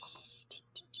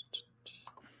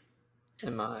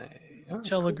Am I? Right,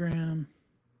 Telegram.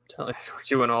 Cool. We're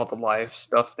doing all the live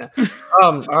stuff now.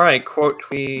 All right, quote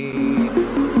tweet.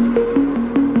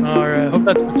 All right, hope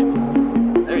that's what you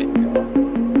want. There you go.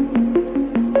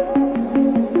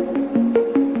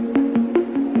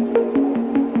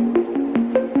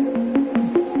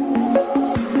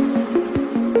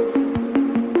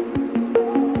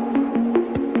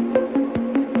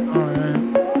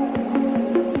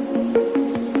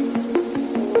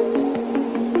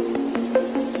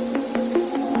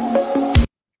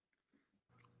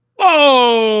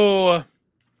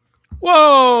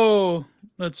 Whoa!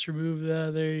 Let's remove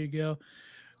that. There you go.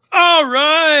 All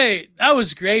right. That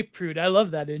was great, Prude. I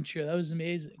love that intro. That was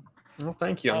amazing. Well,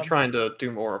 thank you. I'm trying to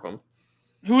do more of them.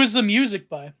 Who is the music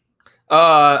by?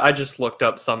 I just looked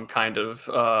up some kind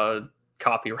of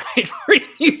copyright free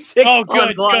music. Oh,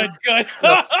 good. No,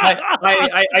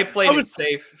 I played it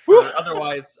safe.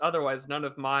 Otherwise, none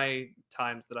of my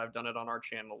times that I've done it on our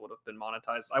channel would have been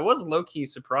monetized. I was low key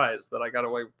surprised that I got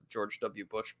away with the George W.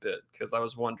 Bush bit because I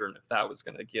was wondering if that was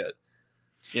going to get,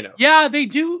 Yeah, they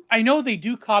do. I know they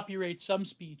do copyright some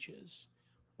speeches,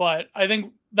 but I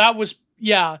think that was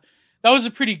a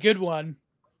pretty good one.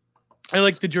 I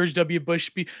like the George W. Bush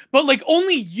speech, but like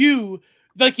only you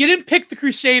didn't pick the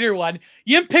Crusader one.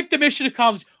 You didn't pick the mission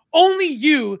accomplished. Only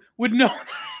you would know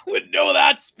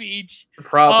that speech.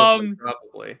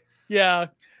 Probably. Yeah.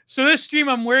 So this stream,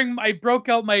 I broke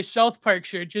out my South Park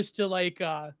shirt just to make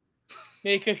a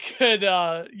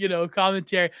good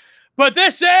commentary. But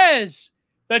this is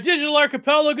the Digital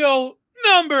Archipelago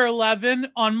number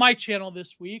 11 on my channel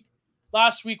this week.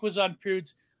 Last week was on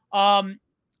Prude's.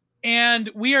 And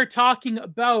we are talking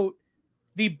about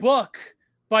the book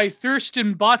by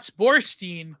Thurston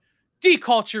Botts-Borstein,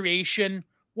 Deculturation,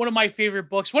 one of my favorite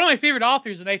books, one of my favorite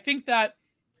authors. And I think that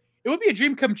it would be a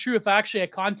dream come true if actually I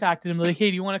contacted him, like, hey,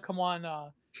 do you want to come on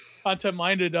Content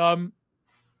Minded? That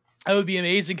would be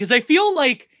amazing. Because I feel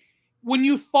like when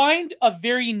you find a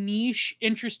very niche,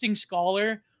 interesting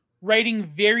scholar writing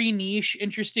very niche,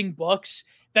 interesting books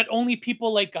that only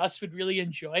people like us would really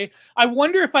enjoy, I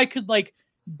wonder if I could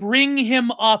bring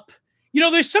him up.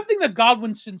 There's something that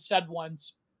Godwinson said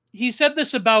once. He said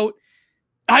this about,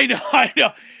 I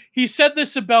know. He said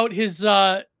this about his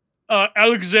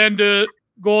Alexander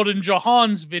Gordon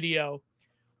Jahan's video,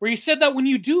 where he said that when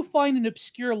you do find an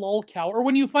obscure lolcow, or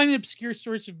when you find an obscure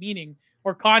source of meaning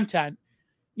or content,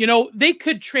 they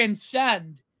could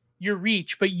transcend your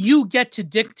reach, but you get to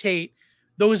dictate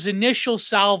those initial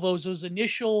salvos, those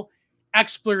initial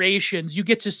explorations. You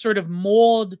get to sort of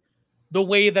mold the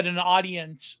way that an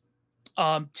audience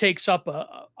takes up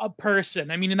a person.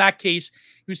 I mean, in that case,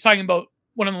 he was talking about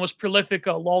one of the most prolific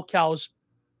lolcows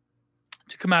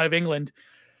to come out of England.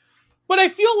 But I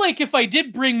feel like if I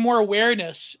did bring more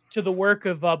awareness to the work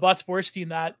of Botts-Borstein,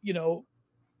 that,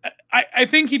 I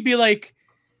think he'd be like,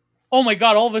 oh my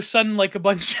God, all of a sudden, a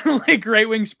bunch of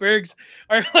right-wing spurgs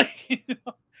are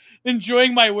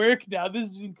enjoying my work now.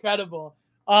 This is incredible.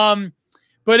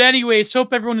 But anyways,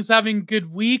 hope everyone is having a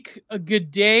good week, a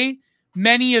good day.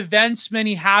 Many events,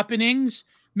 many happenings,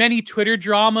 many Twitter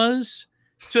dramas.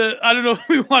 I don't know if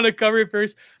we want to cover it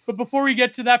first. But before we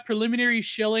get to that preliminary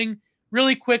shilling,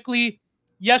 really quickly,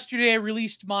 yesterday I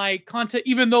released my content,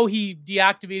 even though he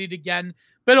deactivated again,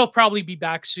 but it'll probably be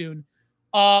back soon.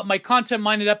 My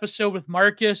content-minded episode with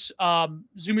Marcus,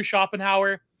 Zuma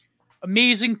Schopenhauer.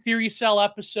 Amazing Theory Cell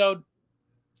episode.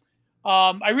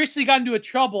 I recently got into a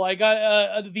trouble. I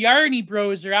got the Irony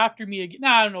Bros are after me again.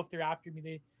 I don't know if they're after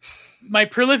me. My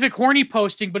prolific horny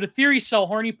posting, but a Theory Cell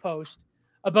horny post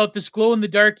about this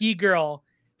glow-in-the-dark e-girl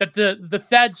that the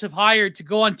feds have hired to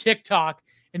go on TikTok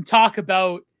and talk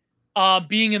about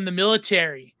being in the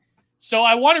military. So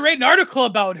I want to write an article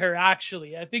about her,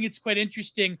 actually. I think it's quite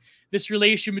interesting, this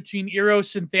relation between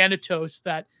Eros and Thanatos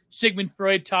that Sigmund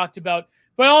Freud talked about.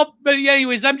 But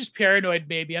anyways, I'm just paranoid,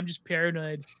 baby. I'm just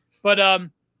paranoid. But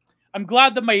I'm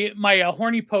glad that my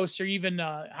horny posts are even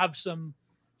have some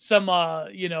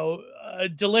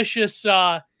delicious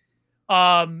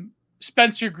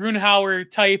Spencer Grunhauer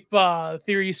type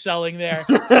theory selling there.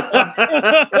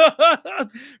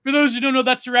 For those who don't know,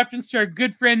 that's a reference to our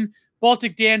good friend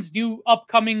Baltic Dan's new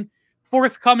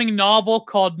forthcoming novel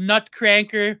called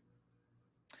Nutcranker.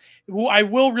 I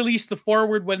will release the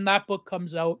foreword when that book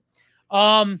comes out.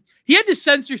 He had to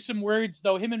censor some words,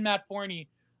 though, him and Matt Forney.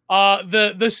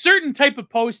 The certain type of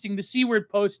posting, the C word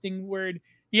posting word,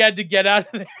 he had to get out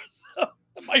of there. So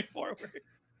my forward.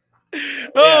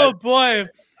 Oh boy.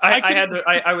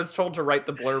 I was told to write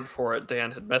the blurb for it.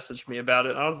 Dan had messaged me about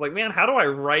it. And I was like, man, how do I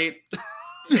write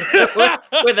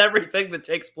with everything that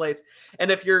takes place. And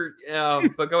if you're,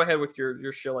 but go ahead with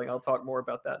your shilling. I'll talk more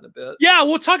about that in a bit. Yeah,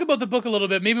 we'll talk about the book a little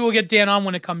bit. Maybe we'll get Dan on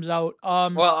when it comes out.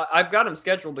 Well, I've got him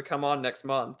scheduled to come on next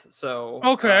month. So,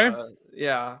 Okay.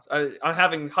 yeah, I'm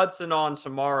having Hudson on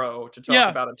tomorrow to talk Yeah.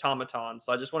 about Automaton.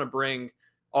 So I just want to bring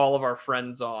all of our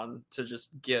friends on to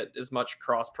just get as much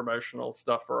cross promotional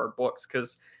stuff for our books.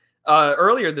 Because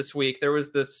earlier this week, there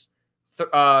was this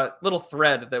little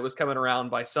thread that was coming around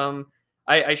by some,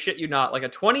 I shit you not, like a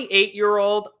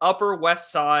 28-year-old Upper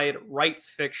West Side writes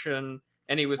fiction.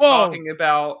 And he was talking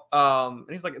about, and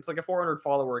he's like, it's like a 400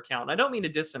 follower account. And I don't mean to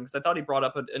diss him because I thought he brought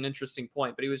up an interesting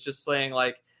point, but he was just saying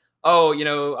like, oh, you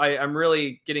know, I'm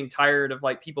really getting tired of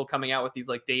like people coming out with these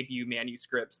like debut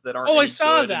manuscripts that aren't. Oh, I any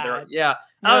saw good that. Yeah.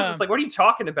 And I was just like, what are you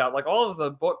talking about? Like all of the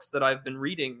books that I've been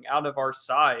reading out of our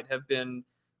side have been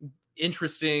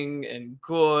interesting and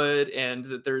good, and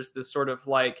that there's this sort of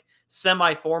like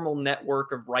semi-formal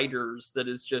network of writers that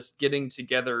is just getting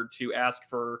together to ask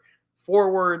for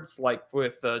forwards, like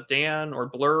with Dan, or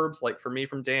blurbs, like for me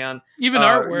from Dan. Even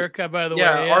artwork, by the way.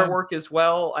 Yeah, artwork as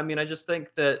well. I mean, I just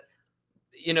think that,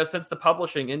 you know, since the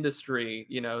publishing industry,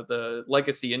 you know, the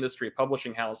legacy industry of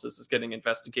publishing houses is getting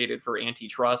investigated for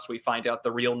antitrust, we find out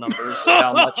the real numbers of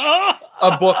how much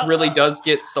a book really does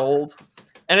get sold.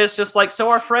 And it's just like, so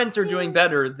our friends are doing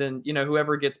better than, you know,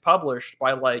 whoever gets published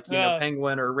by like, you know,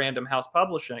 Penguin or Random House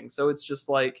Publishing. So it's just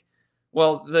like,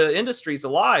 well, the industry's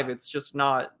alive. It's just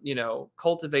not, you know,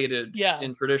 cultivated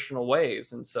in traditional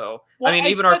ways. And so, well, I mean,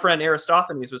 even our friend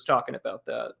Aristophanes was talking about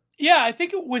that. Yeah, I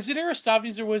think was it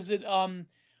Aristophanes, or was it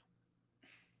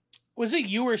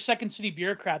you or Second City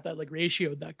Bureaucrat that like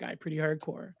ratioed that guy pretty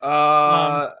hardcore?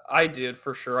 I did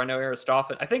for sure. I know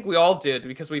Aristophanes. I think we all did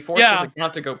because we forced his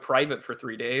account to go private for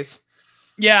 3 days.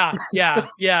 Yeah.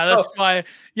 That's why.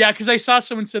 Yeah, because I saw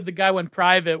someone said the guy went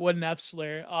private. What an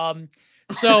F-slur.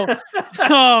 So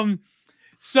no,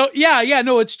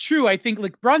 it's true. I think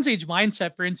like Bronze Age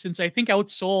Mindset, for instance, I think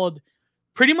outsold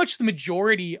pretty much the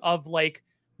majority of like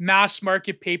mass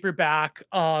market paperback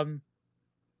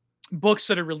books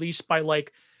that are released by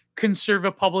like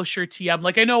conservative publisher TM.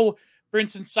 Like I know, for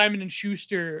instance, Simon and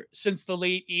Schuster since the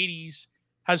late 80s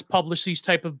has published these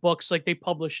type of books. Like they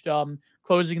published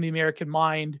Closing the American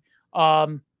Mind.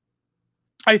 I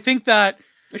think that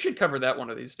we should cover that one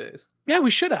of these days. Yeah,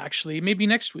 we should actually. Maybe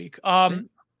next week.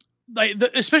 Like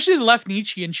especially the Left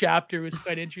Nietzschean chapter was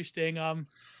quite interesting.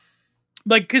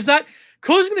 Like because that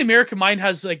Closing the American Mind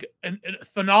has like a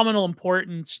phenomenal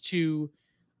importance to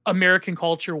American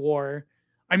culture war.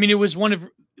 I mean, it was one of,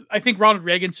 I think Ronald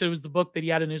Reagan said it was the book that he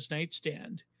had in his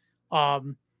nightstand.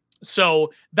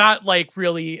 So that like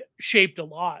really shaped a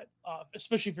lot,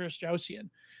 especially for a Straussian.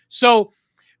 So,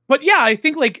 but yeah, I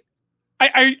think like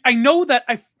I know that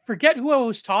I forget who I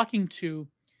was talking to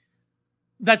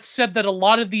that said that a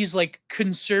lot of these like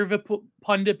conservative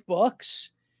pundit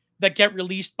books that get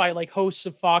released by like hosts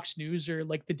of Fox News or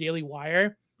like the Daily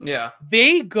Wire,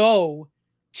 they go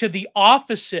to the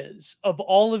offices of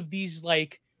all of these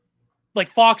like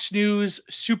Fox News,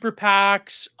 super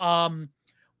PACs.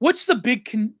 What's the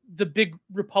big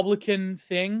Republican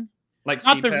thing? Like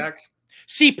CPAC?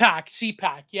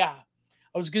 CPAC. Yeah,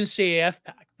 I was gonna say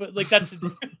AFPAC, but like that's that's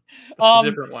a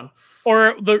different one.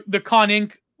 Or the Con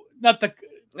Inc. Not the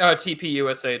TP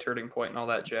USA, Turning Point, and all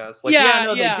that jazz. Like,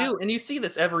 they do, and you see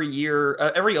this every year,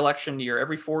 every election year,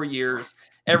 every 4 years.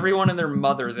 Everyone and their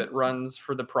mother that runs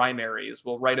for the primaries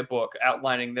will write a book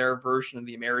outlining their version of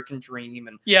the American dream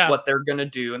and what they're going to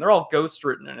do. And they're all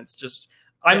ghostwritten. And it's just,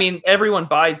 I mean, everyone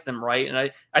buys them, right?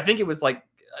 And I think it was like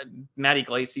Matt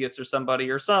Iglesias or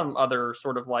somebody or some other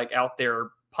sort of like out there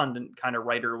pundit kind of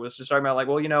writer was just talking about like,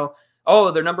 well, you know,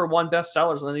 they're #1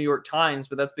 bestsellers in the New York Times,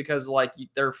 but that's because like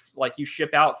they're like you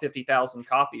ship out 50,000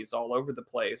 copies all over the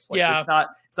place. Like it's not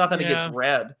that it gets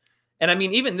read. And I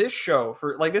mean, even this show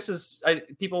for like, this is,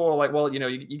 people were like, well, you know,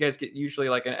 you guys get usually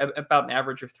like about an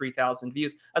average of 3,000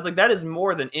 views. I was like, that is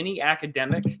more than any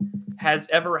academic has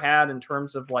ever had in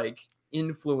terms of like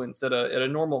influence at a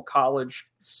normal college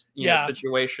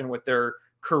situation with their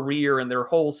career and their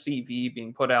whole CV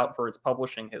being put out for its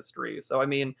publishing history. So, I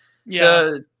mean,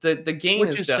 the game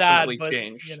has definitely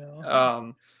changed, you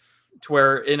know, to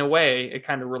where in a way it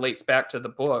kind of relates back to the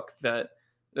book that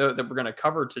we're going to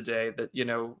cover today, that, you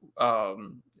know,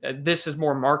 this is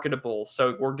more marketable.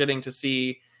 So we're getting to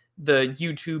see the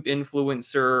YouTube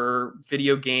influencer,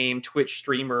 video game, Twitch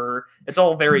streamer. It's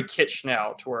all very kitsch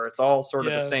now, to where it's all sort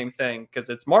of the same thing because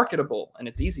it's marketable and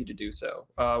it's easy to do so,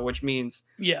 which means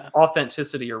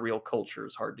authenticity or real culture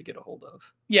is hard to get a hold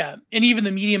of. Yeah. And even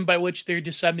the medium by which they're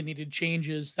disseminated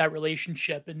changes that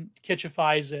relationship and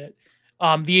kitschifies it.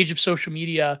 The age of social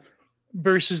media,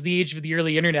 versus the age of the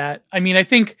early internet. I mean, I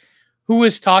think who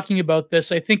was talking about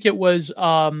this? I think it was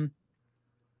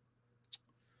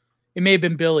it may have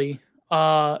been Billy.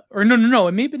 Or no,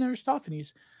 it may have been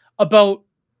Aristophanes about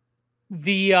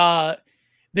the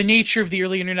nature of the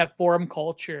early internet forum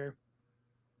culture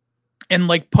and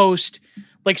like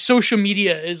social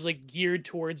media is like geared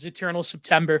towards eternal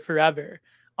September forever.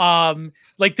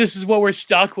 Like this is what we're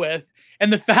stuck with.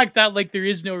 And the fact that like there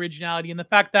is no originality and the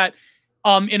fact that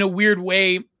in a weird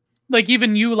way, like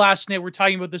even you last night were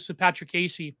talking about this with Patrick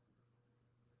Casey,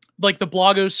 like the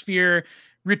blogosphere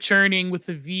returning with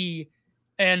the V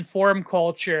and forum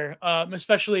culture,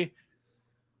 especially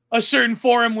a certain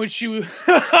forum which you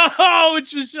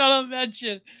which was not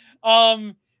mentioned,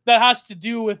 that has to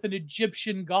do with an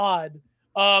Egyptian god.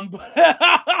 By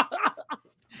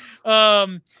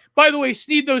the way,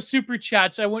 need those super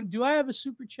chats. Do I have a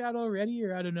super chat already,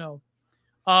 or I don't know?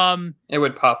 It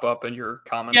would pop up in your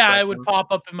comments. Yeah, it would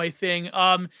pop up in my thing.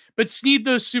 But need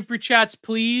those super chats,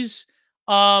 please.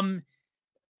 Buff,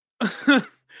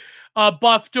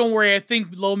 don't worry. I think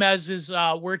Lomez is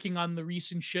working on the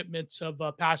recent shipments of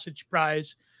Passage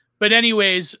Prize. But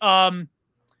anyways,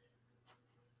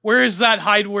 where is that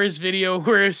Hide Wars video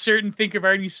where a certain thinker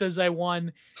already says I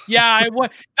won? Yeah, I won.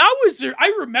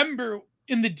 I remember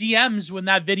in the DMs when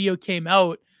that video came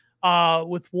out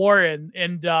with Warren,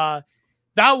 and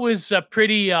that was a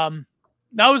pretty that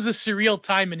was a surreal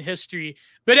time in history.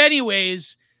 But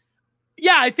anyways,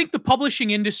 yeah, I think the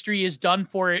publishing industry is done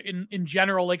for it in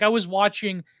general. Like I was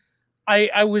watching,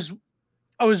 I was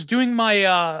doing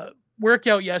my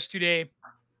workout yesterday,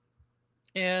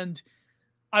 and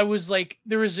I was like,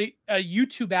 there was a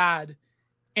YouTube ad,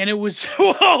 and it was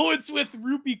it's with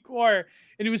Ruby Kaur,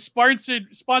 and it was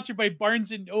sponsored by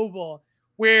Barnes and Noble,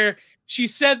 where she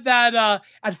said that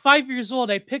at 5 years old,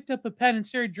 I picked up a pen and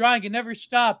started drawing and never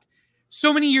stopped.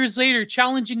 So many years later,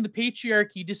 challenging the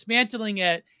patriarchy, dismantling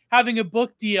it, having a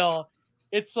book deal.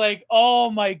 It's like, oh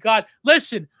my God.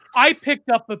 Listen, I picked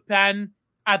up a pen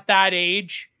at that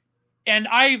age, and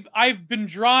I've been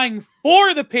drawing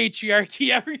for the patriarchy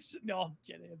ever since. No, I'm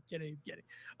kidding.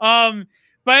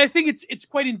 But I think it's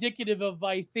quite indicative of,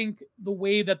 I think, the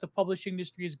way that the publishing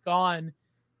industry has gone,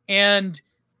 and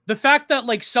the fact that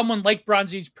like someone like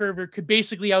Bronze Age Pervert could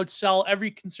basically outsell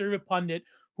every conservative pundit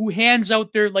who hands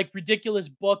out their like ridiculous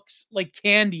books like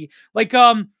candy. Like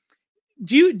do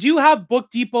you have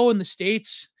Book Depot in the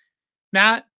States,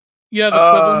 Matt? You have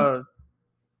equivalent?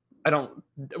 I don't.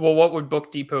 Well, what would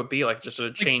Book Depot be like? Just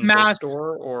a chain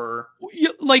bookstore, or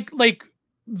like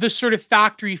the sort of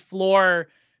factory floor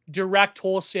direct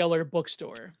wholesaler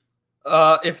bookstore?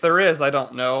 If there is, I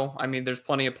don't know. I mean, there's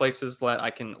plenty of places that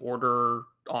I can order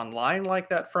online like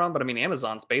that from, but I mean,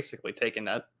 Amazon's basically taken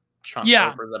that chunk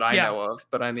over that I know of.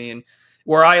 But I mean,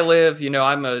 where I live,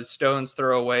 I'm a stone's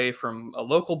throw away from a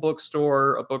local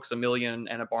bookstore, a Books A Million,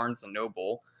 and a Barnes and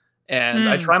Noble. And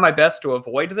I try my best to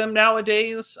avoid them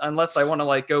nowadays, unless I want to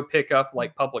like go pick up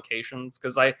like publications,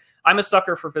 because I'm a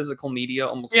sucker for physical media.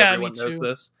 Almost everyone knows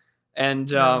this.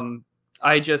 And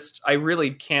I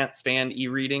really can't stand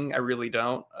e-reading. I really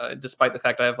don't, despite the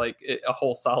fact I have like a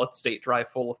whole solid state drive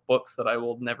full of books that I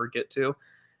will never get to.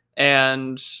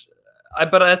 And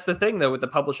but that's the thing though with the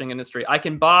publishing industry. I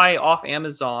can buy off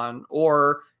Amazon,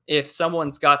 or if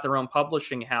someone's got their own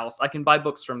publishing house, I can buy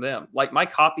books from them. Like my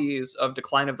copies of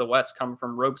Decline of the West come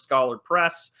from Rogue Scholar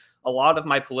Press. A lot of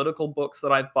my political books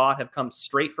that I've bought have come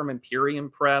straight from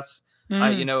Imperium Press.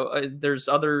 There's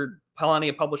plenty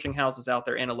of publishing houses out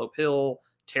there, Antelope Hill,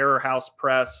 Terror House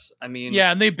Press. I mean,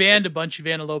 yeah, and they banned a bunch of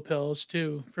Antelope Hills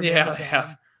too. From Amazon. They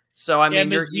have. So I mean,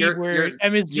 you're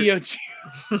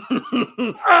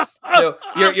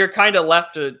kind of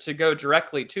left to go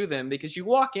directly to them, because you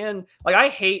walk in. Like I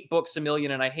hate Books A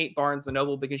Million and I hate Barnes and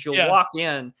Noble, because you'll walk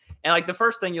in and like the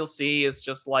first thing you'll see is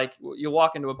just like you'll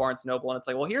walk into a Barnes and Noble and it's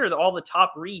like, well, here are all the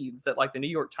top reads that like the New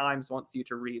York Times wants you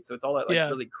to read. So it's all that like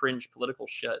really cringe political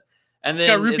shit. And it's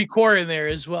got Rupi Kaur in there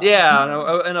as well. Yeah, and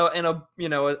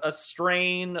a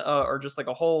strain or just like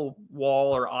a whole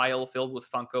wall or aisle filled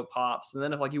with Funko Pops. And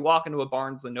then if like you walk into a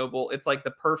Barnes and Noble, it's like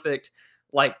the perfect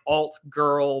like alt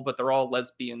girl, but they're all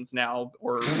lesbians now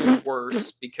or worse,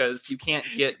 because you can't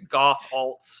get goth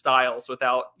alt styles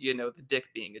without the dick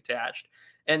being attached.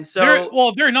 And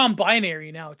so they're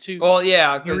non-binary now too. Well,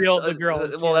 yeah, the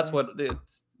girls. Well, that's what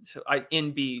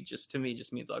NB just to me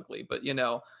just means ugly, but you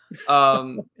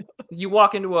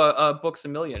walk into a Books a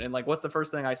Million and like what's the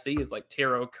first thing I see is like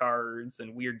tarot cards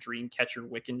and weird dream catcher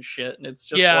Wiccan shit, and it's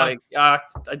just like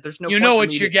there's no you point know for what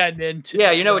me you're to, getting into.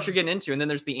 yeah, you know what you're getting into, and then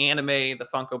there's the anime, the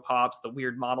Funko Pops, the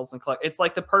weird models and collect. It's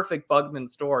like the perfect Bugman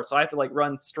store, so I have to like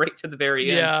run straight to the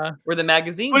very end where the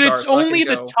magazines but are, it's so I can only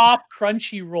the go. top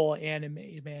Crunchyroll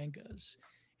anime mangas.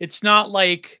 It's not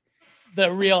like the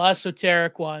real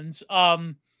esoteric ones.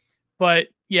 But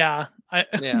yeah,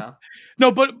 Yeah.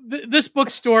 no, but this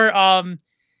bookstore,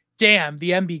 damn,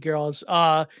 the MB girls,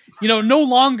 no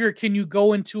longer can you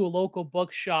go into a local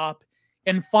bookshop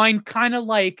and find kind of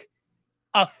like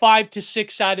a 5 to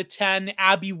 6 out of 10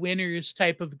 Abby Winters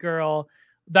type of girl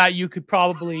that you could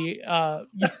probably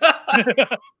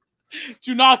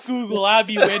do not Google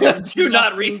Abby Winters. Do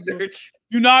not research.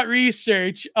 Do not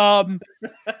research. But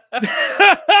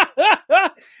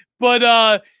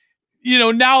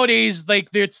nowadays, like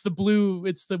it's the blue,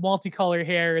 it's the multicolor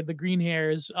hair, the green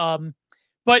hairs.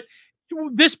 But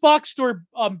this box store,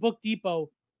 Book Depot,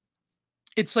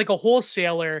 it's like a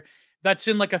wholesaler that's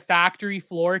in like a factory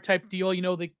floor type deal.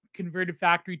 They converted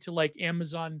factory to like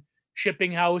Amazon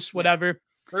shipping house, whatever.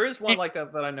 There is one like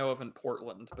that I know of in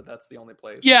Portland, but that's the only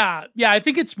place. Yeah, I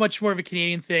think it's much more of a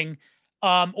Canadian thing,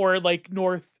 or like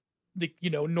north,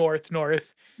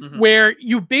 north, Mm-hmm. where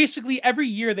you basically every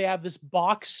year they have this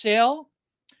box sale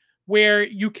where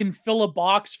you can fill a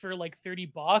box for like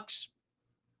 $30,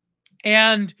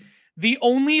 and the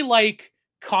only like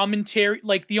commentary,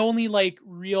 like the only like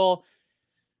real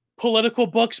political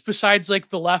books besides like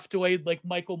the leftoid, like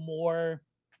Michael Moore.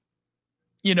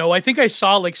 I think I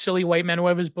saw like Silly White Men, or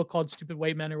whatever his book called, Stupid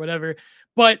White Men or whatever.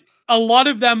 But a lot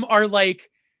of them are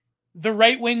like the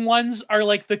right wing ones are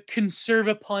like the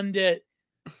conservative pundit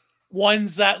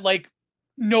ones that like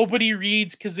nobody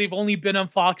reads because they've only been on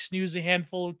Fox News a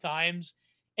handful of times.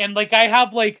 And like I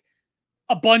have like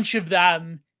a bunch of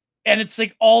them, and it's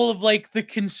like all of like the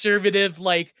conservative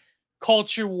like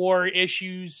culture war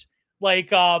issues.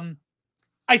 Like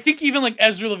I think even like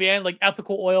Ezra Levant, like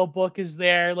Ethical Oil book is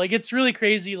there. Like it's really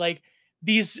crazy. Like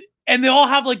these, and they all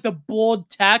have like the bold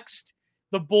text,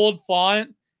 the bold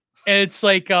font. And it's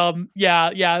like,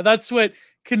 that's what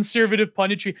conservative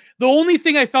punditry. The only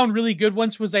thing I found really good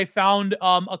once was I found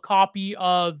a copy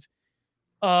of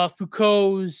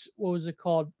Foucault's, what was it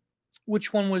called?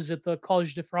 Which one was it? The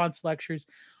College de France lectures.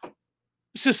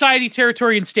 Society,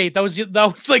 Territory, and State. That was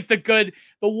like the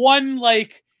one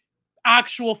like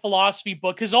actual philosophy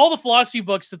book, because all the philosophy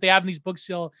books that they have in these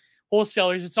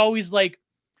wholesalers, it's always like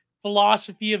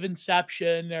philosophy of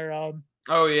inception or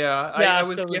oh yeah, I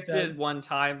was gifted like one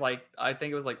time, like I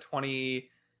think it was like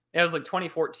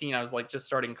 2014. I was like just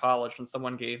starting college, and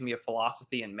someone gave me a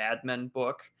philosophy and Mad Men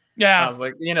book. Yeah, and I was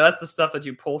like, that's the stuff that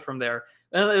you pull from there.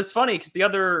 And it was funny because the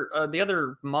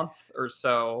other month or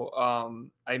so,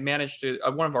 I managed to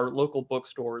one of our local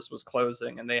bookstores was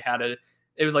closing, and they had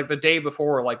it was like the day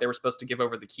before, like they were supposed to give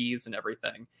over the keys and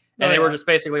everything. And they were just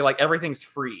basically like, everything's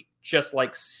free. Just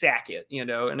like sack it,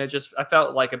 And I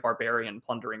felt like a barbarian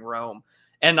plundering Rome.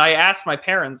 And I asked my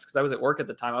parents, because I was at work at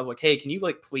the time, I was like, hey, can you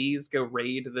like please go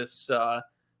raid this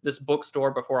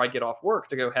bookstore before I get off work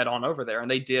to go head on over there?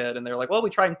 And they did. And they're like, well, we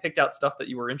tried and picked out stuff that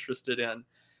you were interested in.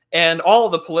 And all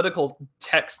of the political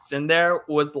texts in there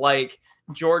was like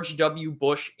George W.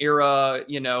 Bush era,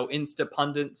 Insta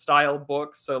pundit style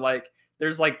books. So like,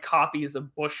 there's like copies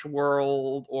of Bush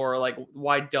World, or like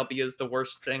YW is the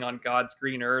worst thing on God's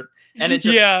green earth. And it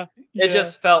just, it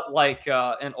just felt like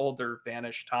an older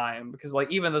vanished time, because like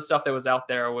even the stuff that was out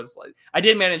there was like, I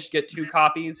did manage to get 2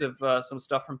 copies of some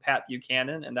stuff from Pat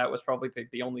Buchanan. And that was probably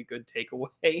the only good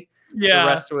takeaway. Yeah. The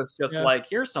rest was just like,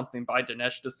 here's something by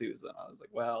Dinesh D'Souza. And I was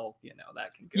like, well,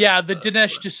 that can go. Yeah, the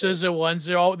Dinesh D'Souza ones,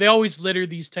 they always litter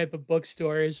these type of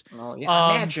bookstores. Oh,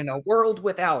 yeah. Imagine a world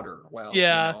without her. Well,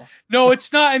 yeah. No,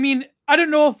 it's not. I mean, I don't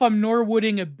know if I'm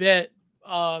Norwooding a bit,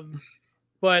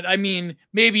 but I mean,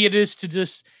 maybe it is to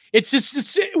just, it's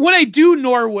just when I do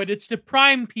Norwood, it's to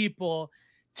prime people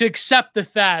to accept the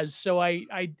Thaz, so I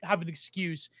have an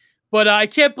excuse. But I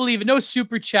can't believe it. No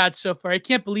super chat so far. I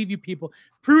can't believe you people.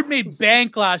 Prude made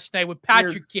bank last night with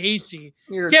Patrick Casey.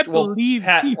 Can't believe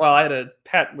Pat. Well,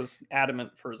 Pat was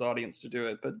adamant for his audience to do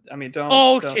it, but I mean, don't.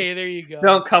 Okay, there you go.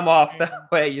 Don't come off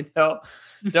that way,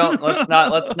 Don't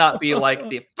let's not be like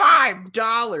the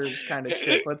 $5 kind of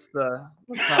shit. Let's not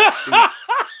stoop.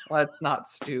 Let's not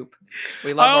stoop.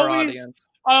 We love our audience.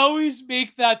 I always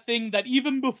make that thing that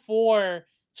even before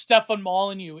Stefan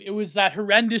Molyneux, it was that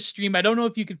horrendous stream. I don't know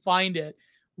if you could find it,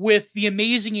 with the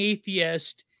Amazing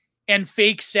Atheist and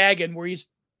Fake Sagan, where he's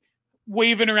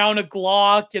waving around a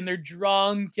Glock and they're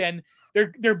drunk, and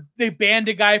they banned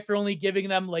a guy for only giving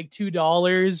them like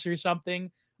 $2 or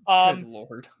something. Good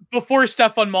Lord. Before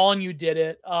Stefan Molyneux did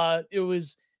it, it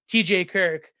was TJ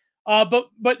Kirk.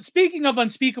 But speaking of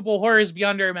unspeakable horrors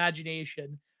beyond our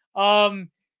imagination, where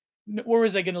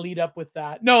was I going to lead up with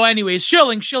that? No, anyways,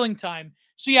 shilling time.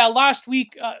 So yeah,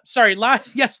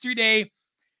 yesterday,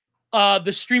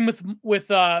 the stream with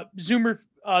Zoomer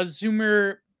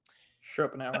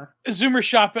Schopenhauer. Zoomer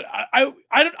Shop, but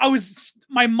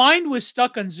my mind was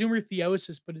stuck on Zoomer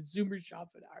Theosis, but it's Zoomer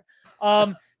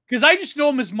Schopenhauer. Because I just know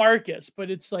him as Marcus,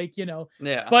 but it's like,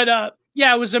 Yeah. But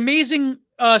yeah, it was amazing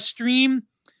stream.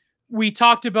 We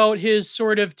talked about his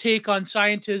sort of take on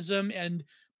scientism and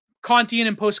Kantian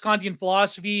and post-Kantian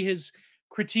philosophy, his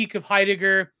critique of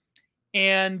Heidegger,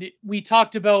 and we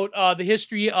talked about the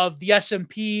history of the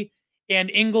SMP and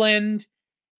England.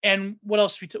 And what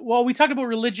else? We talked about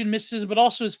religion, mysticism, but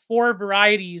also his 4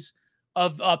 varieties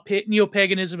of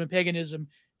neo-paganism and paganism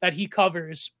that he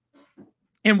covers.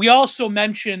 And we also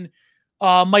mentioned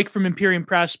Mike from Imperium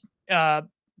Press,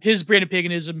 his brand of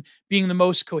paganism being the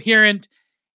most coherent.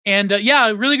 And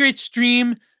yeah, really great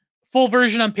stream, full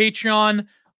version on Patreon.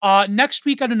 Next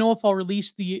week, I don't know if I'll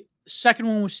release the second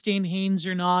one with Stain Haynes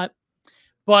or not,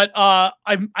 but I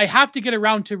have to get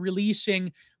around to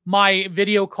releasing my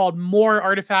video called More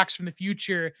Artifacts from the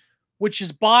Future, which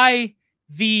is by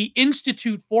the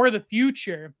Institute for the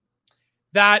Future,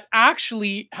 that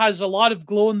actually has a lot of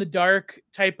glow-in-the-dark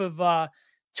type of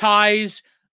ties.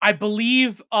 I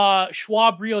believe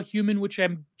Schwab Real Human, which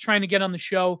I'm trying to get on the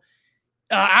show,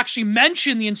 actually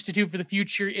mentioned the Institute for the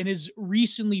Future in his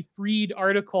recently freed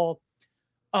article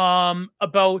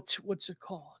about, what's it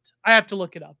called? I have to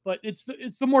look it up, but it's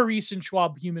the more recent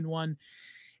Schwab Human one.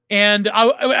 And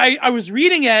I was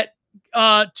reading it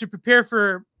to prepare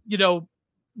for,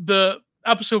 the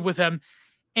episode with him,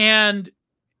 and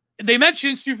they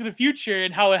mentioned Institute for the Future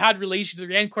and how it had relation to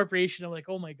the Rand Corporation. I'm like,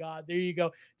 oh my God, there you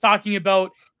go. Talking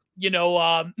about,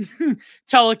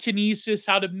 telekinesis,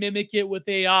 how to mimic it with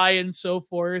AI and so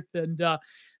forth. And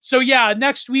so, yeah,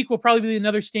 next week will probably be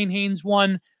another Stain Haynes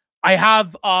one. I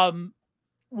have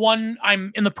one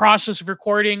I'm in the process of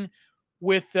recording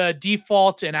with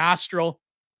Default and Astral.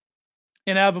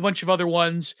 And I have a bunch of other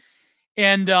ones.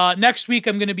 And next week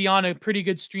I'm going to be on a pretty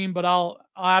good stream, but I'll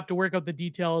have to work out the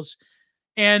details.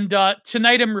 And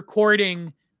tonight I'm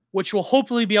recording, which will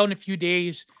hopefully be out in a few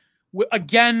days,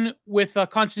 again with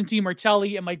Constantine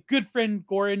Martelli and my good friend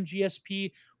Goran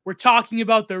GSP. We're talking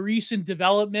about the recent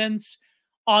developments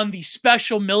on the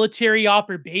special military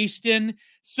operation.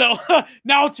 So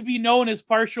now to be known as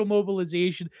partial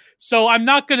mobilization. So I'm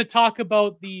not going to talk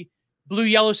about the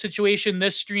blue-yellow situation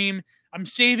this stream. I'm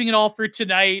saving it all for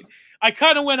tonight. I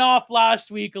kind of went off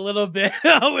last week a little bit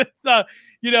with, but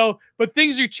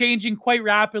things are changing quite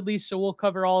rapidly, so we'll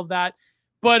cover all of that.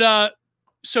 But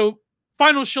so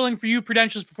final shilling for you,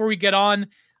 Prudentials, before we get on.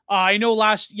 I know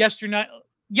last night,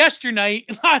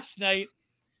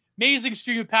 amazing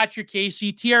stream with Patrick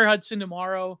Casey, TR Hudson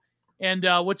tomorrow. And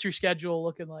what's your schedule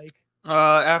looking like?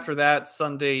 After that,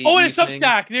 Sunday. Oh, and evening. a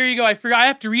Substack. There you go. I forgot. I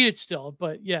have to read it still,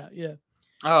 but yeah.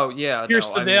 Oh yeah. Pierce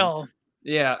the veil.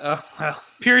 Yeah. Well,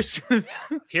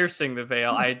 piercing the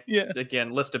veil. Again,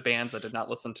 list of bands I did not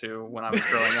listen to when I was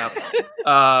growing up.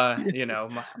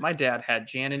 My dad had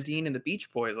Jan and Dean and the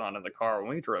Beach Boys on in the car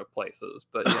when we drove places.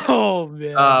 But oh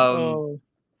man.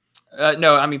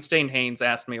 No, I mean, Stain Haynes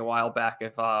asked me a while back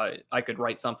if I could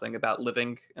write something about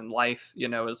living and life,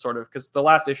 as sort of, because the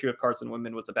last issue of Carson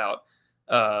Women was about,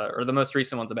 or the most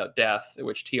recent one's about death,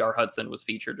 which TR Hudson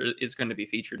is going to be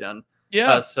featured in.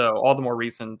 Yeah. So all the more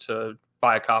reason to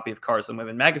buy a copy of Carson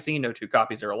Women magazine. No two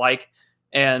copies are alike.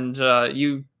 And so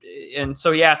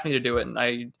he asked me to do it. And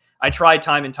I tried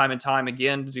time and time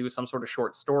again to do some sort of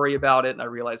short story about it. And I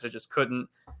realized I just couldn't.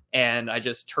 And I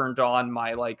just turned on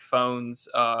my phones.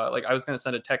 I was going to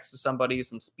send a text to somebody,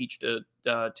 some speech to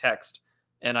text,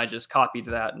 and I just copied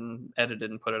that and edited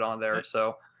and put it on there. Nice.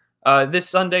 So this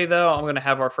Sunday, though, I'm going to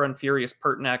have our friend Furious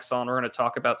Pertinax on. We're going to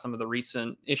talk about some of the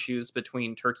recent issues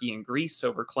between Turkey and Greece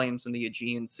over claims in the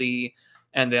Aegean Sea.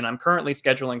 And then I'm currently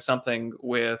scheduling something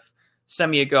with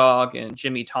Semiagog and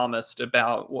Jimmy Thomas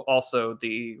about also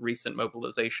the recent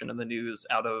mobilization in the news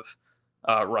out of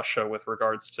Russia with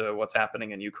regards to what's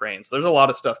happening in Ukraine. So there's a lot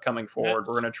of stuff coming forward.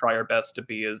 We're going to try our best to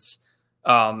be as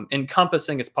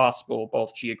encompassing as possible,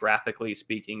 both geographically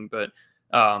speaking, but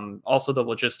also the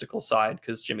logistical side,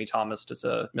 because Jimmy Thomas is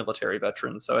a military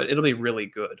veteran. So it'll be really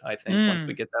good, I think, once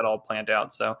we get that all planned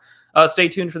out. So stay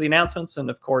tuned for the announcements. And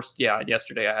of course,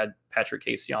 yesterday I had Patrick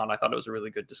Casey on. I thought it was a really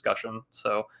good discussion.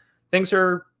 So things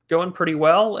are going pretty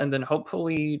well. And then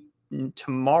hopefully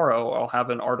tomorrow I'll have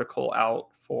an article out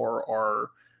for our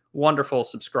wonderful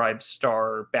Subscribe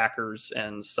Star backers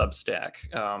and Substack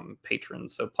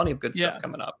patrons. So plenty of good stuff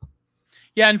coming up.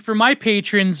 Yeah, and for my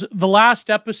patrons, the last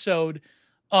episode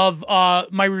of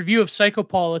my review of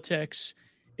Psychopolitics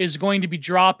is going to be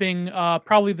dropping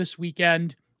probably this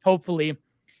weekend, hopefully,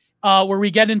 where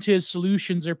we get into his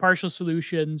solutions or partial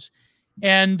solutions.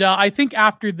 And I think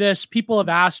after this, people have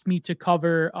asked me to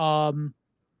cover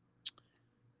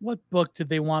what book did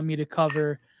they want me to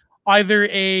cover? Either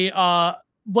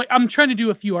I'm trying to do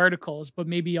a few articles, but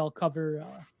maybe I'll cover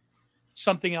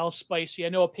something else spicy. I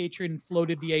know a patron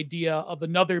floated the idea of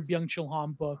another Byung-Chul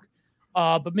Han book,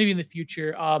 but maybe in the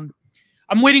future.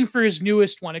 I'm waiting for his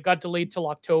newest one. It got delayed till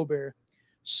October.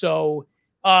 So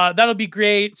that'll be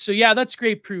great. So yeah, that's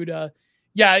great, Pruda.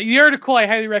 Yeah, the article I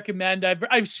highly recommend.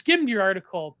 I've skimmed your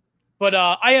article, but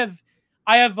I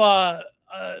have a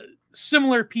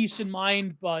similar piece in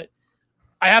mind, but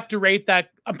I have to rate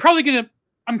that. I'm probably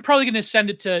gonna send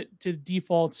it to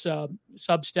Default's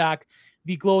Substack,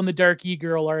 the glow in the dark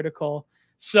e-girl article.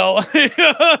 So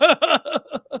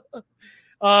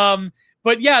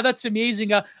but yeah, that's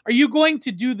amazing. Are you going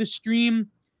to do the stream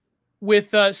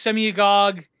with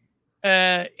Semiagog?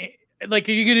 Like,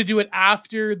 are you going to do it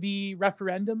after the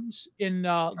referendums in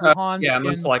Luhansk? Yeah,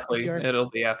 most likely it'll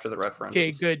be after the referendums.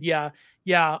 Okay, good. Yeah.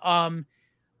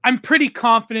 I'm pretty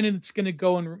confident it's going to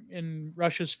go in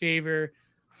Russia's favor.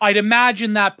 I'd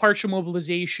imagine that partial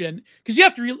mobilization, because you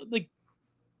have to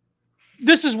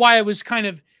this is why I was kind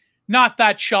of not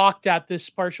that shocked at this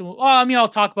partial. Well, I mean, I'll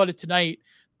talk about it tonight,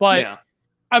 but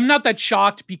I'm not that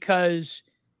shocked because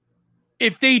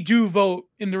if they do vote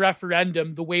in the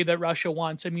referendum the way that Russia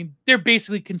wants, I mean, they're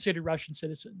basically considered Russian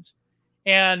citizens,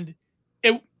 and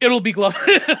it'll be glove.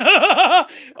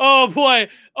 Oh boy!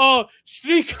 Oh,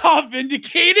 Strykov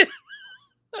vindicated.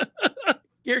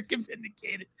 Yerkin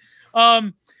vindicated.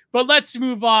 But let's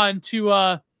move on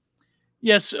to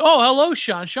yes. Oh, hello,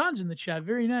 Sean. Sean's in the chat.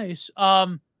 Very nice.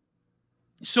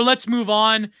 So let's move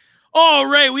on. All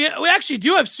right, we actually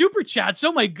do have super chats.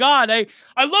 Oh my god, I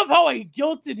love how I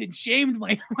guilted and shamed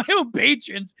my own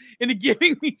patrons into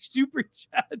giving me super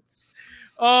chats.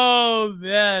 Oh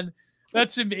man,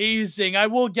 that's amazing. I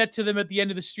will get to them at the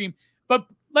end of the stream, but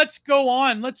let's go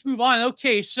on. Let's move on.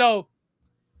 Okay, so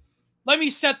let me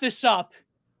set this up.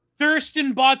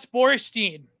 Thurston Bots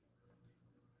Borstein.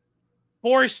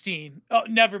 Oh,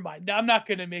 never mind. I'm not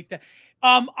gonna make that.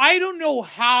 I don't know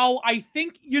how. I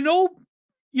think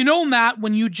Matt,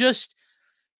 when you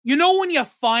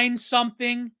find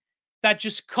something that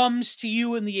just comes to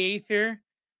you in the aether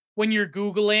when you're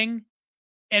Googling,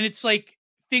 and it's like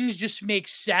things just make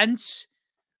sense.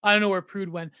 I don't know where Prude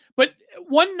went, but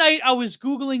one night I was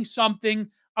Googling something.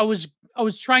 I was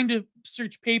trying to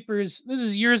search papers. This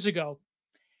is years ago,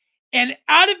 and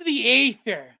out of the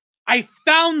aether, I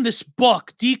found this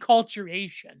book,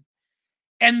 Deculturation,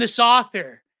 and this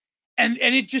author, and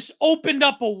it just opened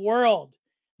up a world.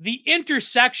 The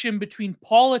intersection between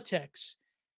politics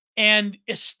and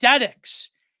aesthetics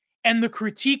and the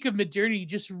critique of modernity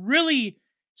just really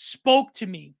spoke to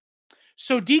me.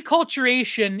 So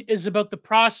deculturation is about the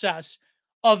process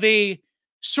of a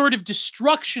sort of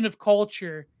destruction of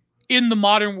culture in the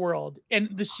modern world and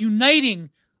this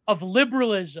uniting of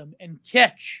liberalism and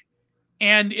kitsch.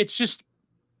 And it's just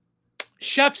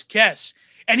chef's kiss.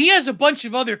 And he has a bunch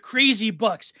of other crazy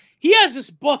books. He has this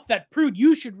book that, Prude,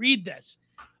 you should read this,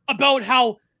 about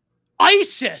how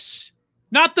ISIS,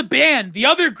 not the band, the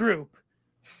other group,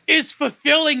 is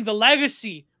fulfilling the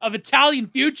legacy of Italian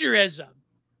futurism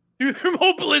through the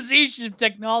mobilization of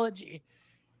technology.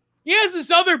 He has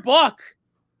this other book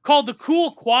called The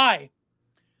Cool Kwai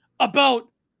about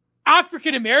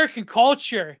African American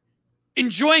culture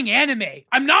enjoying anime.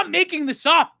 I'm not making this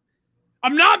up.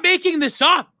 Black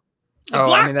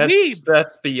Weeb.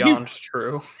 That's beyond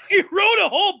true. He wrote a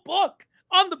whole book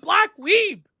on the Black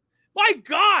Weeb. My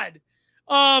God.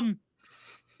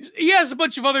 He has a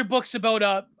bunch of other books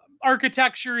about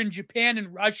architecture in Japan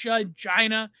and Russia and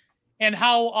China, and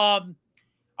how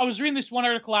I was reading this one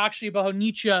article actually about how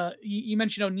Nietzsche, you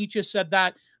mentioned how Nietzsche said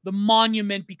that the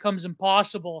monument becomes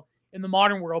impossible in the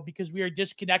modern world because we are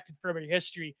disconnected from our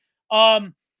history.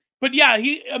 But yeah,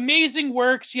 amazing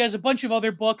works. He has a bunch of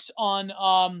other books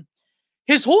on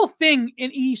his whole thing,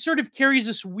 and he sort of carries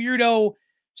this weirdo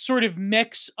sort of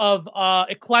mix of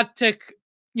eclectic,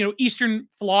 Eastern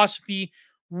philosophy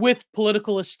with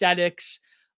political aesthetics,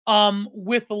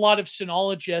 with a lot of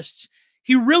sinologists.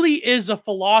 He really is a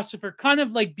philosopher, kind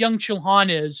of like Byung-Chul Han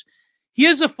is. He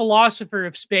is a philosopher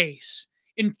of space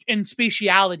and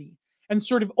spatiality, and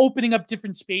sort of opening up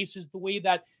different spaces the way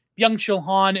that Byung-Chul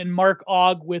Han and Mark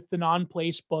Ogg with the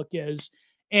Non-Place book is.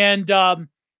 And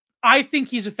I think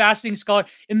he's a fascinating scholar.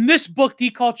 In this book,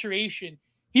 Deculturation,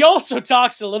 he also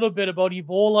talks a little bit about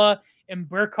Evola and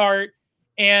Burckhardt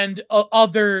and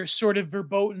other sort of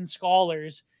verboten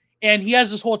scholars. And he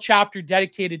has this whole chapter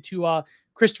dedicated to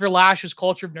Christopher Lasch's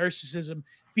Culture of Narcissism,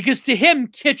 because to him,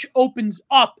 kitsch opens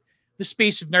up the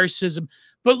space of narcissism.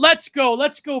 But let's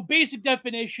go basic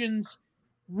definitions.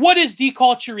 What is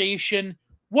deculturation?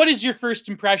 What is your first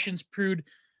impressions, Prude?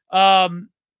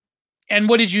 And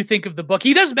what did you think of the book?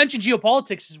 He does mention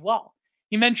geopolitics as well.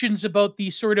 He mentions about the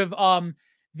sort of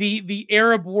the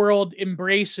Arab world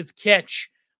embrace of kitsch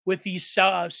with these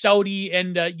Saudi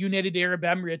and United Arab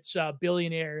Emirates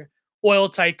billionaire oil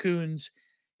tycoons,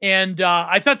 and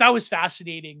I thought that was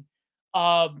fascinating.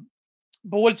 But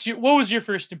what was your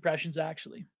first impressions,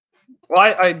 actually? Well,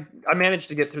 I managed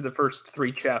to get through the first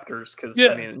 3 chapters because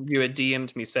I mean, you had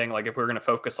DM'd me saying like if we're going to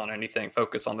focus on anything,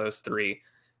 focus on those 3.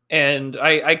 And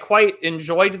I quite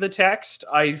enjoyed the text.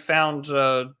 I found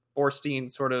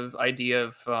Borstein's sort of idea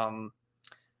of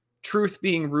truth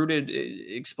being rooted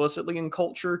explicitly in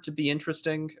culture to be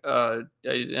interesting. And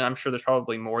I'm sure there's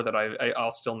probably more that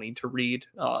I'll still need to read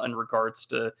in regards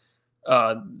to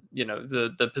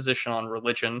the position on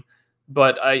religion.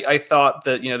 But I thought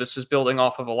that this was building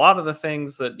off of a lot of the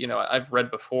things that I've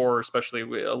read before, especially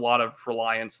with a lot of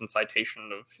reliance and citation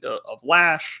of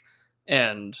Lasch,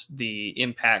 and the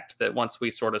impact that once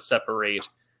we sort of separate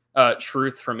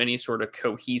truth from any sort of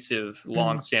cohesive,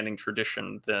 long-standing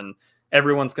tradition, then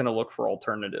everyone's going to look for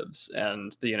alternatives.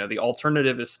 And the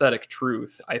alternative aesthetic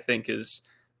truth, I think, is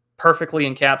perfectly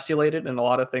encapsulated in a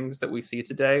lot of things that we see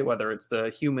today, whether it's the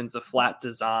humans of flat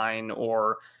design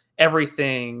or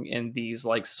everything in these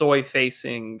like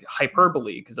soy-facing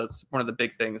hyperbole, because that's one of the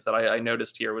big things that I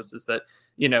noticed here is that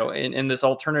in this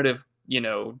alternative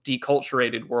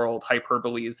deculturated world,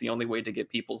 hyperbole is the only way to get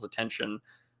people's attention,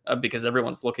 because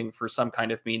everyone's looking for some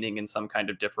kind of meaning and some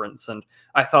kind of difference. And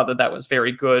I thought that was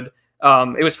very good.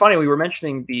 It was funny, we were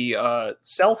mentioning the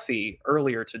selfie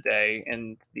earlier today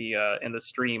in the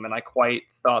stream, and I quite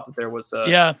thought that there was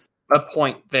a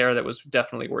point there that was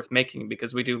definitely worth making,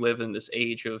 because we do live in this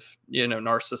age of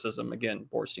narcissism. Again,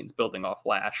 Borstein's building off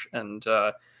Lasch, and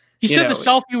he said the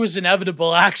selfie was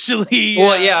inevitable, actually.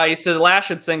 Well, yeah, he said Lasch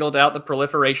had singled out the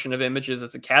proliferation of images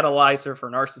as a catalyzer for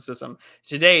narcissism.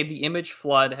 Today, the image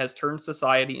flood has turned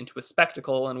society into a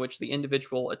spectacle in which the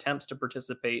individual attempts to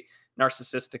participate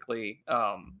narcissistically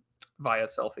via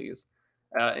selfies.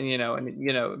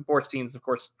 Borstein's, of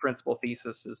course, principal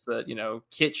thesis is that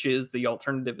kitsch is the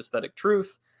alternative aesthetic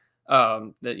truth.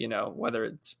 That whether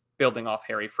it's building off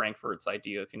Harry Frankfurt's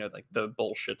idea of like the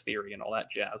bullshit theory and all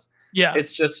that jazz. Yeah,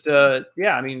 it's just I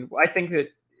mean, I think that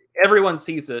everyone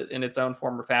sees it in its own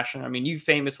form or fashion. I mean, you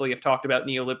famously have talked about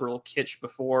neoliberal kitsch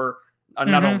before,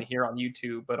 not only here on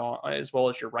YouTube, but as well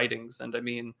as your writings. And I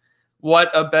mean, what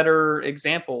a better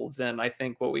example than I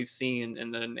think what we've seen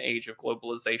in an age of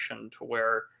globalization, to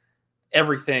where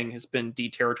everything has been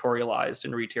deterritorialized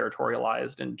and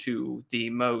reterritorialized into the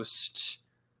most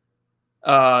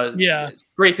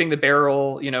scraping the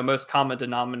barrel, most common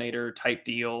denominator type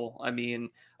deal. I mean,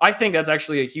 I think that's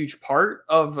actually a huge part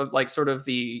of like sort of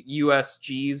the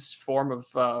USG's form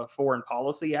of foreign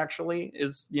policy, actually,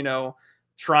 is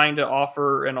trying to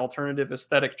offer an alternative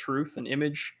aesthetic truth and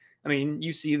image. I mean,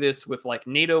 you see this with like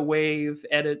NATO wave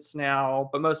edits now,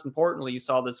 but most importantly, you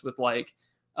saw this with like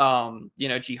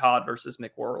Jihad versus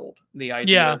McWorld. The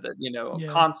idea that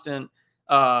constant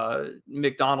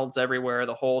McDonald's everywhere,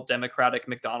 the whole democratic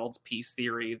McDonald's peace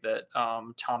theory that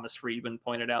Thomas Friedman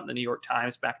pointed out in the New York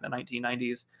Times back in the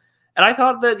 1990s. And I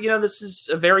thought that this is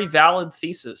a very valid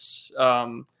thesis,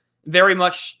 very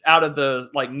much out of the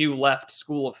like new left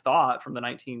school of thought from the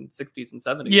 1960s and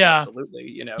 70s.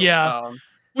 Absolutely.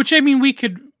 Which I mean, we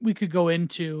could go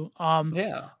into. I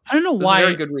don't know why. It's a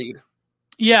very good read.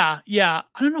 Yeah.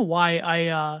 I don't know why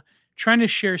I trying to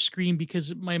share screen,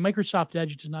 because my Microsoft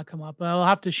Edge does not come up. I'll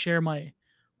have to share my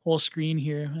whole screen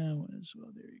here.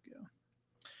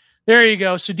 There you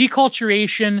go. So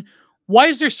deculturation. Why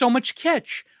is there so much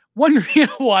kitsch?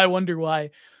 I wonder why.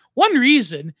 One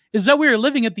reason is that we are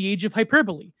living at the age of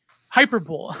hyperbole.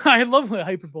 Hyperbole. I love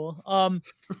hyperbole.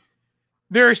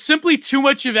 There are simply too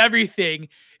much of everything.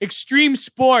 Extreme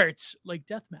sports like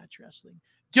deathmatch wrestling,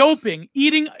 doping,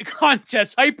 eating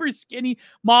contests, hyper skinny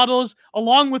models,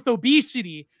 along with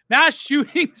obesity, mass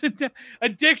shootings, and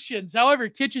addictions. However,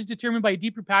 kitsch is determined by a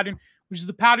deeper pattern, which is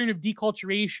the pattern of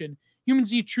deculturation.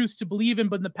 Humans need truths to believe in,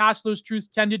 but in the past, those truths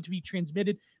tended to be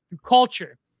transmitted through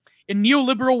culture. In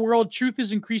neoliberal world, truth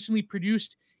is increasingly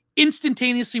produced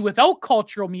instantaneously without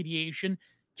cultural mediation.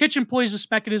 Kitsch employs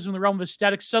this mechanism in the realm of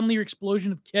aesthetics. Suddenly, your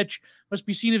explosion of kitsch must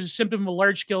be seen as a symptom of a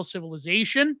large-scale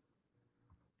civilization.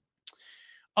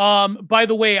 By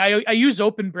the way, I use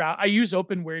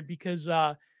OpenWord because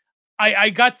I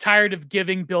got tired of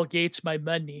giving Bill Gates my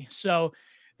money. So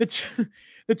the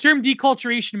the term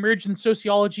deculturation emerged in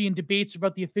sociology and debates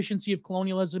about the efficiency of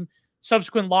colonialism,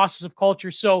 subsequent losses of culture.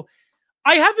 So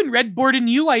I haven't read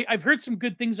Bourdieu. I've heard some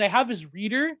good things. I have his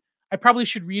reader. I probably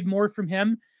should read more from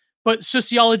him. But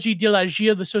Sociologie de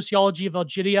l'Algérie, the sociology of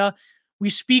Algeria, we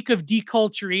speak of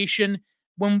deculturation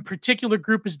when a particular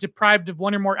group is deprived of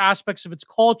one or more aspects of its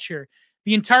culture.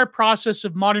 The entire process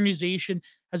of modernization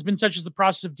has been such as the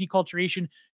process of deculturation.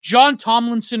 John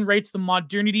Tomlinson writes the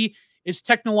modernity is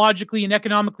technologically and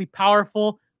economically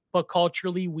powerful, but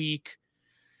culturally weak.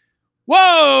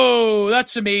 Whoa,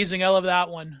 that's amazing. I love that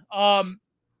one.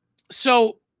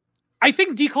 So I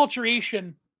think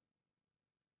deculturation.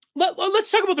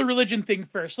 Let's talk about the religion thing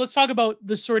first. Let's talk about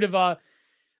the sort of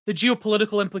the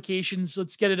geopolitical implications.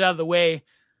 Let's get it out of the way.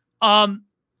 To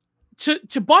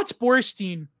Bots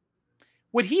Borstein,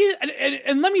 what he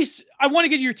and let me. I want to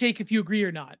get your take if you agree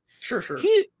or not. Sure.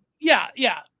 Yeah.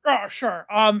 Oh, sure.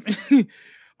 I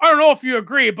don't know if you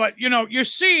agree, but you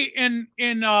see in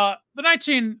the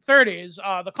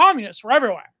 1930s, the communists were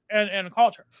everywhere in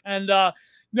culture, and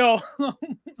no,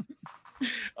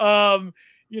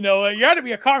 you had to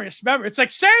be a communist member. It's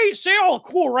like say all the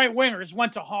cool right wingers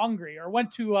went to Hungary or went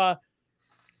to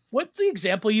what's the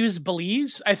example you used?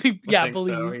 Belize? I think Belize.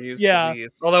 So. He used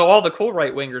Belize. Although all the cool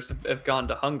right wingers have gone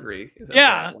to Hungary.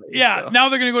 Yeah. So. Now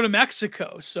they're going to go to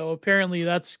Mexico. So apparently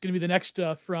that's going to be the next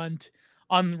front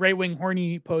on right wing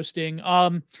horny posting.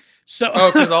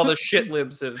 Because all the shit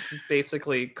libs have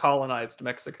basically colonized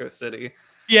Mexico City.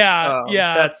 Yeah.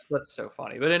 That's so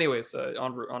funny. But anyways,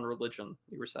 on religion,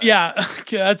 you were saying. Yeah,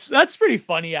 that's pretty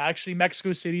funny actually.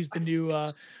 Mexico City's the new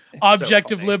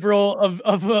objective so liberal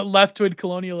of leftward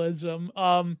colonialism.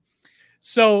 Well,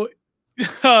 it's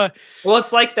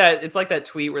like that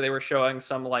tweet where they were showing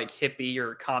some like hippie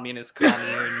or communist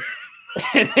commune,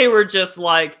 and they were just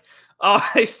like, oh,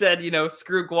 they said,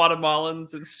 screw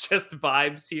Guatemalans, it's just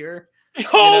vibes here.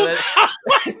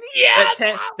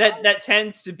 That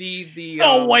tends to be the it's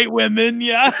all white women.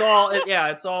 Yeah,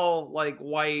 it's all like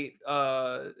white,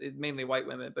 mainly white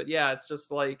women. But yeah, it's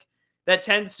just like that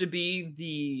tends to be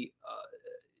the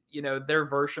their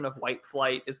version of white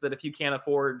flight is that if you can't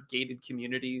afford gated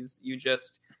communities, you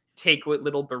just take what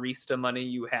little barista money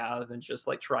you have and just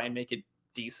like try and make it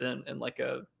decent in like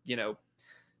a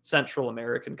Central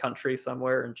American country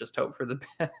somewhere and just hope for the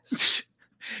best.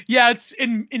 Yeah, it's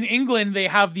in England they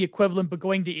have the equivalent, but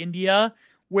going to India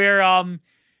where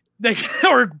they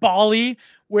or Bali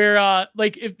where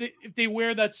like if they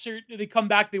wear that certain, they come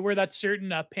back, they wear that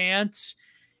certain pants,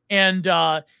 and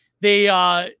they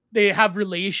have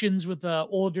relations with the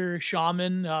older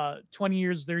shaman, 20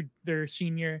 years their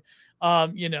senior.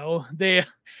 They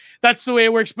that's the way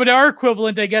it works. But our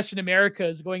equivalent, I guess, in America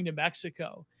is going to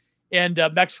Mexico and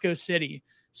Mexico City.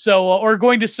 So, or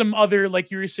going to some other, like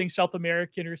you were saying, South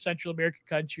American or Central American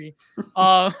country.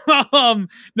 No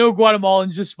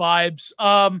Guatemalans, just vibes.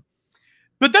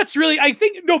 But that's really, I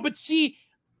think, no, but see,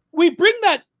 we bring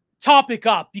that topic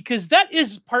up because that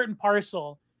is part and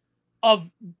parcel of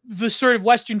the sort of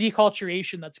Western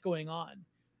deculturation that's going on.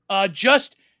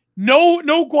 Just no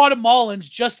Guatemalans,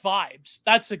 just vibes.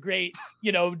 That's a great,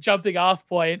 jumping off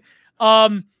point.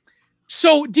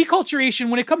 So deculturation,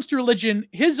 when it comes to religion,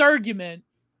 his argument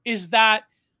is that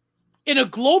in a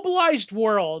globalized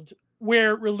world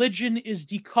where religion is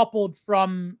decoupled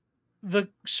from the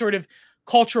sort of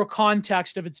cultural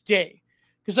context of its day,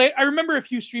 because I remember a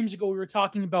few streams ago we were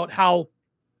talking about how,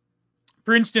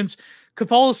 for instance,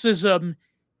 Catholicism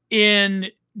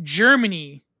in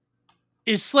Germany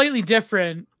is slightly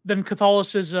different than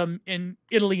Catholicism in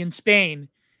Italy and Spain,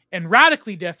 and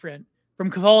radically different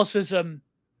from Catholicism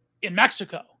in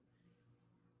Mexico.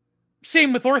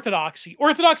 Same with Orthodoxy.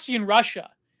 Orthodoxy in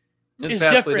Russia is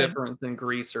vastly different than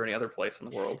Greece or any other place in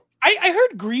the world. I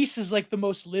heard Greece is like the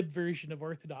most lib version of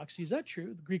Orthodoxy. Is that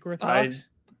true? The Greek Orthodox?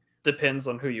 Depends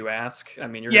on who you ask. I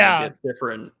mean, you're going to get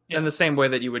different in the same way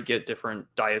that you would get different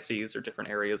dioceses or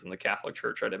different areas in the Catholic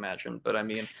Church, I'd imagine. But I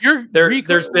mean,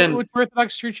 there's been which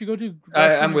Orthodox church you go to?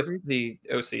 I'm with the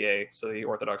OCA, so the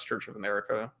Orthodox Church of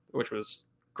America, which was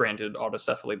granted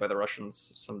autocephaly by the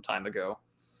Russians some time ago.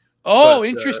 Oh,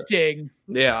 interesting.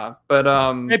 Yeah, but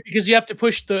right, because you have to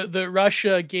push the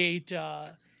Russia gate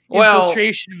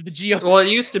infiltration of the geo. Well, it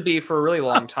used to be for a really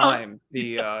long time.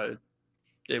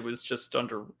 It was just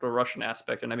under the Russian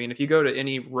aspect. And I mean, if you go to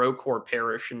any Rocor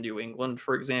parish in New England,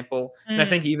 for example, and I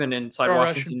think even inside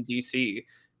Washington, D.C.,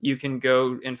 you can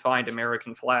go and find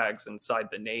American flags inside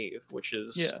the nave, which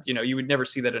is, you would never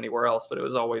see that anywhere else, but it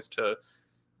was always to,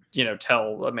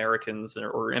 tell Americans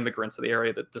or immigrants of the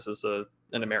area that this is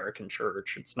an American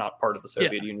church. It's not part of the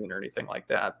Soviet Union or anything like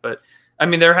that. But I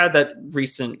mean, there had that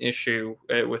recent issue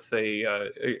with a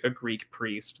Greek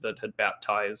priest that had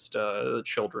baptized the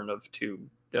children of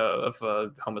of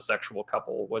a homosexual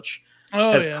couple, which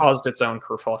has caused its own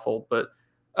kerfuffle. But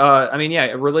I mean,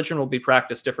 religion will be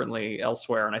practiced differently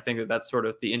elsewhere, and I think that that's sort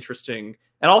of the interesting,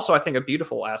 and also I think a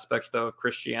beautiful aspect though of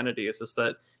Christianity is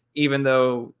that even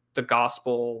though the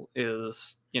gospel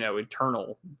is,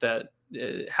 eternal, that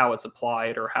how it's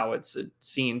applied or how it's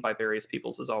seen by various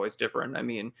peoples is always different. I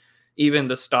mean, even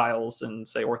the styles in,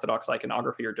 say, Orthodox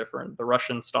iconography are different. The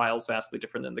Russian style is vastly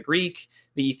different than the Greek.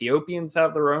 The Ethiopians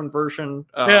have their own version,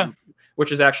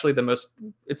 which is actually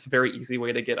it's a very easy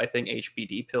way to get, I think,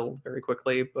 HBD pilled very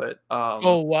quickly. But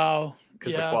oh, wow.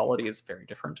 Because the quality is very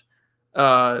different.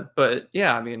 But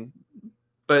yeah, I mean,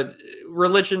 but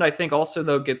religion, I think, also,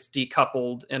 though, gets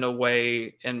decoupled in a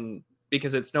way, and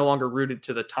because it's no longer rooted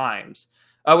to the times,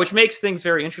 which makes things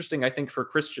very interesting, I think, for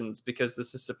Christians, because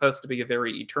this is supposed to be a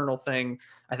very eternal thing.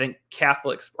 I think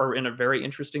Catholics are in a very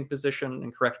interesting position,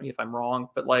 and correct me if I'm wrong,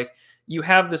 but like, you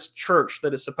have this church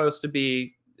that is supposed to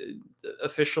be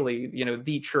officially,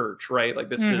 the church, right? Like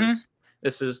this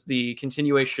is the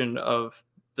continuation of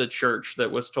the church that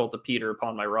was told to Peter,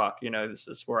 upon my rock, this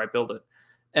is where I build it.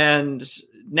 And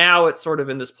now it's sort of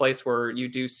in this place where you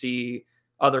do see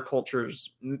other cultures,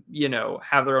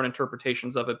 have their own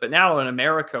interpretations of it. But now in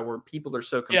America, where people are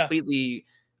so completely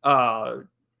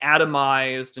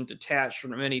atomized and detached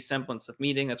from any semblance of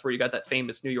meaning, that's where you got that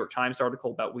famous New York Times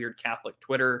article about weird Catholic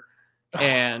Twitter.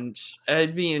 And I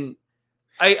mean,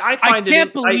 I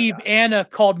can't believe Anna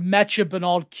called Mecha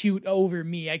Bernard cute over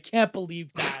me. I can't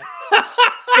believe that.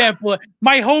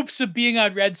 My hopes of being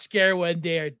on Red Scare one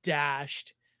day are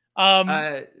dashed.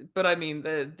 But I mean,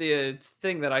 the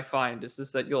thing that I find is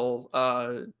that you'll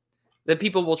that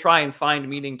people will try and find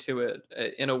meaning to it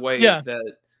in a way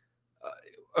that,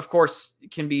 of course,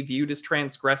 can be viewed as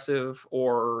transgressive,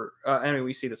 or I mean,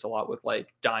 we see this a lot with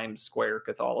like dime square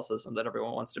Catholicism that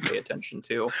everyone wants to pay attention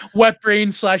to. Wet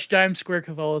brain / dime square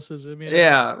Catholicism.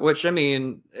 Yeah, which I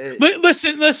mean,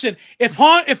 listen. If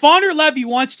Honor Levy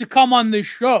wants to come on this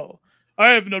show, I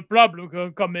have no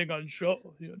problem coming on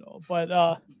show. But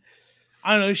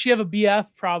I don't know. Does she have a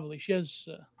BF? Probably. She has.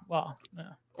 Well,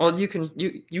 you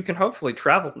can hopefully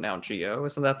travel now, Gio.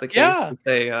 Isn't that the case? Yeah. That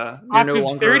they after no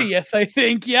longer 30th, I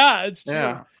think. Yeah, it's true.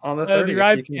 Yeah, on the 30th, the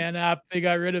Arrive app, they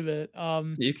got rid of it.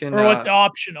 You can, or what's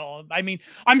optional. I mean,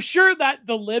 I'm sure that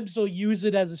the libs will use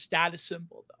it as a status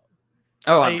symbol, though.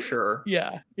 Oh, I'm sure.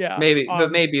 Yeah. Maybe,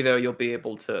 but maybe though you'll be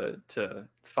able to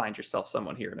find yourself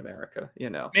someone here in America.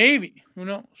 Maybe. Who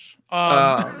knows?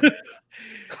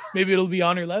 Maybe it'll be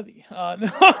Honor Levy. No,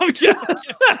 I'm kidding.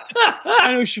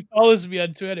 I know she follows me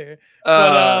on Twitter.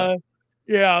 But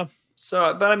yeah.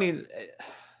 So, but I mean,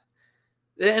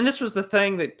 and this was the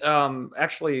thing that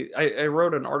actually I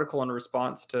wrote an article in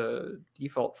response to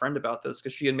Default Friend about this,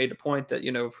 because she had made a point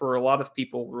that, for a lot of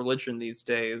people, religion these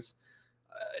days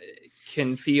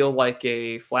can feel like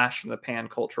a flash in the pan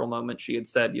cultural moment. She had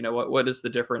said, what is the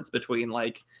difference between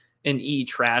like an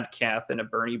Tradcath and a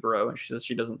Bernie bro? And she says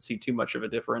she doesn't see too much of a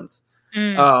difference.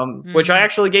 Which I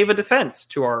actually gave a defense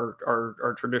to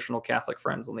our traditional Catholic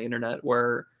friends on the internet,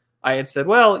 where I had said,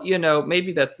 well,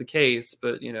 maybe that's the case,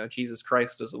 but Jesus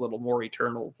Christ is a little more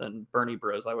eternal than Bernie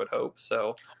bros, I would hope.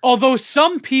 So, although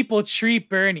some people treat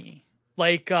Bernie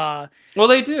like, well,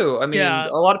 they do. I mean, a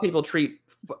lot of people treat,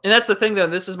 and that's the thing, though.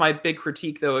 This is my big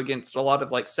critique, though, against a lot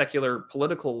of like secular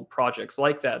political projects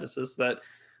like that. Is that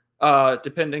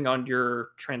depending on your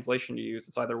translation you use,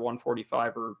 it's either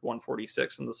 145 or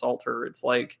 146 in the Psalter. It's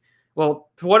like, well,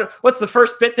 what's the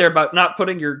first bit there about not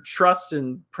putting your trust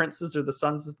in princes or the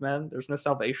sons of men? There's no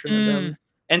salvation in them.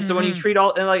 And so when you treat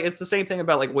and like, it's the same thing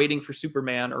about like waiting for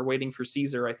Superman or waiting for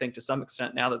Caesar, I think, to some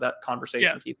extent, now that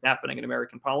conversation keeps happening in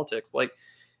American politics. Like,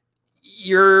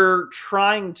 you're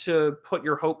trying to put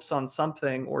your hopes on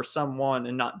something or someone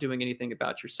and not doing anything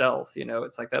about yourself.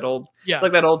 It's like that old, it's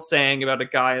like that old saying about a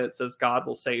guy that says God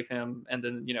will save him, and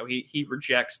then he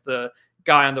rejects the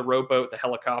guy on the rowboat, the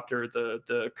helicopter,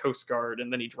 the Coast Guard,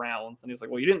 and then he drowns. And he's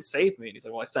like, well, you didn't save me. And he's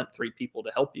like, well, I sent 3 people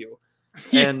to help you.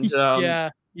 And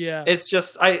it's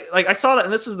just I saw that,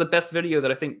 and this is the best video that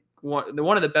I think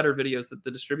one of the better videos that the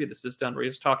Distributus has done, where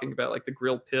he's talking about like the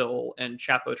Grill Pill and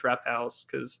Chapo Trap House,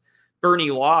 because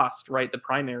Bernie lost the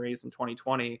primaries in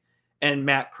 2020, and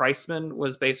Matt Kreisman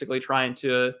was basically trying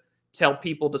to tell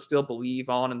people to still believe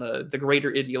in the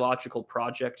greater ideological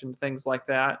project and things like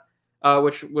that.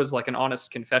 which was like an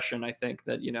honest confession, I think,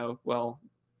 that,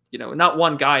 not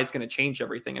one guy is going to change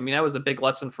everything. I mean, that was a big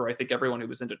lesson for, I think, everyone who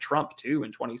was into Trump too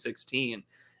in 2016,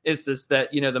 is this, that,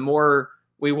 the more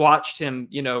we watched him,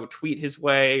 tweet his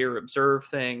way or observe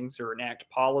things or enact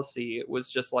policy, it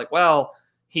was just like, well,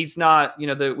 he's not,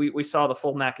 we saw the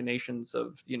full machinations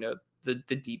of,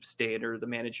 the deep state or the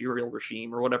managerial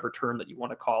regime or whatever term that you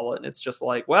want to call it. And it's just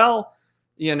like, well,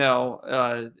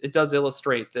 it does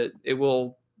illustrate that it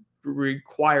will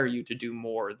require you to do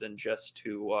more than just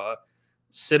to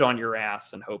sit on your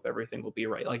ass and hope everything will be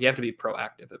right. Like, you have to be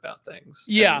proactive about things.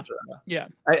 Yeah. And, yeah.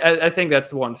 I think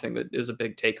that's the one thing that is a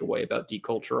big takeaway about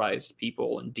deculturized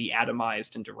people and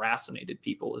de-atomized and deracinated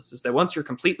people is that once you're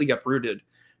completely uprooted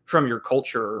from your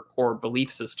culture or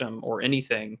belief system or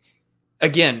anything,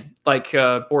 again, like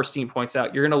Borstein points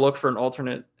out, you're going to look for an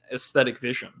alternate aesthetic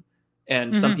vision.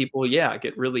 And some people,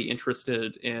 get really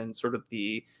interested in sort of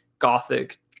the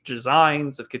Gothic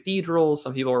designs of cathedrals.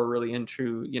 Some people are really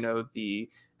into, the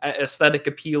aesthetic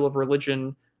appeal of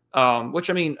religion, which,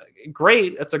 I mean,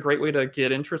 great. That's a great way to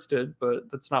get interested, but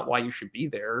that's not why you should be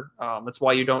there. That's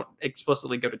why you don't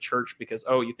explicitly go to church because,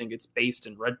 you think it's based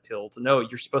in red pilled. No,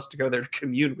 you're supposed to go there to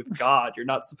commune with God. You're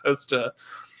not supposed to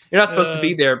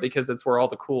be there because it's where all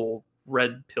the cool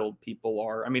red pilled people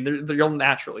are. I mean, you'll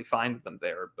naturally find them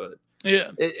there, but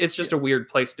it's just a weird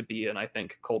place to be in, I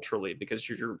think, culturally, because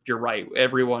you're right.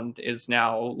 Everyone is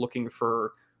now looking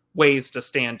for ways to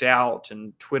stand out,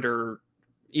 and Twitter,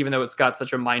 even though it's got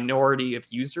such a minority of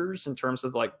users in terms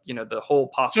of like, the whole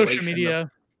population social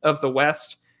media of the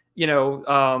West,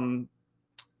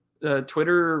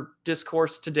 Twitter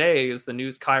discourse today is the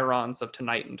news chyrons of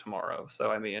tonight and tomorrow.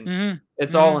 So, I mean,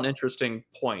 it's all an interesting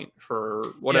point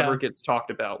for whatever gets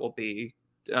talked about will be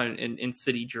in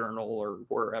City Journal or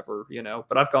wherever,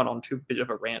 but I've gone on too bit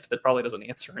of a rant that probably doesn't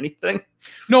answer anything.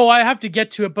 No, I have to get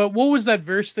to it. But what was that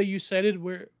verse that you cited?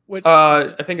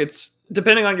 I think it's,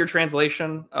 depending on your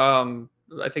translation,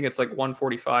 I think it's like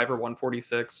 145 or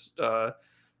 146.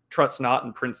 Trust not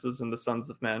in princes and the sons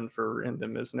of men, for in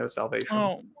them is no salvation.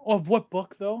 Oh, of what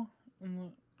book though?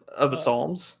 Of the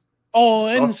Psalms. Oh,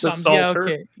 in the Psalms. Yeah,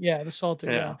 okay. Yeah, the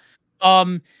Psalter. Yeah.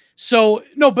 So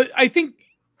no, but I think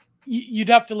you'd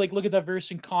have to like look at that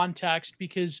verse in context,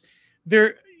 because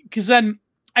then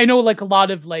I know like a lot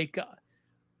of like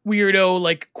weirdo,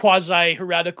 like quasi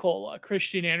heretical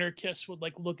Christian anarchists would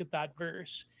like look at that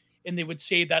verse and they would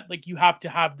say that like you have to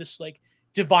have this like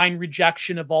divine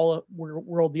rejection of all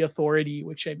worldly authority,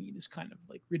 which I mean is kind of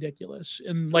like ridiculous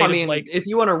in light of like, if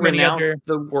you want to renounce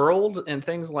the world and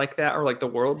things like that, or like the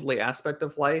worldly aspect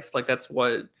of life, like that's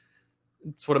what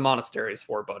a monastery is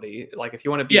for, buddy. Like, if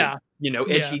you want to be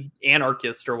edgy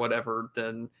anarchist or whatever,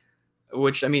 then,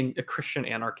 which, I mean, a Christian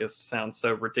anarchist sounds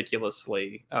so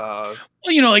ridiculously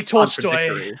like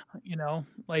Tolstoy,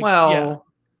 like, no,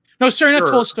 sorry, not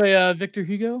Tolstoy, Victor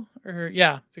Hugo, or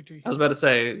Victor Hugo. I was about to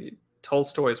say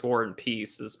Tolstoy's War and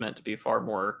Peace is meant to be far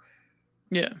more,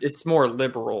 it's more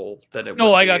liberal than it no,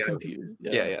 would I be. got confused.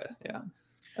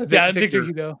 Victor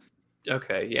Hugo.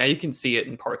 Okay, yeah, you can see it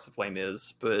in parts of Les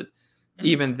Mis, but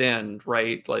even then,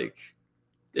 right, like,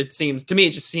 it seems to me,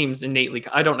 it just seems innately,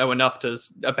 I don't know enough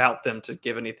about them to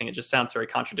give anything. It just sounds very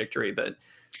contradictory that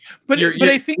but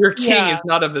I think your king is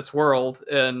not of this world,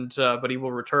 and but he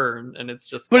will return, and it's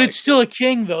just, but it's still a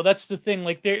king though. That's the thing.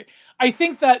 Like, I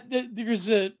think that there's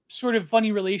a sort of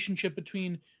funny relationship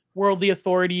between worldly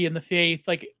authority and the faith,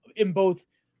 like in both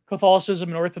Catholicism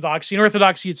and Orthodoxy. In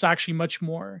Orthodoxy, it's actually much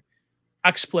more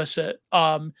explicit.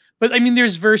 But I mean,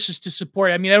 there's verses to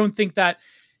support. I mean, I don't think that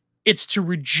it's to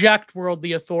reject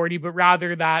worldly authority, but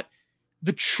rather that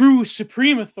the true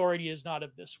supreme authority is not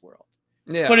of this world.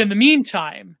 Yeah. But in the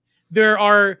meantime, there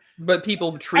are. But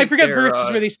people treat. I forget verses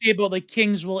where they say about like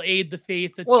kings will aid the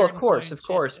faith. Well, of course.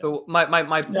 But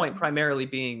my point primarily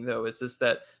being though is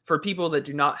that for people that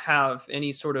do not have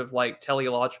any sort of like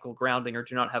teleological grounding or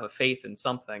do not have a faith in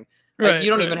something, you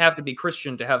don't even have to be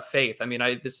Christian to have faith. I mean,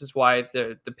 this is why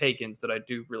the pagans that I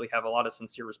do really have a lot of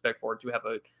sincere respect for do have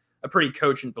a pretty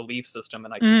cogent belief system,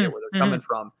 and I can get where they're coming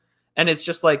from. And it's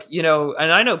just like, and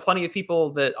I know plenty of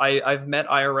people that I've met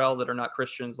IRL that are not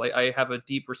Christians. Like, I have a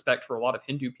deep respect for a lot of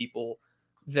Hindu people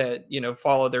that,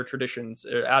 follow their traditions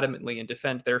adamantly and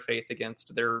defend their faith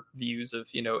against their views of,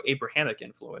 Abrahamic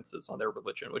influences on their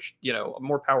religion, which,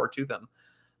 more power to them.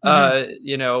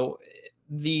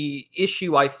 The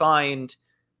issue I find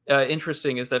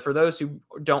interesting is that for those who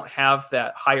don't have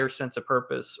that higher sense of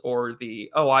purpose, or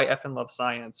I effing love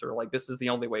science, or like, this is the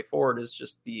only way forward, is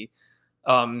just the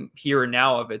here and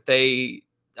now of it.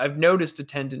 I've noticed a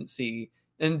tendency,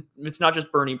 and it's not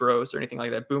just Bernie bros or anything like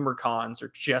that. Boomer cons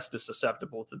are just as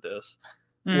susceptible to this.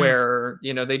 where,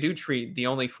 you know, they do treat the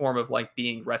only form of like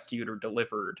being rescued or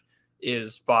delivered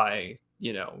is by,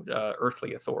 you know,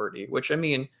 earthly authority, which I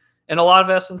mean, in a lot of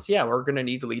essence, yeah, we're going to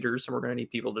need leaders and we're going to need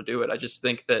people to do it. I just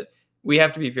think that we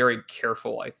have to be very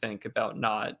careful, I think, about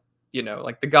not, you know,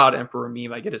 like the God Emperor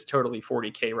meme, I get his totally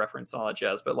 40K reference and all that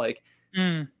jazz, but like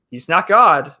he's not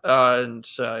God. And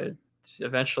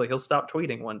eventually he'll stop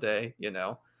tweeting one day, you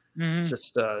know,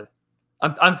 just,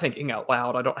 I'm thinking out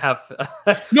loud. I don't have.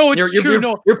 No, it's true.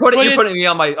 You're putting me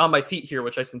on my feet here,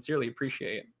 which I sincerely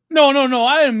appreciate. No.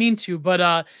 I didn't mean to,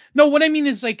 but no. What I mean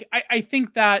is like I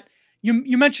think that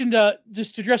you mentioned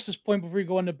just to address this point before we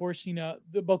go into Borsina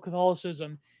about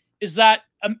Catholicism, is that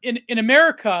in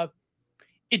America,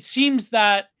 it seems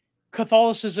that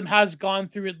Catholicism has gone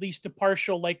through at least a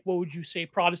partial, like, what would you say,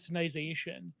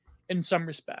 Protestantization in some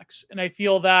respects, and I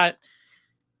feel that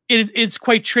it's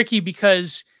quite tricky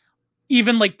because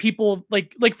even like people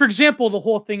like for example the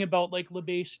whole thing about like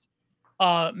based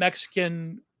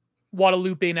Mexican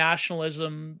Guadalupe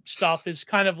nationalism stuff is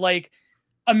kind of like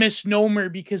a misnomer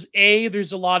because A,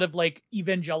 there's a lot of like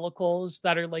evangelicals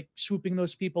that are like swooping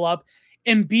those people up,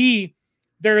 and B,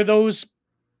 there are those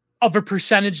of a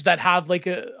percentage that have like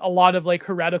a lot of like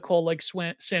heretical like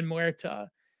San Muerta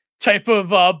type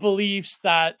of beliefs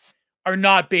that are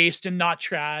not based and not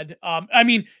trad. I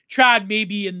mean trad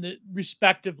maybe in the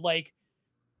respect of like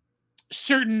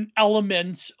certain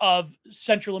elements of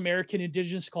Central American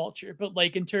indigenous culture, but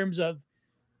like in terms of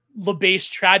base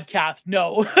tradcath,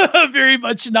 no, very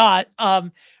much not.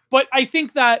 But I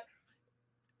think that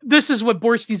this is what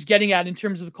Borstein's getting at in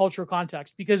terms of the cultural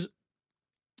context, because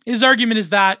his argument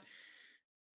is that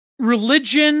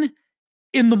religion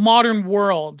in the modern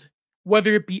world,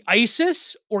 whether it be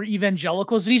ISIS or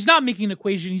evangelicals, and he's not making an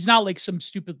equation, he's not like some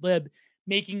stupid lib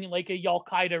making like a Al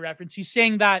Qaeda reference. He's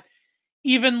saying that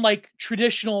even like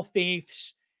traditional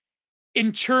faiths,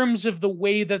 in terms of the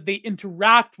way that they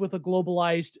interact with a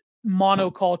globalized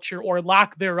monoculture or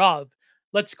lack thereof,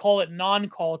 let's call it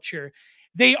non-culture,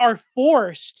 they are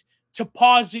forced to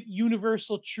posit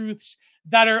universal truths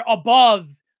that are above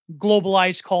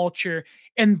globalized culture,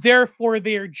 and therefore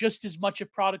they are just as much a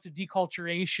product of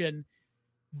deculturation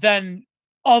than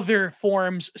other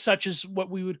forms such as what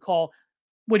he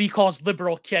calls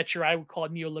liberal kitsch, or I would call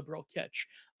it neoliberal kitsch.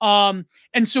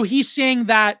 And so he's saying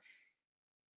that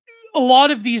a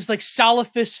lot of these like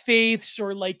Salafist faiths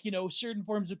or like, you know, certain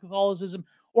forms of Catholicism,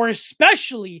 or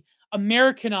especially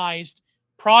Americanized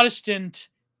Protestant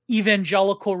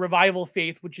evangelical revival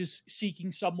faith, which is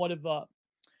seeking somewhat of a,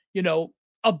 you know,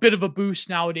 a bit of a boost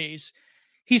nowadays.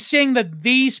 He's saying that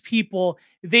these people,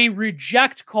 they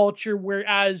reject culture,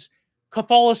 whereas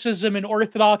Catholicism and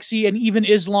Orthodoxy and even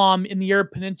Islam in the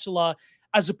Arab Peninsula,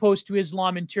 as opposed to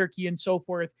Islam in Turkey and so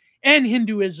forth, and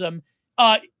Hinduism,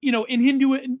 you know,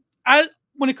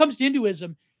 when it comes to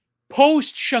Hinduism,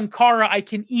 post Shankara, I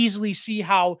can easily see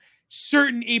how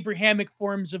certain Abrahamic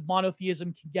forms of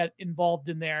monotheism can get involved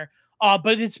in there.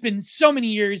 But it's been so many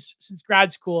years since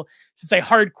grad school, since I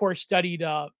hardcore studied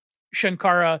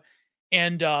Shankara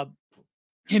and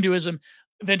Hinduism,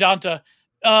 Vedanta,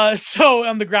 so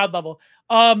on the grad level.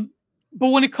 But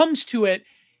when it comes to it,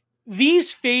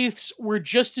 these faiths were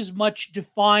just as much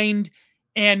defined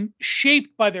and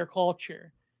shaped by their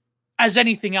culture as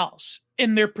anything else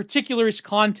in their particularist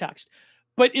context.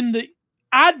 But in the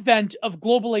advent of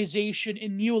globalization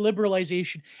and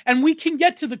neoliberalization, and we can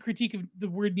get to the critique of the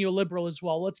word neoliberal as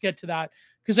well. Let's get to that,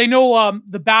 because I know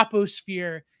the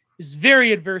Baposphere is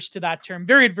very adverse to that term,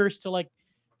 very adverse to like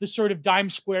the sort of dime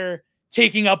square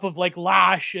taking up of like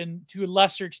Lash and to a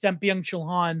lesser extent Byung-Chul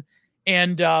Han.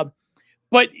 And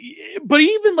but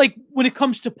even like when it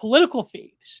comes to political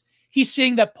faiths, he's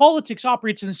saying that politics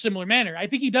operates in a similar manner. I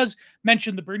think he does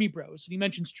mention the Bernie Bros, and he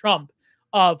mentions Trump.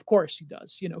 Of course he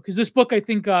does, you know, because this book I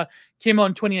think came out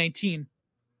in 2019.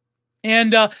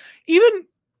 And even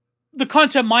the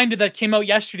Content Minded that came out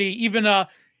yesterday, even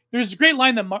there's a great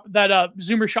line that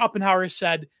Zoomer Schopenhauer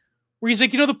said, where he's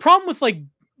like, you know, the problem with like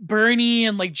Bernie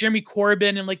and like Jeremy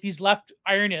Corbyn and like these left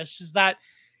ironists is that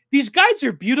these guys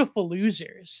are beautiful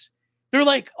losers. They're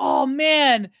like, oh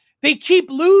man, they keep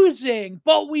losing,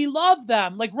 but we love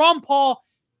them. Like Ron Paul,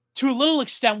 to a little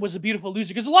extent, was a beautiful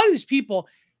loser, because a lot of these people,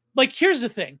 like, here's the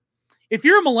thing. If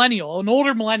you're a millennial, an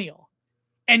older millennial,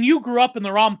 and you grew up in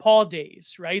the Ron Paul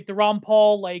days, right? The Ron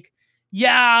Paul, like,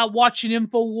 yeah, watching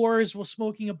InfoWars while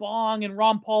smoking a bong, and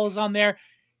Ron Paul is on there.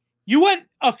 You went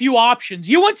a few options.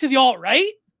 You went to the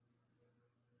alt-right,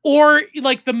 or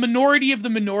like the minority of the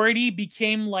minority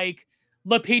became like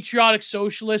the patriotic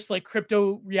socialist, like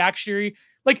crypto reactionary.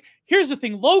 Like, here's the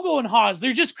thing, Logo and Haas,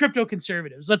 they're just crypto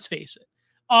conservatives, let's face it.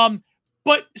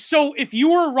 But so if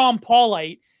you were a Ron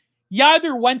Paulite, you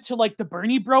either went to like the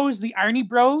Bernie Bros, the Arnie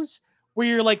Bros, where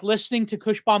you're like listening to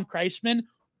Cushbomb Kreisman,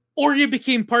 or you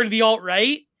became part of the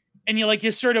alt-right and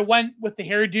you sort of went with the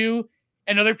hairdo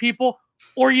and other people,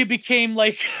 or you became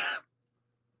like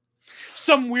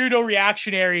some weirdo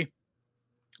reactionary.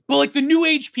 But like the new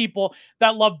age people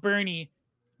that loved Bernie,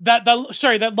 that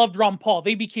loved Ron Paul,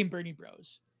 they became Bernie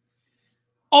Bros.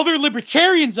 Other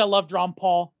libertarians that loved Ron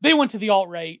Paul, they went to the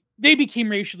alt-right. They became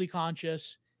racially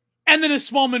conscious. And then a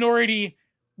small minority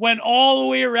went all the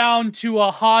way around to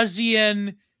a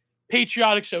Hawesian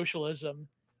patriotic socialism,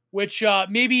 which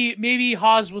maybe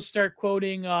Hawes will start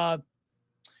quoting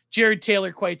Jared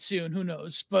Taylor quite soon. Who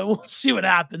knows? But we'll see what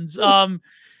happens. I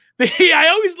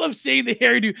always love saying the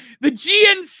hairdo, the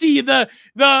GNC,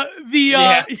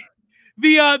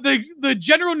 the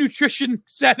General Nutrition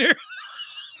Center.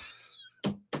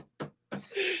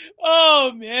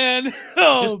 Oh man!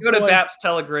 Oh, just go to BAP's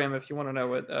Telegram if you want to know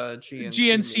what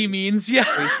GNC means. Yeah,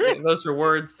 those are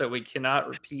words that we cannot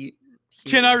repeat.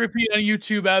 Cannot repeat on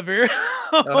YouTube ever.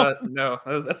 No,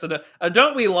 that's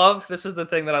don't we love? This is the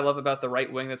thing that I love about the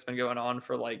right wing that's been going on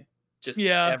for like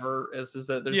ever is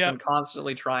that there's been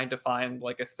constantly trying to find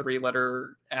like a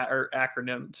 3-letter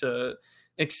acronym to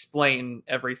explain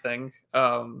everything.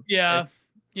 Yeah.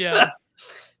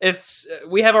 It's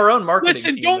we have our own marketing.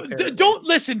 Listen, team, don't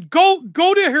listen. Go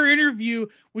to her interview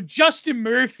with Justin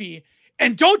Murphy,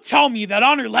 and don't tell me that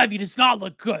Honor Levy does not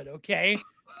look good. Okay,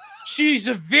 she's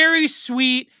a very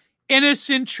sweet,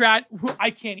 innocent trad. I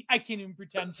can't even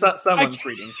pretend. Someone's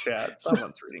reading chat.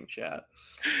 Someone's reading chat.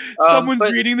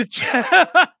 Someone's reading the chat.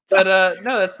 But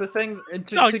no, that's the thing.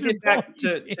 To get back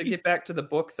to the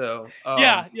book, though.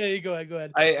 Yeah. You go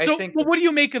ahead. I think. Well, what do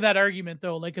you make of that argument,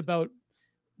 though? Like about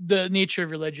the nature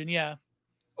of religion? Yeah.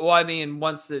 Well, I mean,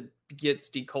 once it gets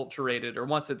deculturated, or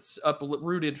once it's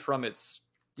uprooted from its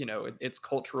its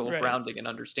cultural grounding and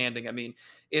understanding, I mean,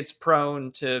 it's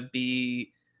prone to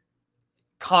be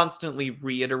constantly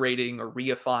reiterating or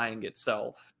reifying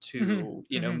itself to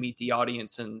meet the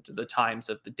audience and the times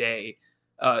of the day,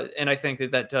 and I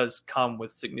think that does come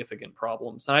with significant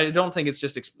problems. And I don't think it's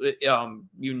just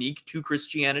unique to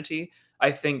Christianity.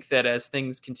 I think that as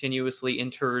things continuously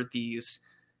enter these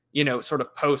sort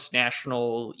of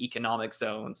post-national economic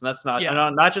zones, and that's not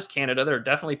just Canada, there are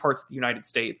definitely parts of the United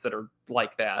States that are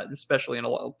like that, especially in a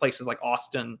lot of places like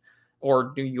Austin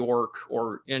or New York,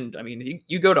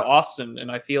 you go to Austin and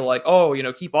I feel like,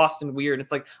 keep Austin weird. And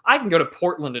it's like, I can go to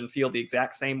Portland and feel the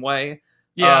exact same way.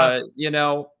 But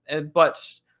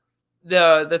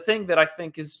the thing that I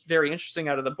think is very interesting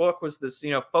out of the book was this,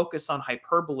 focus on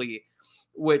hyperbole,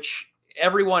 which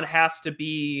everyone has to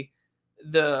be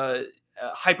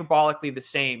hyperbolically the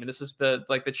same. And this is the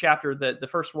chapter that the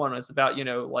first one is about, the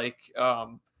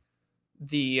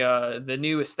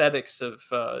new aesthetics of,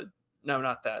 no,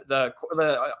 not that. The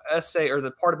essay or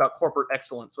the part about corporate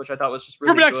excellence, which I thought was just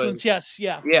really corporate good. Excellence, yes,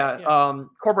 yeah.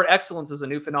 Corporate excellence is a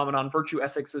new phenomenon. Virtue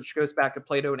ethics, which goes back to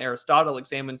Plato and Aristotle,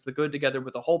 examines the good together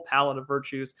with a whole palette of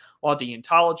virtues, while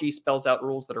deontology spells out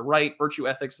rules that are right. Virtue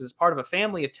ethics is part of a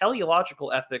family of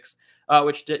teleological ethics,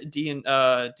 which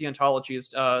deontology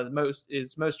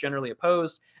is most generally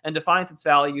opposed, and defines its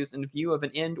values in view of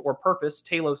an end or purpose,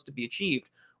 telos, to be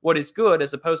achieved. What is good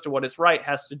as opposed to what is right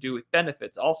has to do with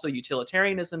benefits. Also,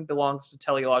 utilitarianism belongs to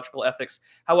teleological ethics.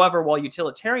 However, while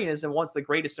utilitarianism wants the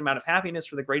greatest amount of happiness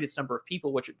for the greatest number of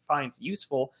people, which it finds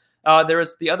useful, there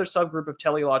is the other subgroup of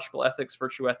teleological ethics,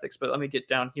 virtue ethics. But let me get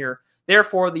down here.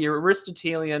 Therefore, the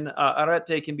Aristotelian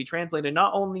arete can be translated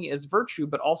not only as virtue,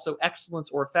 but also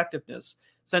excellence or effectiveness.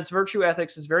 Since virtue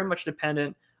ethics is very much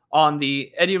dependent on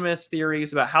the Edumenist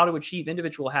theories about how to achieve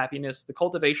individual happiness, the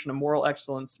cultivation of moral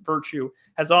excellence, virtue,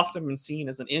 has often been seen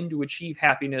as an end to achieve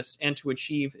happiness and to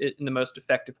achieve it in the most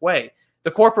effective way.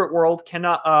 The corporate world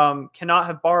cannot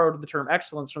have borrowed the term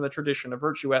excellence from the tradition of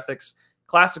virtue ethics.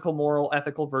 Classical moral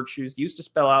ethical virtues used to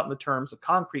spell out in the terms of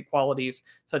concrete qualities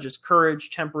such as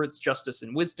courage, temperance, justice,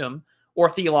 and wisdom, or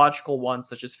theological ones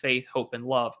such as faith, hope, and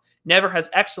love. Never has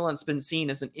excellence been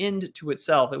seen as an end to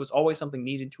itself. It was always something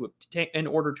needed to obtain in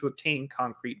order to obtain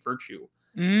concrete virtue.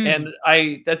 And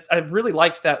I really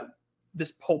liked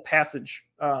this whole passage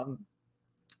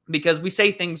because we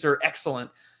say things are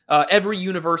excellent. Every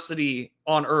university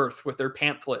on earth with their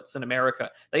pamphlets in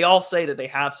America, they all say that they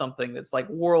have something that's like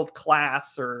world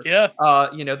class or,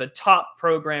 the top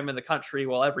program in the country.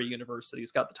 Well, every university's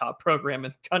got the top program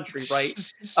in the country,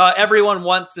 right? Everyone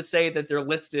wants to say that they're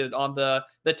listed on the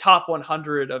top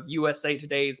 100 of USA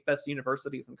Today's best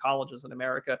universities and colleges in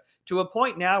America, to a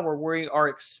point now where we are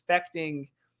expecting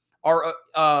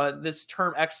this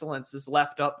term excellence is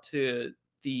left up to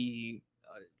the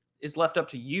is left up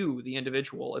to you, the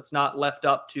individual. It's not left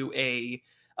up to a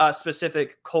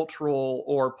specific cultural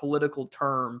or political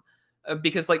term.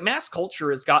 Because like mass culture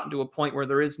has gotten to a point where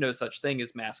there is no such thing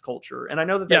as mass culture. And I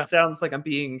know that Yeah. sounds like I'm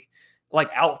being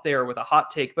like out there with a hot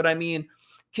take, but I mean,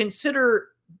 consider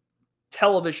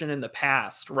television in the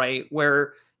past, right?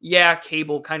 Where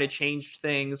cable kind of changed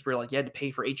things where like you had to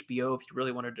pay for HBO if you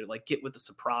really wanted to like get with the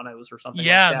Sopranos or something like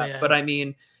that. Man. But I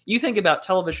mean, you think about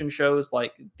television shows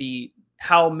like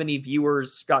how many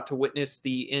viewers got to witness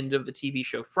the end of the TV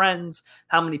show Friends,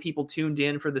 how many people tuned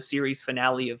in for the series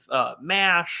finale of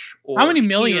MASH, or how many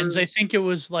millions? Cheers. I think it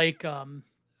was like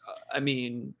I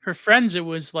mean, for Friends it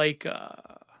was like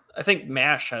I think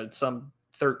MASH had some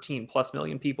 13 plus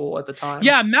million people at the time.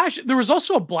 Yeah, MASH. There was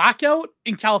also a blackout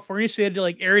in California, so they had to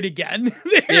like air it again.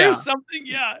 Something,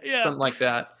 something like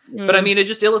that. But I mean, it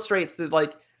just illustrates that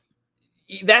like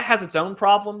that has its own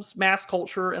problems, mass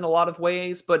culture in a lot of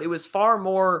ways, but it was far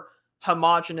more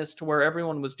homogenous to where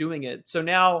everyone was doing it. So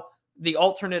now the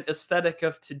alternate aesthetic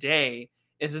of today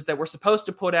is that we're supposed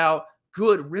to put out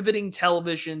good, riveting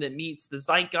television that meets the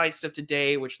zeitgeist of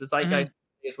today, which the zeitgeist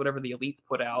is whatever the elites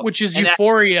put out, which is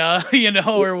Euphoria,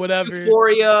 or whatever.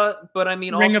 Euphoria, but I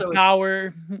mean, Ring also of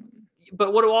Power.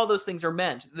 But what do all those things are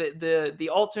meant? The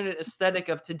alternate aesthetic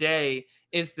of today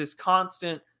is this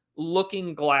constant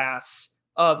looking glass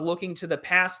of looking to the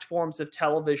past forms of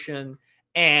television.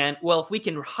 And well, if we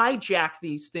can hijack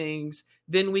these things,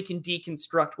 then we can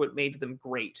deconstruct what made them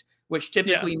great, which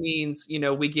typically means,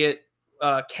 we get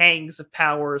Kangs of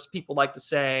power, as people like to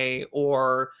say,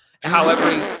 or how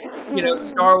every,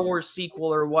 Star Wars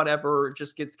sequel or whatever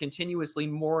just gets continuously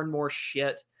more and more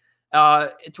shit.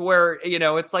 To where,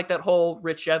 it's like that whole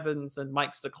Rich Evans and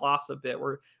Mike Stacklasa bit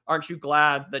where aren't you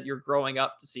glad that you're growing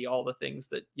up to see all the things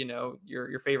that,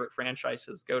 your favorite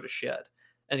franchises go to shit.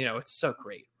 And, it's so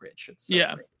great, Rich. It's so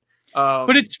great.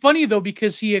 But it's funny though,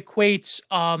 because he equates,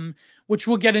 which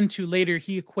we'll get into later,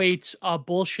 he equates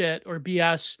bullshit or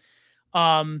BS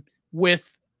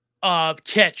with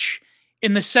kitsch,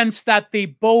 in the sense that they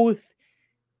both,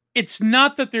 it's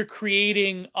not that they're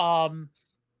creating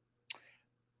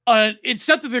it's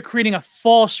not that they're creating a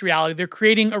false reality. They're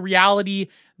creating a reality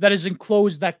that is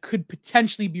enclosed that could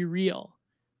potentially be real,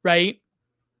 right?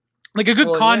 Like a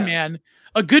good con man,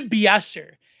 a good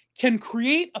BSer can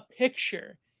create a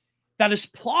picture that is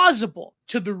plausible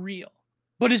to the real,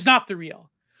 but is not the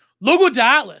real. Logo de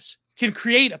Atlas can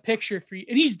create a picture for you,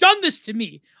 and he's done this to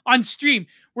me on stream,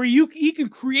 where he can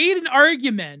create an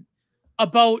argument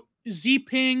about Xi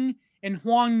and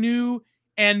Huang Nu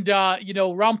and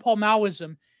Ron Paul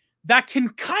Maoism that can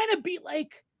kind of be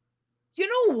like, you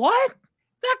know what?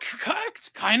 That's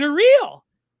kind of real,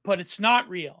 but it's not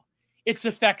real. It's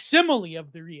a facsimile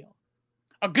of the real.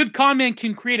 A good con man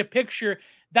can create a picture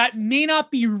that may not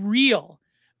be real,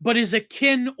 but is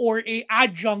akin or a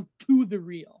adjunct to the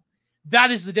real.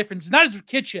 That is the difference. And that is what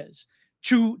kitsch is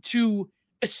to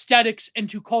aesthetics and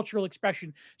to cultural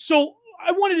expression. So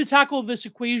I wanted to tackle this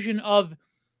equation of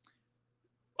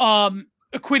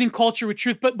equating culture with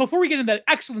truth. But before we get into that,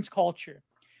 excellence culture.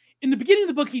 In the beginning of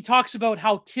the book, he talks about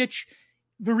how kitsch,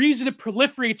 the reason it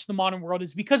proliferates in the modern world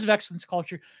is because of excellence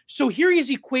culture. So here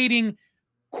he's equating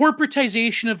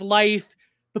corporatization of life,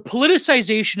 the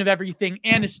politicization of everything,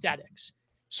 and aesthetics.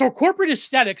 So corporate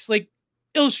aesthetics, like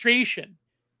illustration,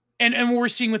 and what we're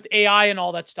seeing with AI and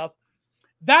all that stuff,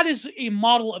 that is a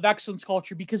model of excellence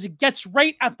culture because it gets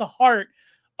right at the heart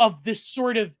of this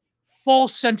sort of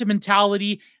false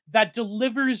sentimentality that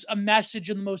delivers a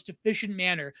message in the most efficient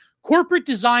manner. Corporate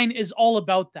design is all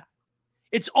about that.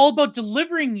 It's all about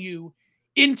delivering you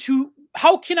into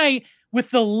how can I,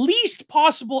 with the least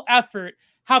possible effort,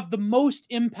 have the most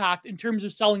impact in terms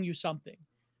of selling you something.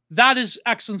 That is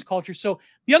excellence culture. So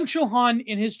Byung-Chul Han,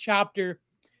 in his chapter,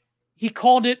 he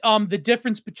called it the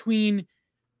difference between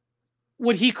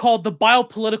what he called the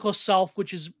biopolitical self,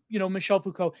 which is, Michel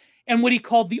Foucault, and what he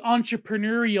called the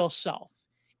entrepreneurial self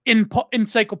in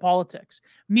psychopolitics,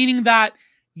 meaning that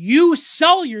you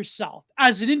sell yourself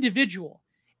as an individual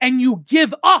and you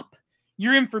give up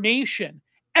your information.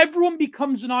 Everyone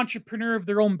becomes an entrepreneur of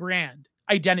their own brand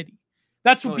identity.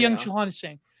 That's what Byung-Chul Han is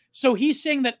saying. So he's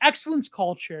saying that excellence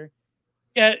culture,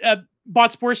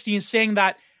 Botsporstein is saying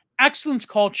that excellence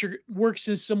culture works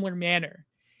in a similar manner.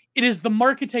 It is the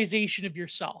marketization of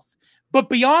yourself. But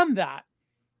beyond that,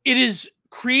 it is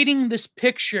creating this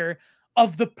picture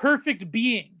of the perfect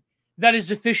being that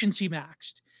is efficiency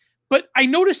maxed. But I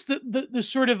noticed the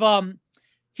sort of,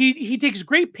 he takes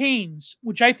great pains,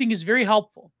 which I think is very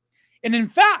helpful. And in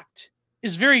fact,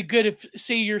 is very good if,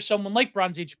 say, you're someone like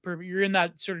Bronze Age Pervert, you're in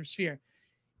that sort of sphere,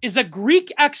 is that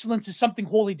Greek excellence is something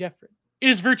wholly different. It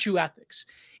is virtue ethics.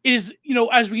 It is,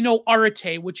 as we know,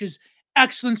 arete, which is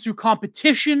excellence through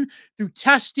competition, through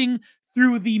testing,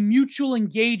 through the mutual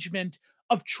engagement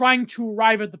of trying to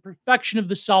arrive at the perfection of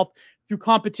the self through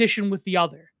competition with the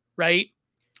other, right?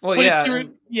 Well, But it's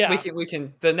yeah, and we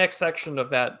can. The next section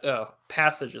of that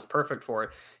passage is perfect for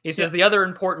it. He says the other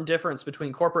important difference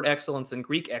between corporate excellence and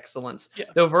Greek excellence,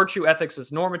 though virtue ethics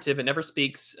is normative, it never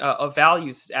speaks of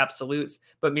values as absolutes,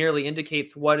 but merely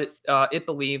indicates what it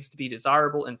believes to be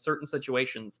desirable in certain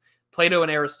situations. Plato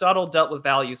and Aristotle dealt with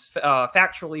values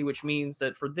factually, which means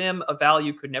that for them, a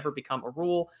value could never become a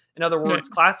rule. In other words,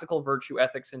 classical virtue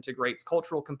ethics integrates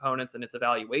cultural components in its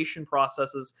evaluation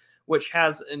processes, which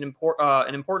has an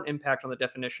important impact on the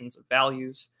definitions of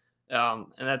values. And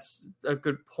that's a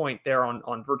good point there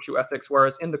on virtue ethics,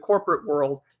 whereas in the corporate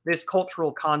world, this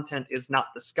cultural content is not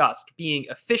discussed. Being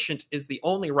efficient is the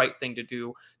only right thing to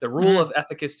do. The rule of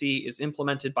efficacy is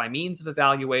implemented by means of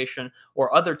evaluation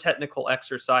or other technical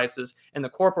exercises. In the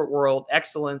corporate world,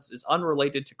 excellence is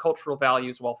unrelated to cultural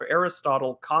values, while for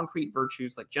Aristotle, concrete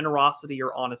virtues like generosity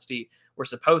or honesty were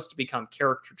supposed to become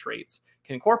character traits.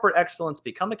 Can corporate excellence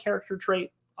become a character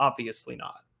trait? Obviously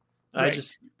not.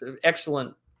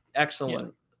 Excellent.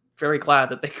 Very glad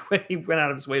that he went out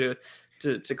of his way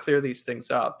to clear these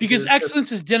things up, because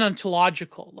excellence is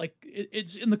deontological. Like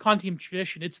it's in the Kantian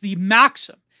tradition. It's the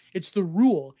maxim. It's the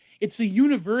rule. It's the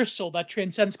universal that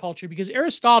transcends culture. Because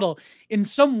Aristotle, in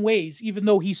some ways, even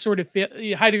though he sort of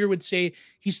Heidegger would say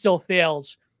he still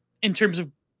fails in terms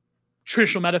of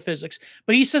traditional metaphysics,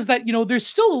 but he says that there's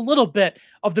still a little bit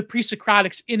of the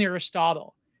pre-Socratics in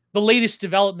Aristotle, the latest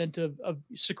development of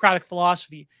Socratic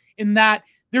philosophy, in that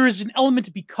there is an element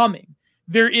of becoming.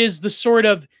 There is the sort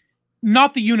of,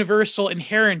 not the universal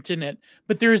inherent in it,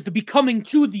 but there is the becoming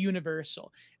to the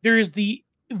universal. There is the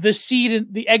seed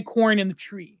and the acorn in the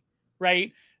tree,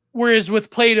 right? Whereas with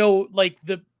Plato, like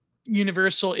the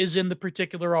universal is in the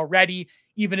particular already,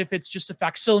 even if it's just a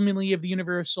facsimile of the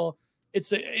universal,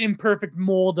 it's an imperfect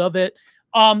mold of it.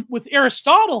 With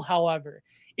Aristotle, however,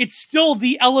 it's still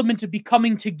the element of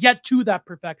becoming to get to that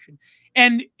perfection.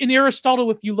 And in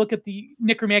Aristotle, if you look at the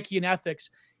Nicomachean Ethics,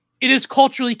 it is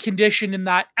culturally conditioned in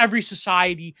that every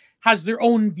society has their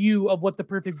own view of what the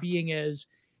perfect being is,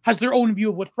 has their own view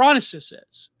of what phronesis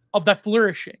is, of that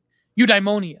flourishing.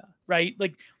 Eudaimonia, right?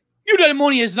 Like,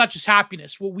 eudaimonia is not just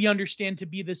happiness, what we understand to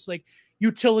be this like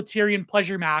utilitarian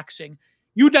pleasure maxing.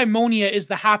 Eudaimonia is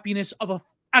the happiness of an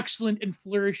excellent and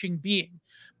flourishing being,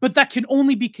 but that can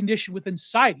only be conditioned within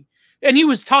society. And he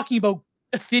was talking about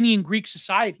Athenian Greek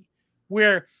society,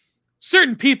 where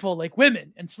certain people like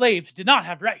women and slaves did not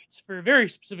have rights for a very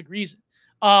specific reason.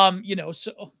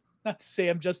 So not to say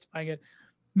I'm justifying it,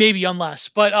 maybe unless,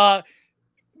 but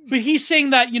he's saying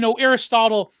that,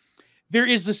 Aristotle, there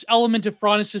is this element of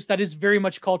phronesis that is very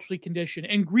much culturally conditioned,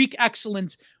 and Greek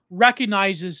excellence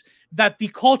recognizes that the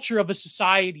culture of a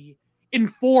society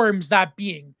informs that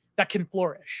being that can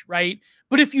flourish, right?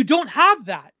 But if you don't have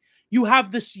that, you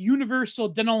have this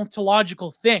universal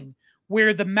deontological thing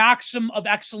where the maxim of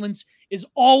excellence is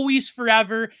always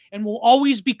forever and will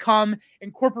always become,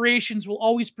 and corporations will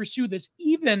always pursue this,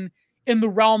 even in the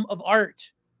realm of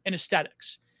art and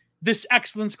aesthetics. This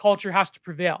excellence culture has to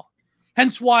prevail.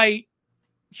 Hence why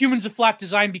Humans of Flat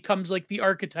Design becomes like the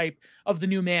archetype of the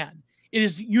new man. It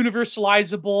is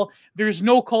universalizable. There's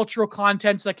no cultural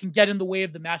contents that can get in the way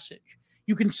of the message.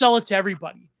 You can sell it to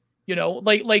everybody. There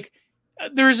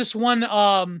was this one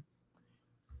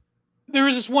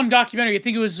documentary. I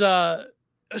think it was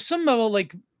some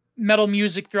like metal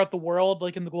music throughout the world,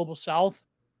 like in the global south.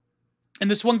 And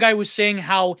this one guy was saying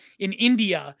how in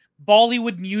India,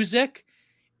 Bollywood music,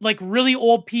 like really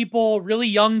old people, really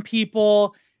young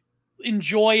people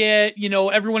enjoy it,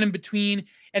 everyone in between,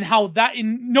 and how that,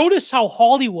 and notice how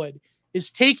Hollywood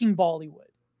is taking Bollywood.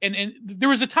 And there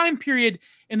was a time period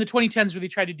in the 2010s where they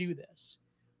tried to do this,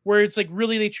 where it's like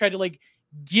really they tried to like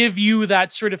give you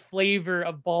that sort of flavor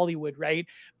of Bollywood, right?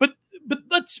 But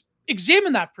let's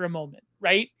examine that for a moment,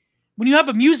 right? When you have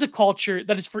a music culture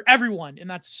that is for everyone in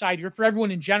that society, or for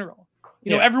everyone in general,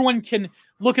 everyone can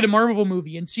look at a Marvel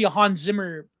movie and see a Hans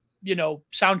Zimmer,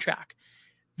 soundtrack,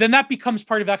 then that becomes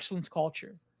part of excellence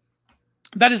culture.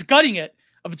 That is gutting it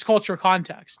of its cultural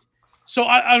context. So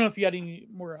I don't know if you had any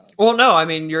more. Well, no, I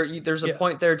mean, there's a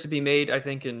point there to be made, I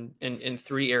think, in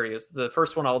three areas. The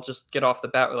first one I'll just get off the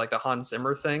bat with like the Hans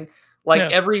Zimmer thing.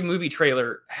 Like every movie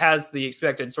trailer has the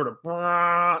expected sort of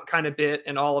kind of bit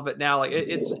and all of it now. Like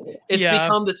it's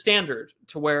become the standard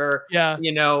to where,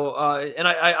 and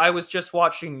I was just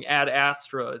watching Ad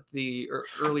Astra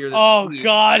earlier this week. Oh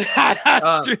God, Ad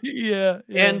Astra.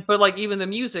 But like even the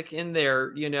music in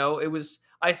there, it was,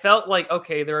 I felt like,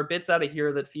 okay, there are bits out of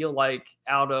here that feel like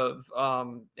out of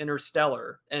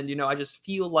Interstellar, and I just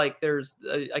feel like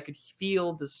I could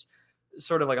feel this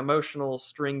sort of like emotional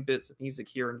string bits of music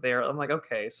here and there. I'm like,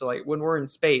 okay, so like when we're in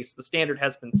space, the standard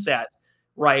has been set,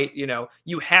 right?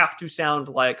 You have to sound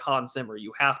like Hans Zimmer.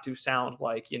 You have to sound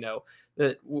like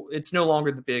that. It's no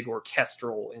longer the big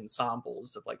orchestral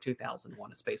ensembles of like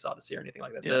 2001: A Space Odyssey or anything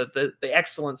like that. Yeah. The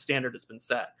excellent standard has been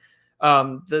set.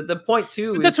 The point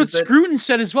too But that's what that Scruton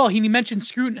said as well. He mentioned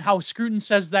Scruton, how Scruton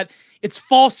says that it's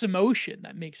false emotion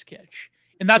that makes kitsch,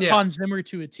 and that's yeah, Hans Zimmer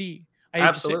to a T. I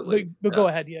hate to say, absolutely. but Yeah. go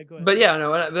ahead. Yeah, go ahead. But yeah,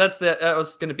 no, that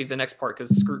was going to be the next part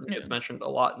because Scruton Yeah. gets mentioned a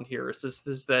lot in here. Is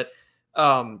that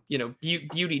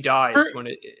beauty dies when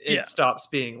it stops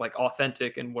being like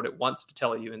authentic and what it wants to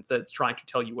tell you, instead it's trying to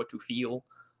tell you what to feel.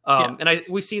 And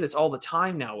we see this all the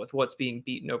time now with what's being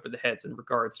beaten over the heads in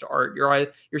regards to art.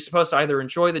 You're supposed to either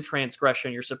enjoy the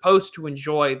transgression, you're supposed to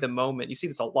enjoy the moment. You see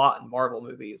this a lot in Marvel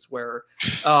movies where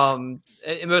and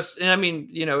I mean,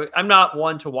 I'm not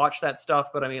one to watch that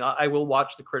stuff, but I mean, I will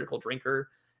watch The Critical Drinker,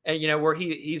 and where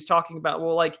he's talking about,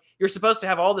 well, like you're supposed to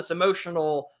have all this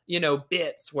emotional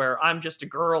bits where I'm just a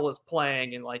girl is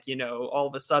playing, and like all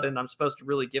of a sudden I'm supposed to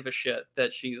really give a shit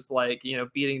that she's like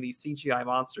beating these CGI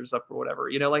monsters up or whatever,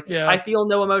 I feel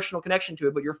no emotional connection to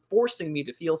it, but you're forcing me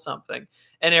to feel something,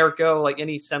 and ergo like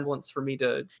any semblance for me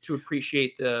to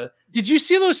appreciate the. Did you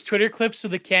see those Twitter clips of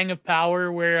the King of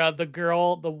Power where the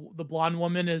girl, the blonde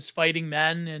woman, is fighting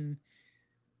men? And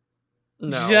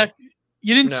did you see that?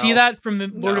 You didn't see that from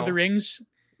the Lord of the Rings?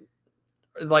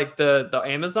 Like the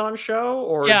Amazon show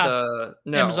or the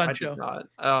Amazon I show. did not.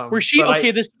 Where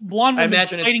this blonde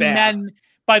woman's fighting men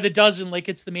by the dozen like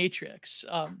it's the Matrix.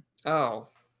 Oh.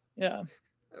 Yeah.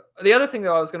 The other thing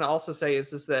though I was going to also say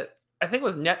is that I think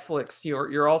with Netflix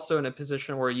you're also in a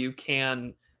position where you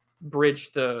can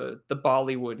bridge the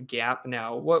Bollywood gap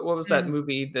now. What was that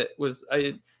movie that was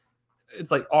it's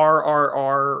like RRR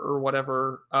or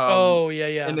whatever.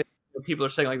 And people are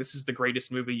saying like this is the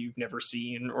greatest movie you've never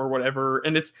seen or whatever,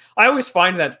 and I always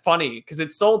find that funny because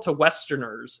it's sold to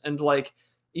Westerners, and like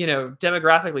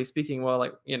demographically speaking, well,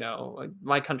 like like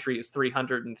my country is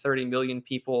 330 million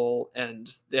people,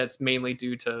 and that's mainly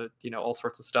due to all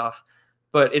sorts of stuff,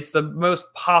 but it's the most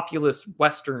populous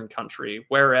Western country,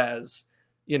 whereas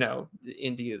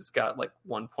India's got like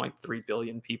 1.3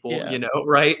 billion people,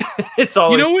 right? It's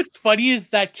always what's funny is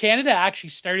that Canada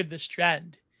actually started this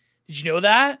trend. Did you know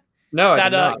that? No, I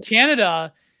did not.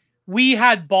 Canada, we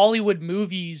had Bollywood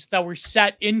movies that were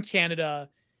set in Canada,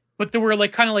 but there were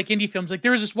like kind of like indie films. Like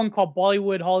there was this one called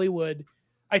Bollywood Hollywood.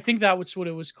 I think that was what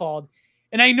it was called.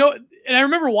 And I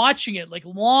remember watching it like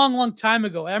long time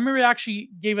ago. I remember it actually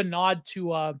gave a nod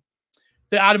to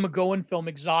the Adam McGowan film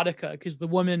Exotica, because the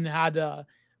woman had an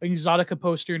Exotica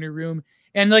poster in her room.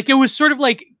 And like it was sort of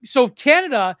like, so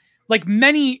Canada, like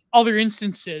many other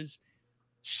instances,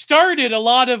 started a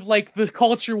lot of like the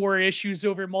culture war issues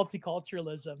over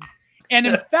multiculturalism. And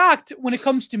in fact, when it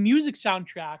comes to music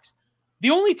soundtracks,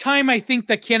 the only time I think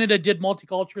that Canada did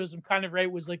multiculturalism kind of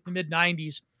right was like the mid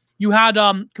 90s. You had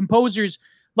composers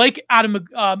like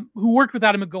who worked with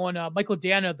Adam McGowan, Michael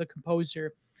Dana, the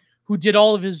composer, who did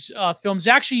all of his films.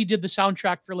 Actually, he did the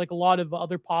soundtrack for like a lot of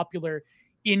other popular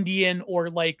Indian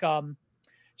or like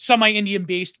semi-Indian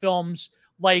based films.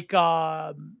 Like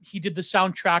he did the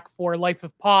soundtrack for Life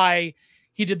of Pi.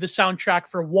 He did the soundtrack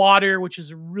for Water, which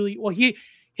is really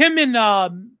him and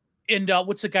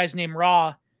what's the guy's name?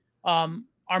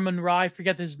 Arman Ra, I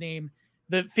forget his name.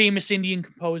 The famous Indian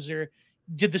composer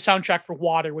did the soundtrack for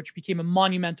Water, which became a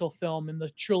monumental film in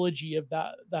the trilogy of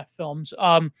that films.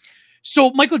 So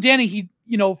Michael Dana, he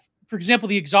for example,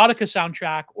 the Exotica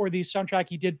soundtrack or the soundtrack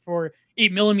he did for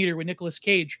 8mm with Nicolas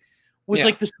Cage was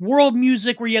like this world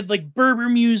music where you had like Berber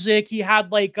music. He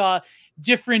had like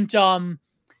different,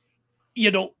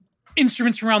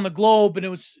 instruments from around the globe. And it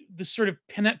was this sort of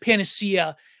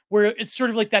panacea where it's sort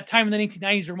of like that time in the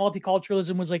 1990s where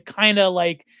multiculturalism was like kind of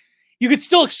like you could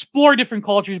still explore different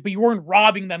cultures, but you weren't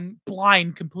robbing them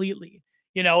blind completely.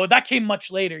 That came much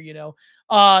later,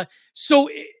 but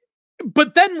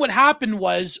then what happened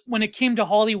was when it came to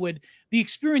Hollywood, the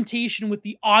experimentation with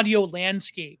the audio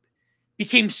landscape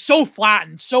became so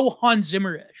flattened, so Hans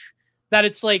Zimmerish, that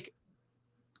it's like,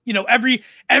 every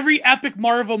epic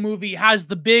Marvel movie has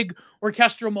the big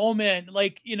orchestral moment.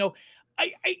 Like, maybe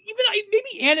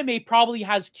anime probably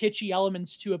has kitschy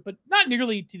elements to it, but not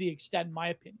nearly to the extent, in my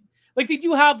opinion. Like they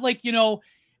do have like,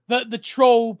 the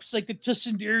tropes, like the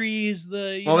tsusenderis,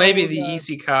 maybe the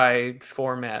isekai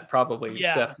format probably is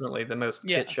definitely the most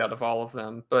kitsch out of all of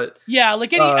them. But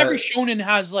like every shonen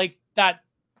has like that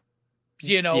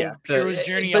Yeah, hero's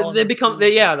journey but they element. become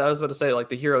yeah, I was about to say, like,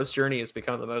 the hero's journey has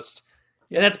become the most,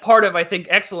 and Yeah. that's part of, I think,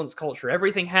 excellence culture.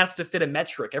 Everything has to fit a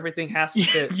metric. Everything has to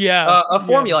fit Yeah. a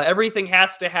formula. Everything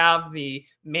has to have the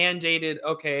mandated,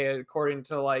 okay, according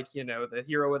to, like, the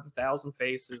hero with 1,000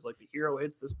 faces, like the hero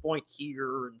hits this point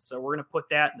here, and so we're gonna put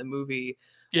that in the movie.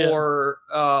 Yeah. Or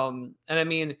and I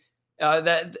mean,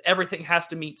 that everything has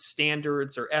to meet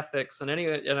standards or ethics, and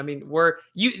I mean, where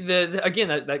again,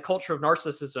 that culture of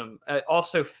narcissism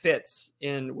also fits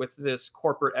in with this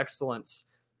corporate excellence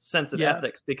sense of Yeah.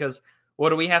 ethics, because what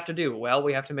do we have to do? Well,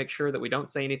 we have to make sure that we don't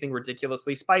say anything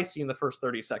ridiculously spicy in the first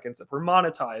 30 seconds. If we're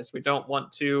monetized, we don't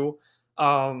want to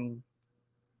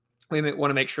we want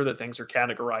to make sure that things are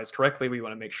categorized correctly. We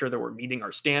want to make sure that we're meeting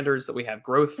our standards, that we have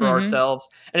growth for ourselves.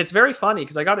 And it's very funny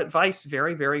because I got advice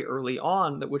very, very early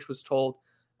on which was told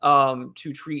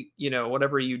to treat,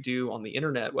 whatever you do on the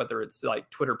internet, whether it's like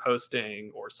Twitter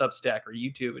posting or Substack or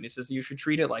YouTube. And he says you should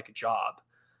treat it like a job.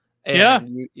 Yeah.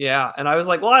 And and I was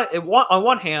like, well, on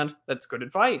one hand, that's good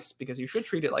advice because you should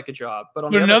treat it like a job. But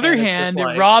on But the on other another hand,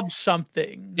 hand, it robs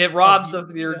something. it robs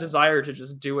of your desire to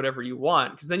just do whatever you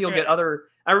want, because then you'll get other.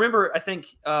 I remember, I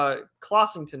think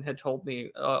Clossington had told me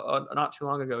not too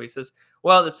long ago. He says,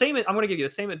 "Well, I'm going to give you the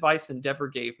same advice Endeavor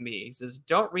gave me." He says,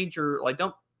 "Don't read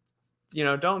don't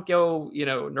go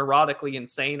neurotically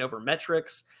insane over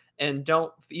metrics, and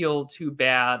don't feel too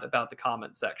bad about the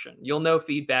comment section. You'll know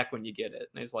feedback when you get it."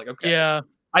 And he's like, "Okay, Yeah.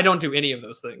 I don't do any of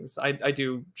those things. I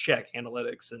do check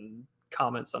analytics and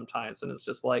comments sometimes, and it's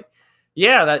just like."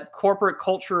 Yeah, that corporate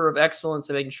culture of excellence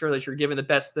and making sure that you're giving the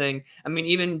best thing. I mean,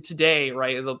 even today,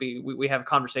 right? We have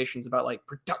conversations about like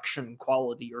production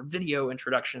quality or video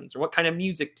introductions or what kind of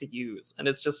music to use, and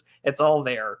it's all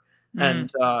there.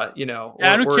 And I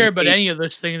don't care about any of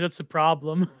those things. That's the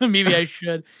problem. Maybe I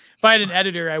should. If I had an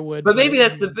editor, I would. But maybe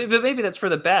that's for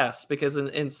the best, because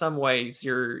in some ways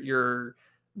you're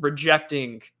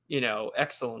rejecting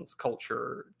excellence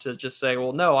culture to just say,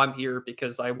 well, no, I'm here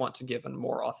because I want to give a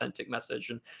more authentic message.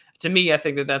 And to me, I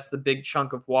think that's the big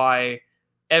chunk of why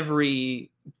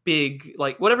every big,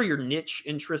 like, whatever your niche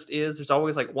interest is, there's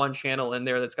always like one channel in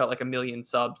there that's got like 1 million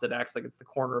subs that acts like it's the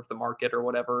corner of the market or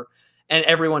whatever, and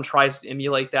everyone tries to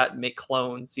emulate that and make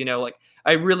clones. Like,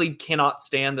 I really cannot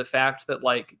stand the fact that,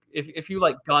 like, if you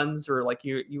like guns, or like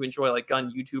you enjoy like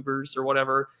gun YouTubers or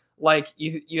whatever, like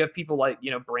you have people like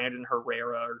Brandon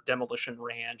Herrera or Demolition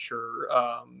Ranch or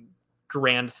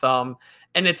Grand Thumb,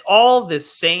 and it's all this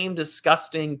same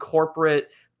disgusting corporate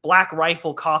Black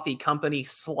Rifle Coffee Company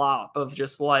slop of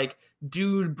just like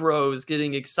dude bros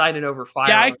getting excited over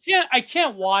fire. Yeah, I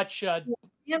can't watch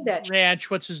Ranch.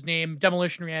 What's his name?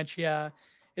 Demolition Ranch. Yeah,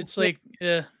 it's like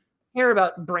care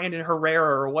about Brandon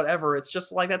Herrera or whatever. It's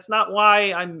just like, that's not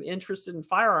why I'm interested in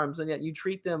firearms, and yet you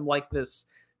treat them like this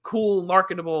cool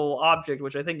marketable object,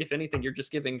 which I think, if anything, you're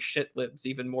just giving shit libs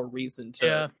even more reason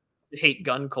to hate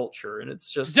gun culture. And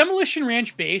it's just, is Demolition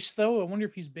Ranch based though. I wonder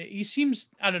if he's based. He seems,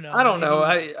 I don't know. I don't know.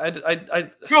 I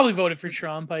probably voted for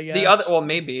Trump, I guess. The other, well,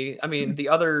 maybe. I mean, the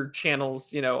other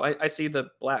channels, I see the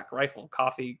Black Rifle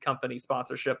Coffee Company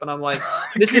sponsorship, and I'm like,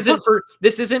 this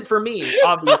isn't for me,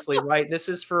 obviously, right? This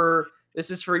is for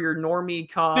your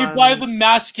normie con. They buy the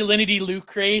masculinity loot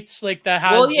crates, like that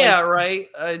has. Well, yeah, right.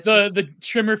 The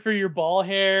trimmer for your ball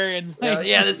hair, and like,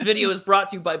 this video is brought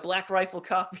to you by Black Rifle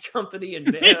Coffee Company and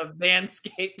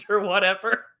Manscaped or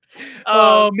whatever.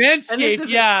 Manscaped,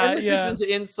 and this isn't to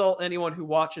insult anyone who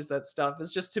watches that stuff.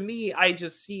 It's just, to me, I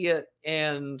just see it,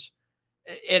 and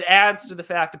it adds to the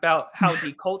fact about how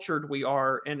decultured we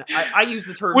are. And I use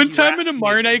the term. One time in a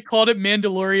Marnite called it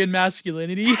Mandalorian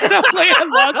masculinity. And I'm like, I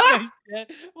lost my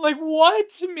shit. I'm like, what?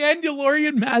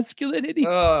 Mandalorian masculinity?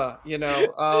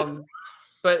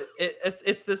 But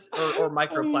it's this, or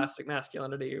microplastic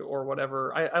masculinity or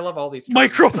whatever. I love all these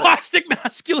terms, microplastic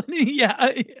masculinity.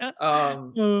 Yeah.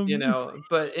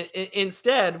 But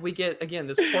instead we get, again,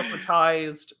 this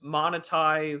corporatized,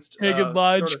 monetized Reagan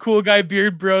Lodge, cool guy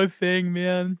beard bro thing,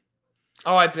 man.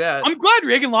 Oh, I bet. I'm glad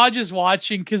Reagan Lodge is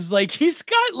watching, because like he's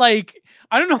got like,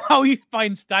 I don't know how he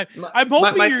finds time. I'm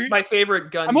hoping my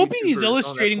favorite gun. I'm hoping he's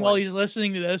illustrating while he's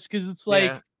listening to this, because it's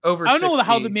like. Over I don't know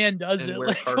how the man does it.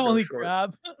 Like, holy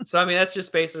crap. So, I mean, that's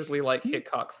just basically like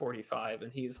Hitchcock 45,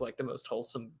 and he's like the most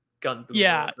wholesome gun boomer.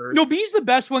 Yeah. No, but he's the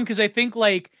best one, because I think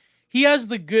like he has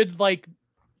the good like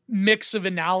mix of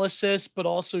analysis, but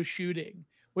also shooting,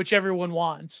 which everyone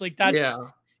wants. Like, that's,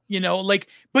 like,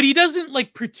 but he doesn't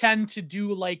like pretend to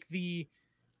do like the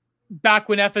back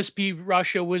when FSP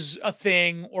Russia was a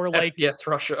thing, or like FPS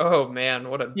Russia. Oh man,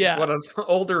 what an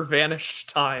older vanished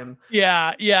time.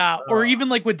 Yeah. Or even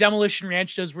like what Demolition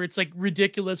Ranch does, where it's like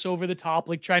ridiculous, over the top,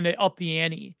 like trying to up the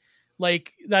ante.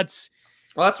 Like, that's,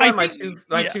 Well, that's why I my think, two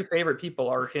my yeah, two favorite people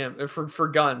are him for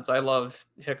guns. I love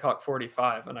Hickok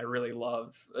 45, and I really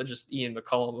love just Ian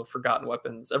McCollum of Forgotten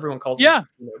Weapons. Everyone calls him, yeah.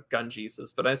 Gun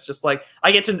Jesus, but it's just like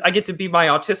I get to be my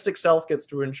autistic self, gets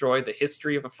to enjoy the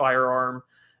history of a firearm,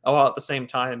 while at the same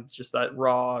time, it's just that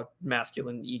raw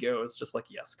masculine ego is just like,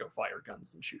 yes, go fire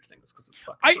guns and shoot things because it's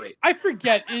fucking great. I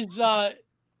forget,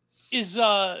 is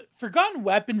Forgotten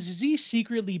Weapons, is he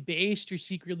secretly based or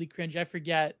secretly cringe? I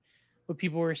forget what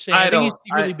people were saying. I think he's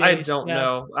secretly I based. don't Yeah.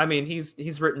 know. I mean, he's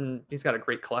got a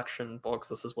great collection of books.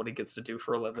 This is what he gets to do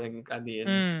for a living. I mean,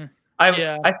 Mm, I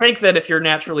yeah. I think that if you're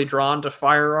naturally drawn to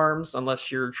firearms,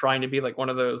 unless you're trying to be like one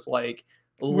of those like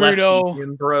lefty Weirdo.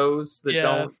 gym bros that Yeah.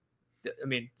 don't, I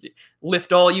mean,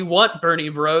 lift all you want, Bernie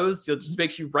bros. It just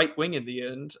makes you right wing in the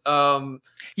end.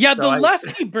 Yeah, So the I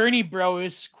lefty Bernie bro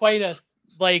is quite a,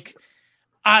 like,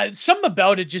 something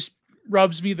about it just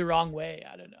rubs me the wrong way.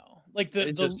 I don't know. Like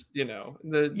it the just,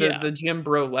 the yeah. the Jim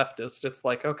Bro leftist, it's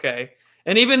like, okay.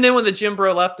 And even then when the Jim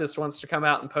Bro leftist wants to come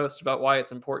out and post about why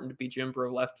it's important to be Jim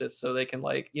Bro leftist so they can,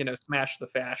 like, smash the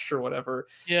fash or whatever,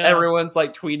 Yeah. everyone's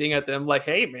like tweeting at them like,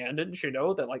 hey man, didn't you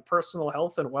know that like personal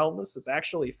health and wellness is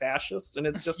actually fascist? And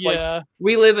it's just like Yeah.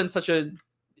 we live in such a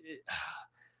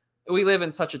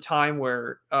time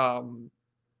where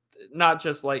not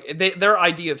just like their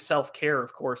idea of self-care,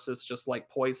 of course, is just like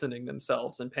poisoning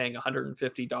themselves and paying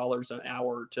 $150 an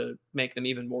hour to make them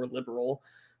even more liberal,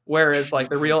 whereas like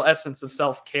the real essence of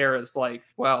self-care is like,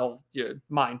 well, your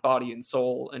mind, body, and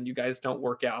soul, and you guys don't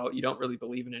work out, you don't really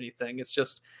believe in anything. It's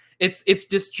just it's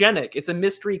dysgenic. It's a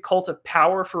mystery cult of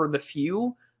power for the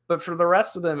few, but for the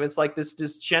rest of them it's like this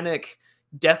dysgenic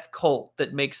death cult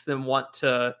that makes them want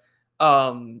to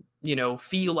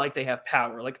feel like they have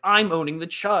power. Like, I'm owning the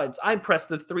chuds. I pressed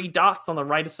the three dots on the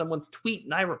right of someone's tweet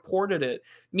and I reported it.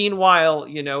 Meanwhile,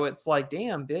 it's like,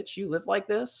 damn, bitch, you live like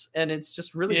this, and it's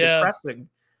just really Yeah. depressing.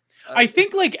 I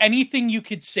think, like, anything you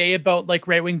could say about, like,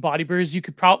 right-wing bodybuilders, you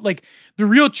could probably, like, the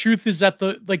real truth is that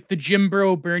the Jim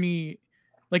Bro Bernie,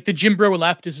 like, the Jim Bro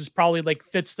leftist is probably, like,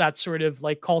 fits that sort of,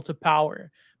 like, cult of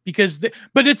power, because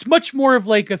but it's much more of,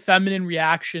 like, a feminine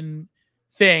reaction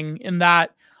thing, in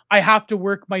that I have to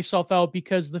work myself out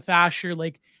because the fasher,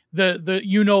 like,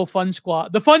 fun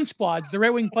squads, the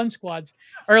right-wing fun squads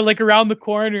are, like, around the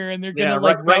corner, and they're Yeah, gonna,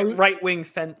 like, right wing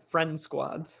friend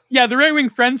squads. yeah, the right wing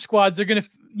friend squads are gonna,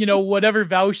 whatever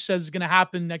Vouch says is gonna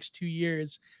happen next 2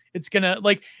 years. It's gonna,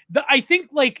 like, I think,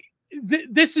 like,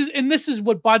 this is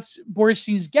what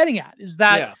Borstein's getting at, is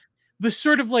that Yeah. the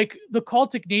sort of, like, the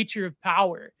cultic nature of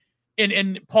power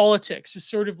in politics is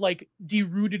sort of, like,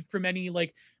 derooted from any,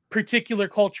 like, particular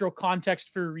cultural context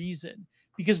for a reason,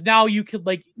 because now you could,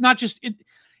 like, not just it,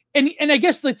 and I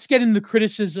guess let's get into the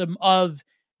criticism of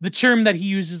the term that he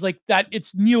uses, like, that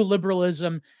it's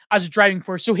neoliberalism as a driving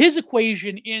force. So his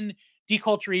equation in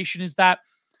deculturation is that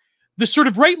the sort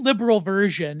of right liberal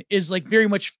version is, like, very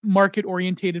much market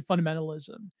orientated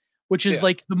fundamentalism, which is Yeah.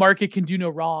 like the market can do no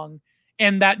wrong.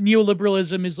 And that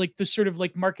neoliberalism is, like, the sort of,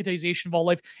 like, marketization of all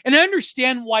life. And I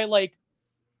understand why, like,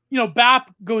 BAP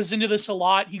goes into this a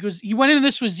lot. He went into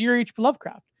this with Zero H.P.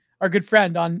 Lovecraft, our good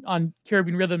friend on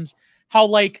Caribbean Rhythms, how,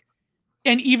 like,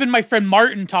 and even my friend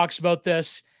Martin talks about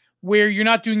this, where you're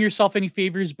not doing yourself any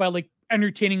favors by, like,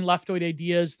 entertaining leftoid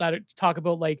ideas that talk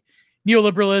about, like,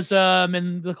 neoliberalism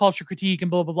and the culture critique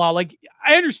and blah blah blah. Like,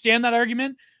 I understand that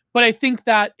argument, but I think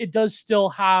that it does still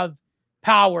have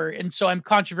power, and so I'm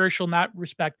controversial in that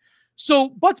respect. So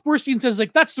Butts Borstein says,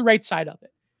 like, that's the right side of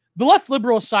it. The left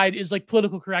liberal side is, like,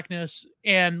 political correctness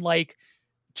and, like,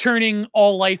 turning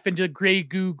all life into gray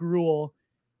goo gruel,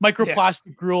 Yeah.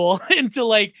 microplastic gruel into,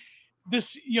 like,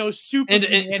 this, soup of And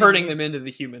turning humanity. them into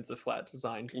the humans of flat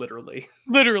design, literally.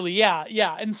 Literally, yeah,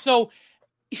 yeah. And so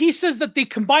he says that they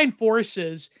combine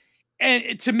forces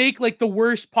and to make, like, the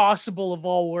worst possible of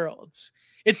all worlds.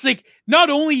 It's like, not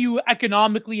only you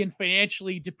economically and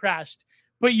financially depressed,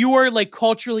 but you are, like,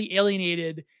 culturally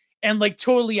alienated and, like,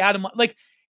 totally out of like,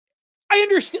 I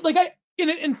understand, like,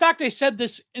 in fact I said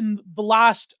this in the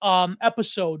last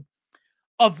episode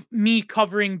of me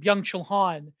covering Byung-Chul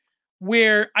Han,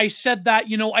 where I said that,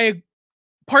 I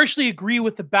partially agree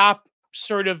with the BAP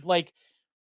sort of, like,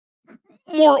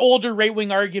 more older right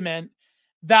wing argument,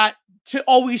 that to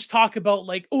always talk about,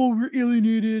 like, oh, we're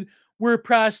alienated, we're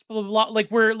oppressed, blah, blah, blah,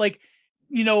 like, we're, like,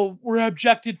 we're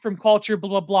abjected from culture, blah,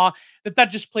 blah, blah,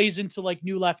 that just plays into, like,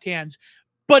 new left hands.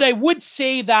 But I would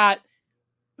say that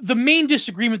the main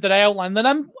disagreement that I outlined, that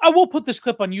I will put this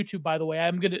clip on YouTube, by the way.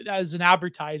 I'm gonna, as an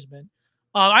advertisement.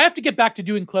 I have to get back to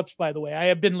doing clips, by the way. I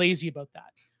have been lazy about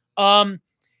that.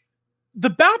 The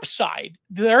BAP side,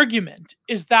 the argument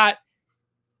is that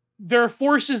there are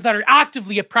forces that are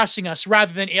actively oppressing us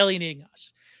rather than alienating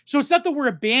us. So it's not that we're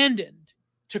abandoned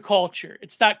to culture.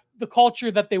 It's that the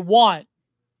culture that they want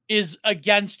is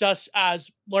against us as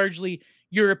largely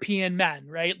European men,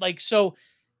 right? Like, so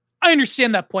I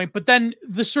understand that point, but then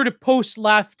the sort of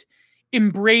post-left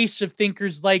embrace of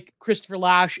thinkers like Christopher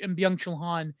Lasch and Byung-Chul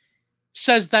Han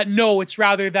says that no, it's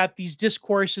rather that these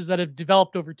discourses that have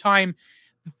developed over time,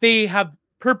 they have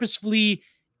purposefully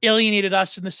alienated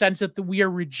us in the sense that we are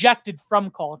rejected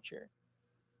from culture.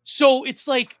 So it's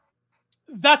like,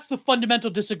 that's the fundamental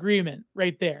disagreement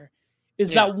right there,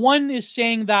 is that one is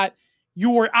saying that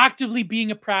you are actively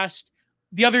being oppressed,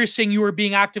 the other is saying you are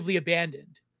being actively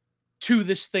abandoned to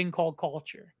this thing called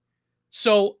culture.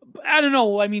 So I don't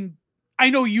know. I mean, I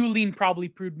know you lean probably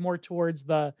Prude more towards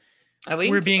the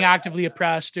we're being actively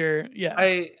oppressed, or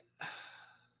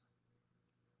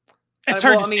it's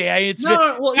hard to say. It's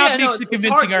makes a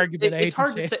convincing argument. It's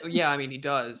hard to say. Yeah, I mean, he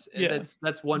does. Yeah.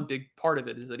 That's one big part of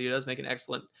it, is that he does make an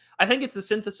excellent. I think it's a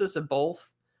synthesis of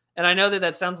both. And I know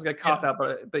that sounds like a cop out,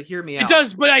 but hear me out. It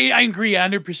does, but I agree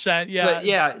 100%.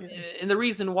 Yeah. But and the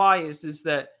reason why is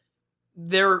that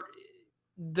they're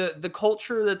the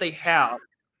culture that they have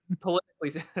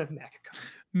politically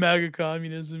MAGA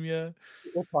communism. Yeah,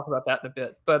 we'll talk about that in a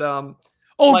bit. But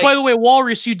by the way,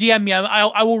 Walrus, you DM me.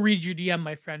 I will read your DM,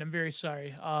 my friend. I'm very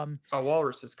sorry.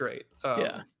 Walrus is great.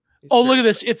 Yeah. Oh, look at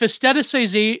this. If aesthetics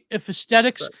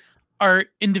are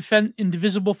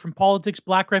indivisible from politics,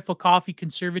 Black Rifle Coffee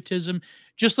conservatism,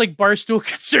 just like Barstool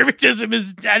conservatism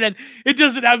is dead, and it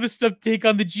doesn't have a stuff take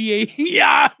on the GA.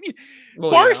 Yeah, I mean,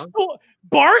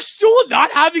 Barstool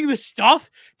not having the stuff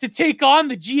to take on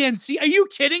the GNC. Are you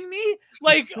kidding me?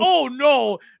 Like, oh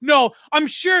no. I'm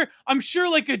sure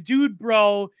like a dude,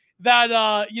 bro,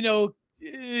 that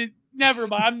never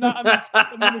mind. I'm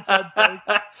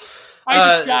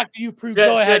I distracted you, Prue.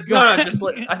 Go ahead.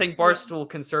 I think Barstool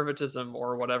conservatism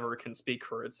or whatever can speak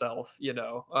for itself.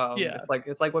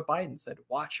 It's like what Biden said.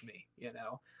 Watch me.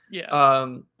 Yeah.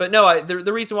 But no,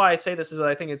 the reason why I say this is that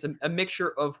I think it's a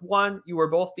mixture of, one, you are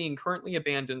both being currently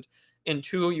abandoned, and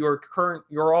two,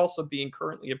 you're also being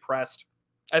currently oppressed.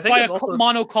 I think by it's also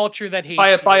monoculture that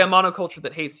hates by a monoculture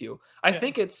that hates you. I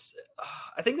think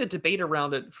the debate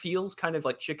around it feels kind of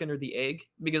like chicken or the egg,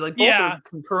 because like both are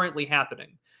concurrently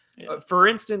happening. Yeah. For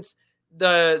instance,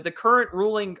 the current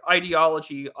ruling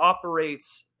ideology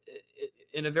operates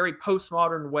in a very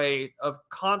postmodern way of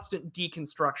constant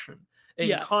deconstruction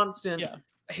and constant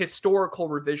historical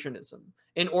revisionism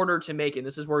in order to make it.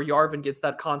 This is where Yarvin gets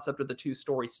that concept of the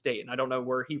two-story state, and I don't know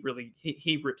where he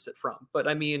rips it from, but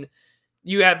I mean,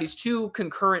 you have these two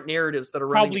concurrent narratives that are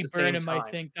running at the same time. I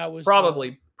think that was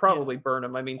probably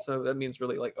Burnham. I mean, so that means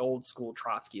really like old school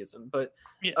Trotskyism, but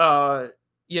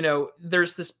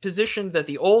there's this position that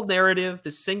the old narrative, the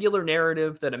singular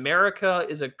narrative that America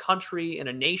is a country and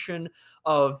a nation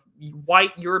of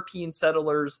white European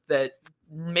settlers that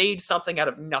made something out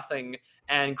of nothing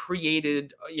and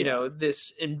created,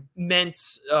 this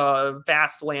immense,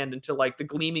 vast land into like the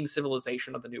gleaming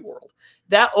civilization of the New World.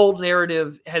 That old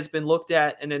narrative has been looked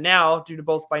at, and now, due to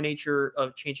both by nature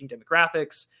of changing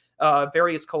demographics,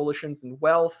 various coalitions and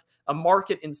wealth, a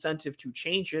market incentive to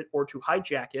change it or to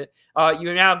hijack it, you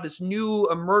have this new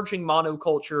emerging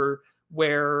monoculture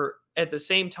where at the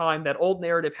same time that old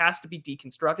narrative has to be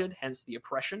deconstructed, hence the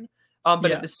oppression.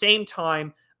 But at the same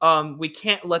time, we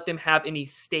can't let them have any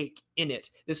stake in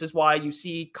it. This is why you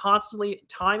see constantly,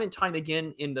 time and time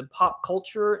again, in the pop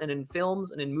culture and in films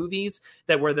and in movies,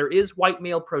 that where there is white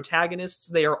male protagonists,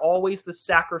 they are always the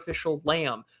sacrificial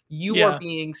lamb. You are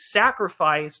being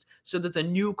sacrificed so that the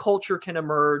new culture can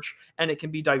emerge and it can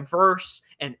be diverse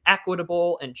and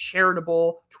equitable and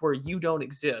charitable to where you don't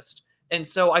exist. And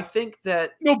so I think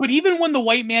that... No, but even when the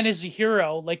white man is a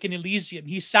hero, like in Elysium,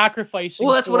 he's sacrificing.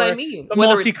 Well, that's what I mean.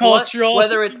 Whether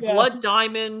it's Blood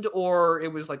Diamond, or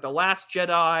it was like The Last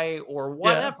Jedi, or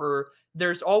whatever,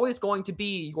 there's always going to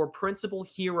be your principal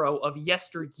hero of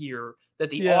yesteryear that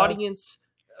the audience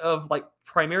of like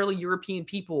primarily European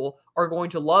people are going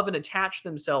to love and attach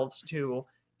themselves to.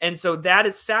 And so that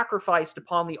is sacrificed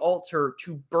upon the altar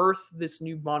to birth this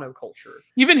new monoculture.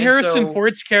 Even Harrison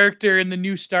Ford's character in the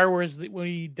new Star Wars, when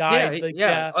he died,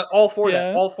 all for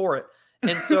it.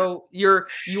 And so you are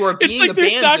being it's like abandoned. They're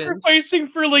sacrificing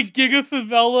for like Giga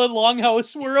Favela,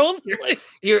 Longhouse World.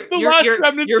 Last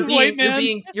remnants of white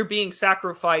man. You're being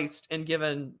sacrificed and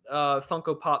given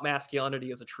Funko Pop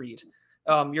masculinity as a treat.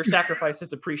 Your sacrifice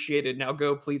is appreciated. Now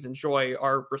go, please enjoy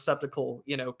our receptacle,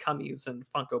 cummies and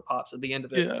Funko Pops at the end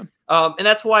of it. Yeah. And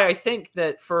that's why I think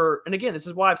that and again, this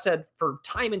is why I've said for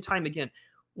time and time again,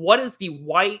 what is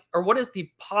the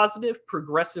positive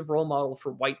progressive role model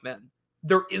for white men?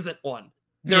 There isn't one.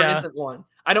 There isn't one.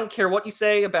 I don't care what you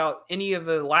say about any of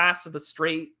the last of the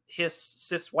straight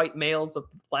cis white males of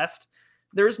the left.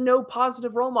 There's no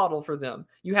positive role model for them.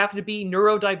 You have to be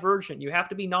neurodivergent. You have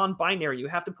to be non-binary. You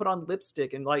have to put on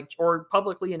lipstick and or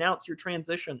publicly announce your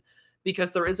transition,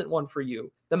 because there isn't one for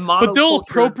you. The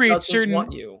monoculture doesn't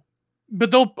want you.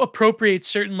 But they'll appropriate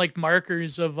certain like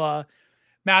markers of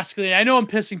masculinity. I know I'm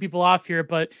pissing people off here,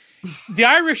 but the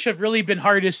Irish have really been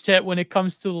hardest hit when it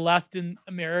comes to the left in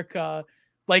America,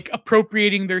 like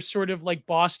appropriating their sort of like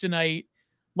Bostonite,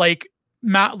 like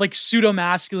pseudo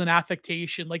masculine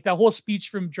affectation. Like that whole speech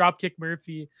from Dropkick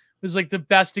Murphy was like the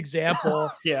best example.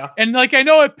 Yeah. And like, I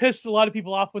know it pissed a lot of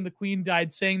people off when the Queen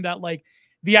died, saying that like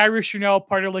the Irish are now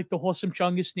part of like the wholesome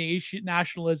Chungus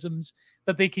nationalisms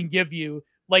that they can give you,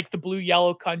 like the blue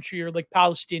yellow country, or like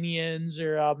Palestinians,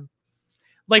 or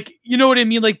like, you know what I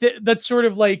mean? Like that's sort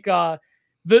of like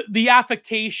the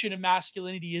affectation of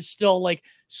masculinity is still like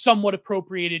somewhat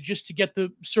appropriated just to get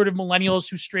the sort of millennials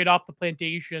who strayed off the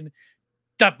plantation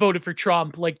that voted for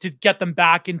Trump, like to get them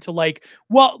back into like,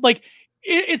 well, like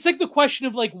it's like the question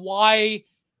of like why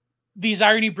these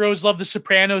irony bros love the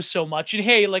Sopranos so much. And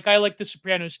hey, like I like the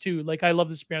Sopranos too. Like I love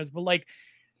the Sopranos, but like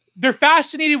they're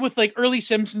fascinated with like early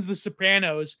Simpsons, the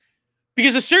Sopranos,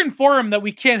 because a certain forum that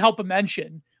we can't help but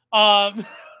mention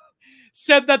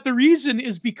said that the reason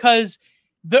is because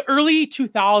the early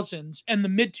 2000s and the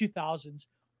mid 2000s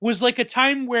was like a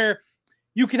time where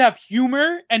you could have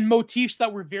humor and motifs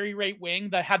that were very right wing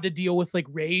that had to deal with like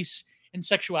race and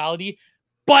sexuality,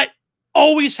 but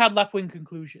always had left wing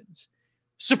conclusions.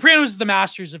 Sopranos is the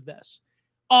masters of this.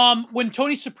 When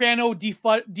Tony Soprano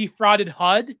defrauded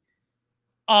HUD,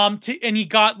 and he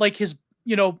got like his,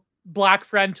 you know, black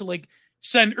friend to like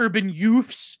send urban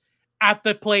youths at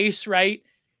the place, right?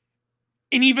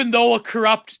 And even though a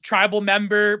corrupt tribal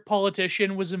member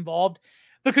politician was involved,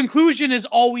 the conclusion is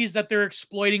always that they're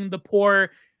exploiting the poor,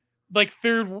 like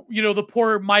the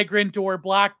poor migrant or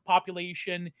black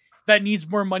population that needs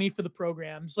more money for the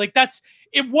programs. Like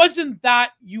it wasn't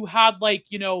that you had like,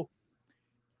 you know,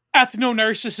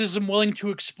 ethno-narcissism willing to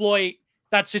exploit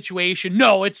that situation.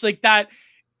 No, it's like that.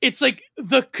 It's like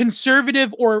the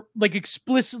conservative or like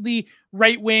explicitly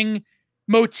right-wing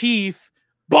motif,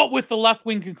 but with the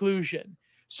left-wing conclusion.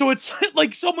 So it's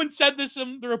like someone said this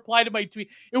in the reply to my tweet.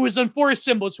 It was on Forrest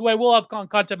Symbols, who I will have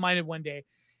content minded one day.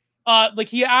 Like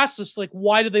he asked us, like,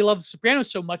 why do they love The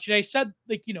Sopranos so much? And I said,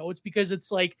 like, you know, it's because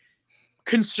it's like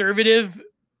conservative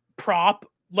prop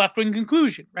left-wing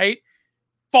conclusion, right?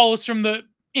 Follows from the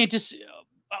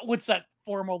what's that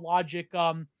formal logic?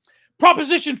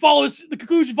 Proposition follows the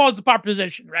conclusion follows the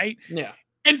proposition, right? Yeah.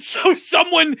 And so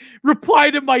someone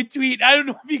replied to my tweet. I don't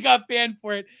know if he got banned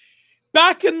for it.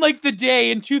 Back in like the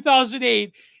day in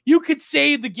 2008, you could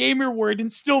say the gamer word and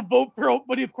still vote for,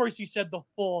 but of course he said the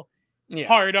full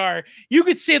hard R. You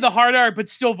could say the hard R, but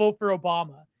still vote for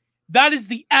Obama. That is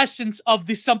the essence of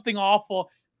the something awful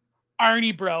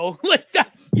irony, bro. Like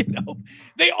that, you know,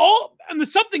 and the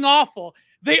something awful,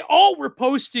 they all were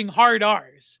posting hard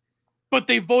R's, but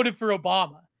they voted for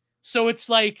Obama. So it's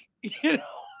like, you know,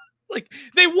 like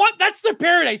that's their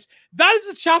paradise. That is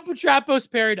the Chapo Trapos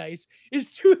paradise.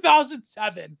 Is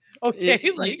 2007. Okay,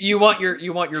 you want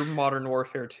your Modern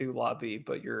Warfare 2 lobby,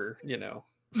 but you're, you know,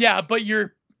 yeah, but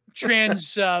you're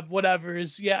trans whatever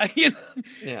is, yeah, you know,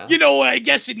 yeah. You know, I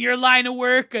guess in your line of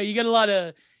work, you get a lot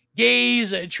of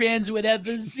gays, trans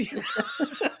whatevers.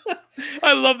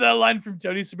 I love that line from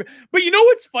Tony Soprano. But you know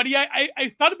what's funny?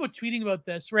 I thought about tweeting about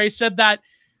this, where I said that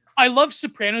I love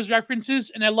Sopranos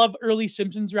references and I love early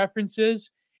Simpsons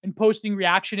references and posting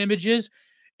reaction images.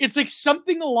 It's like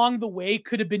something along the way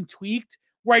could have been tweaked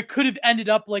where I could have ended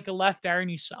up like a left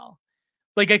irony cell.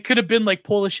 Like I could have been like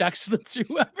Polish excellence or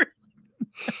whoever.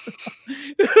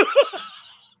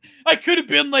 I could have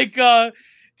been like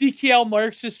DKL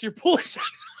Marxist or Polish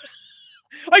excellence.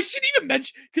 I shouldn't even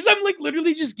mention, because I'm like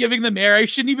literally just giving them air. I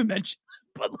shouldn't even mention,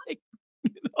 but like,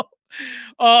 you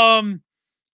know,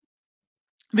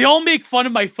 they all make fun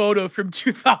of my photo from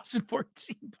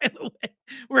 2014, by the way,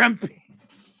 where I'm,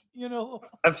 you know.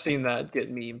 I've seen that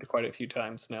get memed quite a few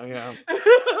times now, yeah.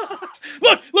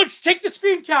 Look, take the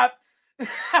screen cap.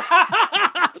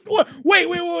 Wait.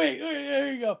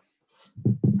 There you go.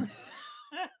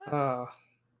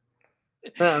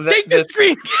 Take the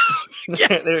screen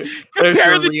cap.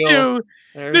 Compare the two.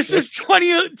 This is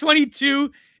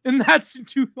 2022, and that's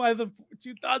 2004.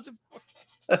 Let's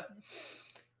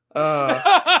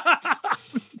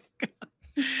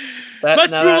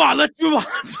move on.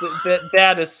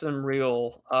 That is some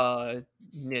real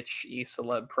niche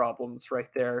e-celeb problems right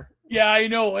there. Yeah, I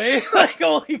know, eh? Like,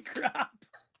 holy crap.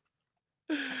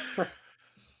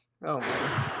 Oh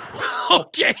man.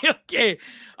 Okay.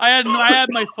 I had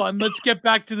my fun. Let's get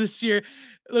back to this here.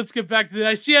 Let's get back to that.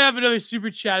 I see I have another super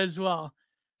chat as well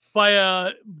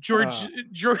by George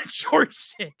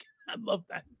Sick. I love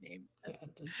that name.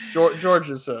 George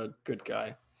is a good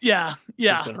guy. Yeah.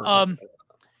 The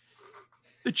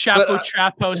But, Chapo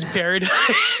Trap House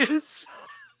Paradise.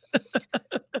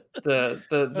 the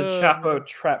Chapo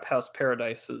Trap House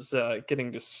Paradise is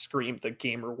getting to scream the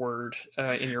gamer word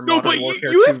in your Modern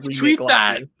Warfare you 2 have to tweet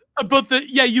that about the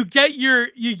you get your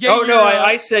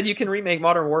I said you can remake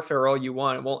Modern Warfare all you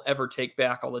want. It won't ever take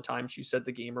back all the times you said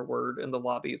the gamer word in the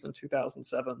lobbies in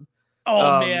 2007.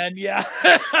 Oh man, yeah.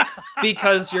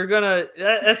 Because you're gonna.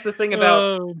 That's the thing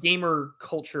about gamer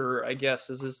culture, I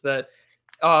guess, is that,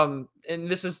 and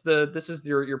this is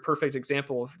your perfect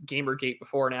example of Gamergate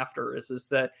before and after. Is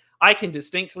that I can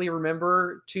distinctly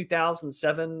remember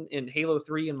 2007 in Halo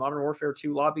 3 and Modern Warfare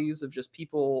 2 lobbies of just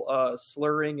people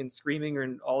slurring and screaming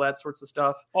and all that sorts of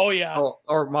stuff. Oh yeah.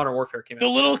 Or Modern Warfare came out. The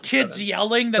little kids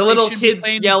yelling. The little kids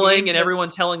yelling and everyone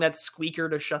telling that squeaker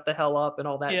to shut the hell up and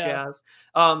all that jazz.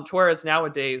 Whereas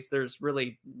nowadays there's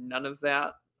really none of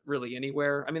that really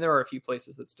anywhere. I mean, there are a few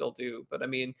places that still do, but I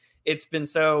mean, it's been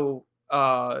so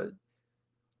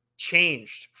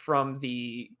changed from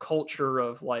the culture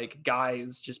of like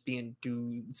guys just being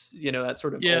dudes, that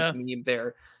sort of old meme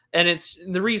there. And it's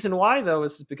the reason why though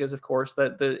is because of course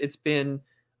that it's been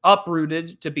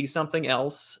uprooted to be something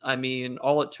else. I mean,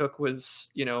 all it took was,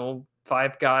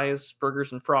 Five Guys,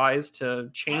 burgers and fries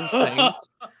to change things.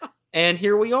 And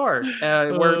here we are,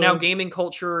 where now gaming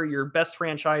culture, your best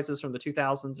franchises from the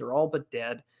 2000s are all but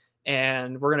dead.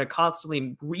 And we're going to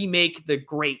constantly remake the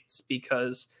greats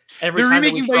because they're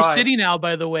remaking Vice City now,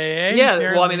 by the way. Eh?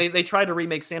 Yeah, well, I mean, they tried to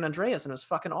remake San Andreas and it was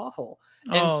fucking awful.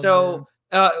 And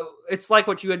it's like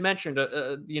what you had mentioned,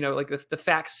 like the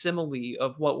facsimile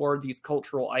of what were these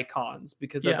cultural icons,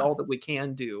 because that's all that we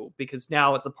can do, because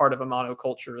now it's a part of a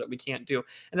monoculture that we can't do.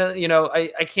 And,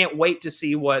 I can't wait to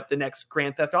see what the next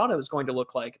Grand Theft Auto is going to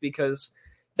look like, because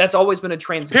that's always been a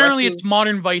transgressive. Apparently, it's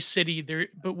modern Vice City,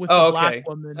 but with the black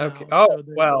woman. Okay.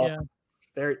 Now,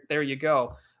 there you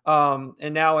go.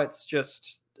 And now it's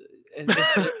just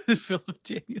Philip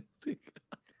Daniel.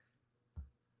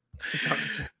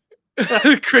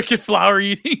 Cricket flour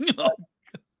eating.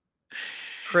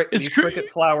 Cricket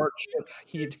flour chip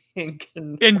eating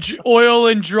and oil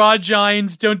and draw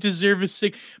gines don't deserve a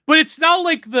sick. But it's not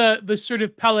like the sort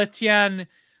of Peletian,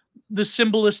 the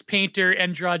symbolist painter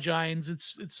and draw gines.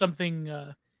 It's something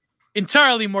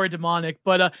entirely more demonic.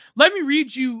 But let me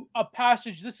read you a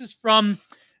passage. This is from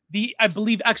the, I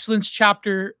believe, Excellence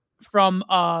chapter from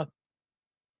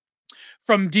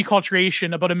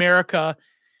Deculturation about America.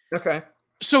 Okay.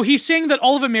 So he's saying that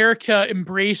all of America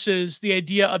embraces the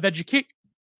idea of education.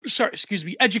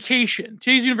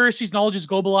 Today's universities' knowledge is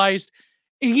globalized.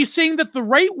 And he's saying that the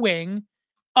right wing,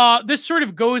 this sort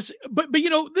of goes, but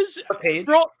this what page?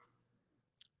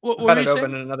 What got it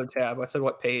open in another tab. I said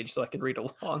what page so I can read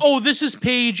along. Oh, this is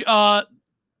page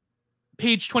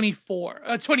 24.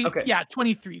 20 okay. Yeah,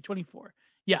 23, 24.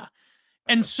 Yeah.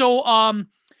 And so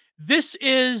this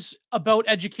is about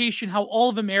education, how all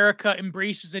of America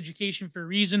embraces education for a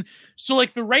reason. So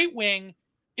like the right wing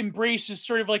embraces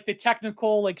sort of like the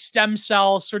technical, like stem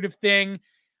cell sort of thing.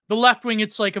 The left wing,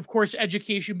 it's like, of course,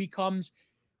 education becomes,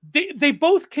 they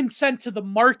both consent to the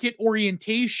market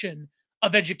orientation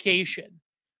of education,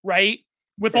 right?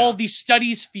 With all these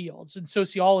studies fields and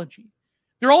sociology.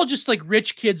 They're all just like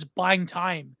rich kids buying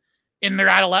time in their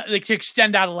like to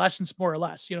extend adolescence more or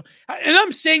less, And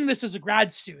I'm saying this as a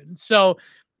grad student, so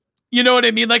you know what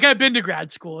I mean. Like I've been to grad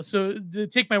school, so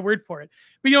take my word for it.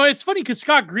 But it's funny because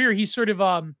Scott Greer, he sort of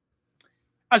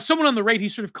as someone on the right, he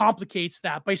sort of complicates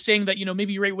that by saying that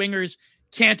maybe right wingers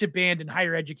can't abandon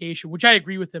higher education, which I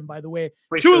agree with him, by the way,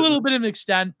 to a little bit of an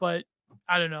extent, but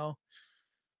I don't know.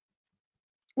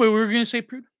 Wait, we were going to say,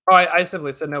 Prude? Oh, I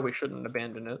simply said no, we shouldn't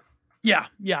abandon it. Yeah.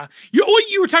 You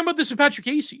were talking about this with Patrick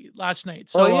Casey last night.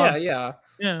 So yeah.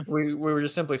 We were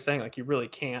just simply saying like you really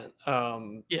can't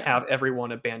have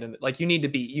everyone abandon it. Like you need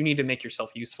to make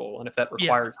yourself useful, and if that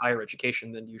requires higher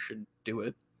education, then you should do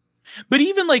it. But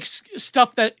even like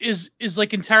stuff that is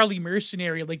like entirely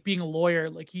mercenary, like being a lawyer,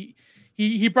 like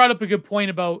he brought up a good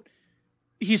point about,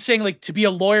 he's saying like to be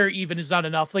a lawyer even is not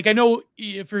enough. Like I know,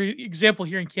 for example,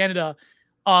 here in Canada,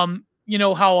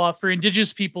 how for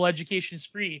Indigenous people education is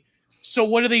free. So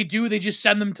what do? They just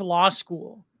send them to law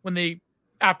school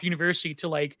after university to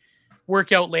like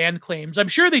work out land claims. I'm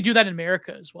sure they do that in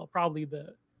America as well. Probably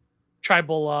the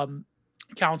tribal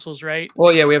councils, right?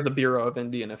 Well, yeah, we have the Bureau of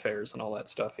Indian Affairs and all that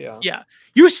stuff. Yeah. Yeah.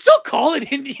 You still call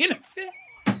it Indian Affairs?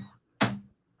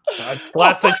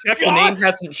 Last I checked, the God. name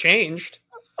hasn't changed.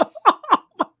 God,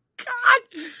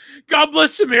 God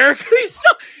bless America.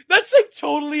 That's like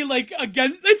totally like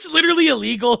again. It's literally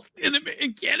illegal in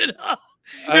Canada.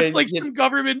 If like some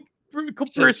government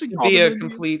person To called be them a Indian.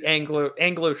 complete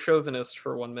Anglo chauvinist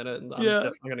for 1 minute, and I'm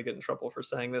definitely going to get in trouble for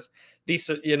saying this.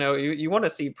 These, you want to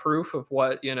see proof of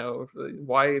what,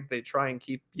 why they try and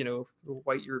keep,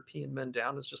 white European men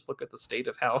down, is just look at the state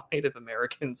of how Native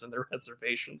Americans and their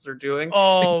reservations are doing.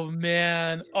 Oh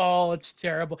man, oh, it's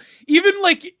terrible. Even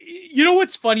like,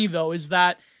 what's funny though is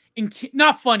that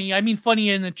not funny. I mean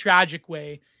funny in a tragic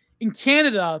way. In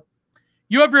Canada,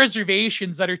 you have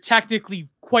reservations that are technically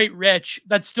quite rich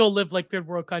that still live like third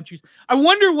world countries. I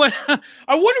wonder what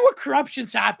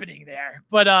corruption's happening there.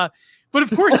 But of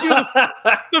course,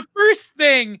 the first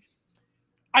thing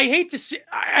I hate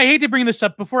to bring this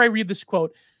up before I read this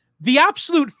quote. The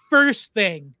absolute first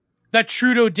thing that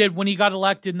Trudeau did when he got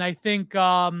elected, and I think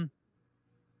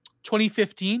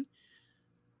 2015,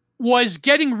 was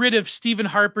getting rid of Stephen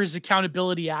Harper's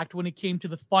Accountability Act when it came to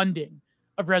the funding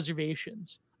of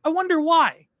reservations. I wonder why.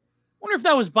 I wonder if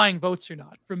that was buying votes or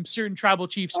not from certain tribal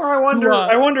chiefs. Or I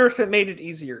wonder if it made it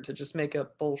easier to just make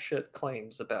up bullshit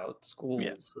claims about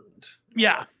schools.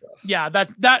 Yeah.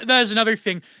 That is another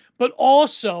thing. But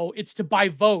also, it's to buy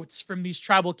votes from these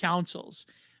tribal councils.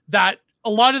 That a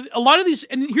lot of these,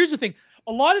 and here's the thing: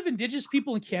 a lot of Indigenous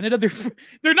people in Canada,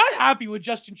 they're not happy with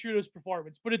Justin Trudeau's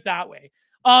performance. Put it that way.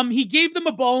 He gave them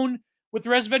a bone with the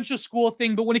residential school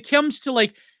thing, but when it comes to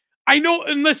like, I know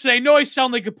I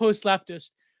sound like a post-leftist.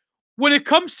 When it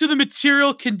comes to the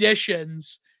material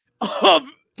conditions of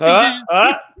Indigenous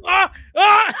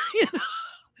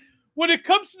when it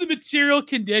comes to the material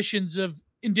conditions of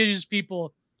Indigenous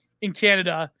people in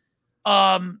Canada,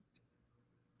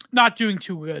 not doing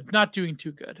too good.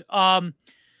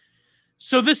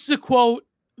 So this is a quote.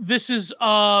 This is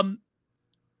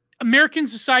American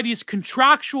society's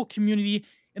contractual community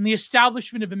and the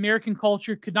establishment of American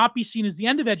culture could not be seen as the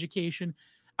end of education.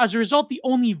 As a result, the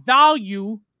only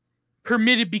value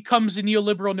permitted becomes a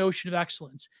neoliberal notion of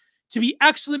excellence. To be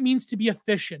excellent means to be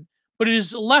efficient, but it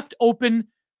is left open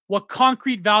what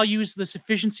concrete values this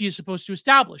efficiency is supposed to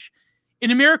establish.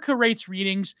 In America Writes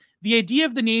Readings, the idea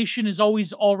of the nation is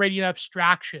always already an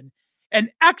abstraction, and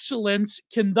excellence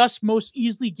can thus most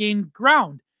easily gain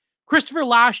ground. Christopher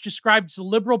Lasch describes the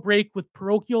liberal break with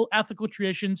parochial ethical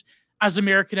traditions as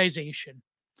Americanization,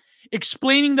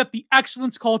 explaining that the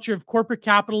excellence culture of corporate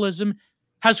capitalism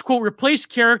has, quote, replaced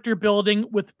character building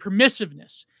with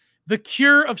permissiveness, the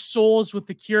cure of souls with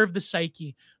the cure of the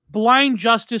psyche, blind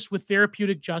justice with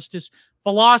therapeutic justice,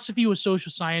 philosophy with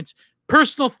social science,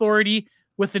 personal authority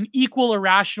with an equal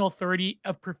irrational authority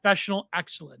of professional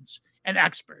excellence and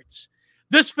experts.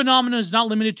 This phenomenon is not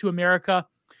limited to America,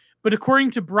 but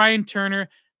according to Brian Turner,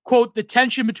 quote, the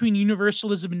tension between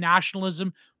universalism and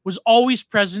nationalism was always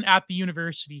present at the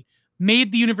university,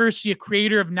 made the university a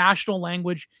creator of national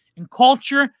language and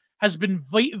culture, has been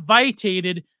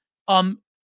vitiated by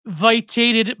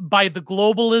the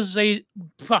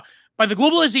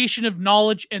globalization of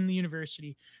knowledge and the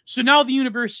university. So now the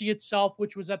university itself,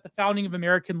 which was at the founding of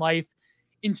American life,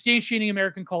 instantiating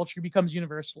American culture, becomes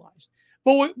universalized.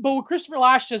 But what Christopher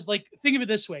Lasch says, like, think of it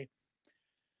this way.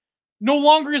 No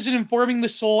longer is it informing the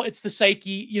soul, it's the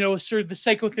psyche, sort of the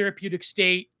psychotherapeutic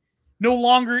state. No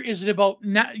longer is it about,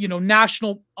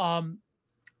 national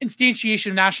instantiation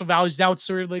of national values. Now it's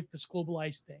sort of like this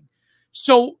globalized thing.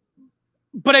 So,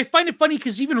 but I find it funny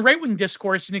because even right-wing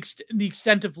discourse and the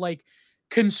extent of like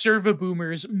conservative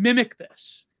boomers mimic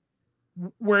this,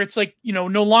 where it's like,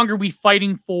 no longer we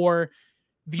fighting for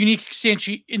the unique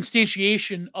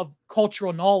instantiation of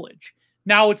cultural knowledge.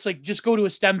 Now it's like, just go to a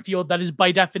STEM field that is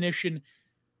by definition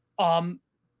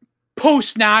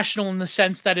post-national in the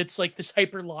sense that it's like this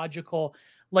hyper-logical,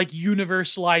 like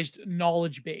universalized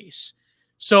knowledge base.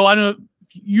 So I don't know,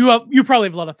 you probably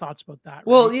have a lot of thoughts about that. Right?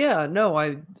 Well, yeah, no,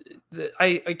 I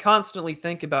constantly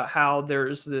think about how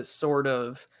there's this sort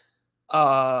of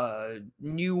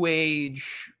new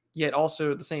age, yet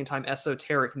also at the same time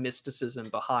esoteric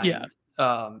mysticism behind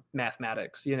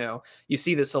mathematics. You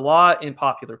see this a lot in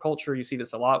popular culture. You see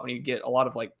this a lot when you get a lot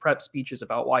of like prep speeches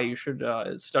about why you should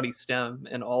study STEM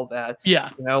and all that.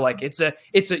 Like it's a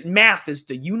math is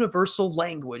the universal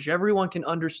language. Everyone can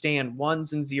understand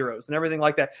ones and zeros and everything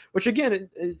like that, which again,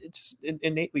 it's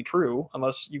innately true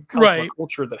unless you come from a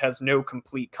culture that has no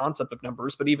complete concept of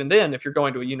numbers. But even then, if you're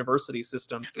going to a university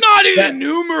system, not even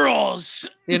numerals,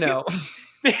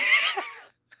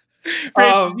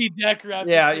 Francis Um, E. Deck reference.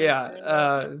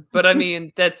 yeah. But I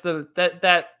mean,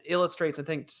 that illustrates, I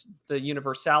think, the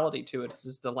universality to it.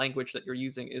 Is the language that you're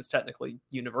using is technically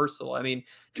universal. I mean,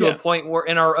 to a Yeah. point where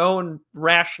in our own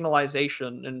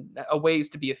rationalization and ways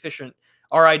to be efficient,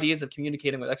 our ideas of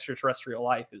communicating with extraterrestrial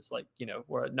life is like,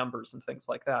 we're at numbers and things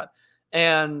like that.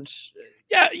 And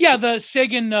Yeah. The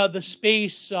Sagan, the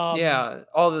space, yeah,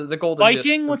 all the golden discs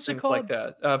Viking, and what's it things like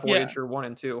called? that. Yeah. Voyager 1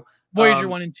 and 2. Voyager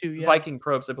 1 and 2. Yeah. Viking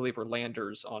probes, I believe, were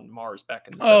landers on Mars back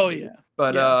in the Oh 70s. yeah.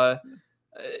 But Yeah.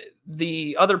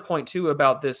 the other point too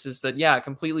about this is that it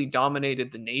completely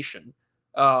dominated the nation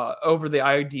over the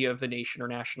idea of the nation or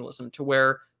nationalism, to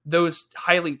where those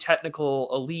highly technical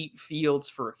elite fields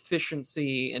for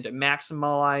efficiency and to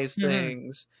maximize Mhm.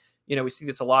 things. We see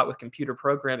this a lot with computer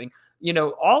programming.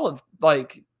 All of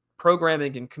like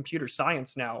programming and computer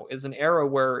science now is an era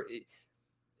where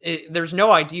there's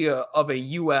no idea of a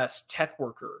U.S. tech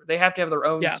worker. They have to have their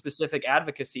own Yeah. specific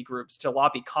advocacy groups to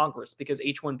lobby Congress, because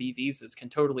H-1B visas can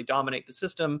totally dominate the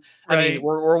system. I mean, Right.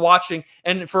 we're watching,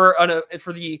 and for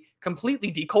the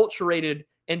completely deculturated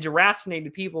and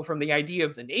deracinated people from the idea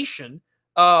of the nation,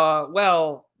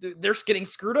 they're getting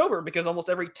screwed over, because almost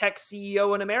every tech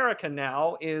CEO in America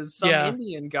now is some Yeah.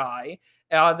 Indian guy.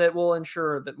 That will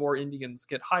ensure that more Indians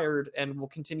get hired, and will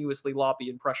continuously lobby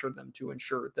and pressure them to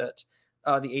ensure that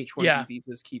the H-1B Yeah.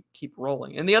 visas keep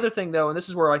rolling. And the other thing, though, and this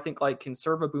is where I think like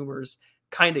conservative boomers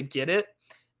kind of get it,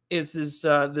 is this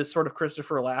sort of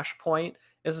Christopher Lasch point,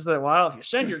 is that, well, if you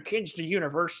send your kids to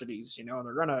universities,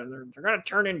 they're gonna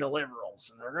turn into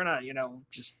liberals, and they're gonna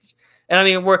just, and I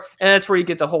mean, that's where you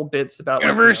get the whole bits about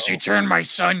University turned my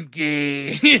son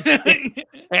gay.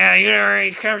 yeah,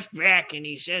 he comes back and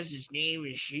he says his name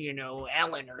is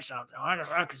Ellen or something. What the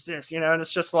fuck is this? And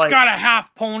it's just He's like, got a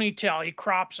half ponytail. He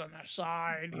crops on the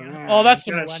side. Oh, that's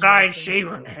he's got a some side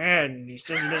shaven head, and he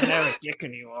says he doesn't have a dick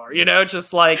anymore.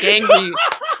 Just like angry.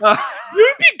 It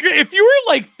would be great if you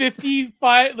were like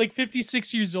 55, like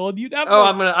 56 years old. You'd have. Oh,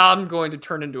 like... I'm going to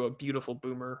turn into a beautiful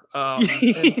boomer.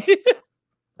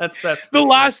 That's the sure.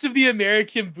 last of the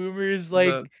American boomers.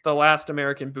 Like the last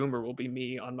American boomer will be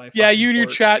me on my. Yeah, you and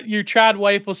porch. your Chad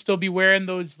wife will still be wearing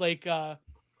those like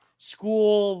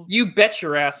school. You bet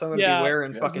your ass I'm gonna be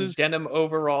wearing fucking those... denim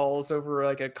overalls over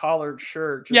like a collared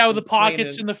shirt. Just with the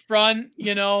pockets in the front.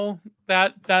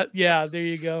 That yeah, there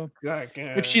you go. God,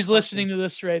 if she's listening to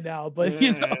this right now, but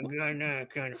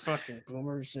kind of fucking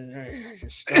boomers.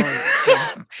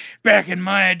 Back in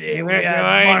my day, we had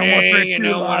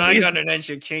when I got an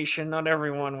education, not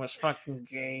everyone was fucking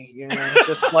gay.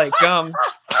 Just like oh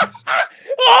my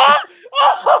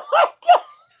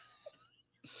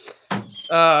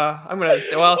I'm gonna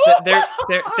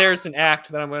there's an act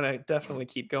that I'm gonna definitely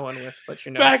keep going with, but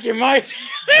back in my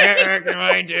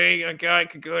day, a guy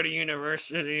could go to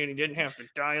university and he didn't have to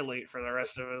dilate for the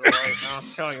rest of his life. I'll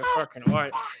tell you fucking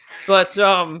what. But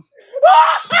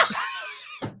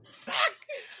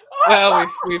well,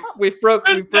 we've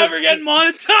never getting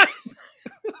monetized.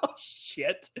 Oh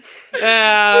shit!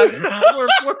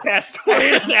 We're past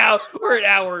now. We're an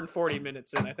hour and 40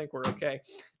 minutes in. I think we're okay.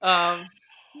 But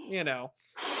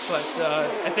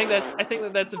I think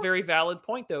that's a very valid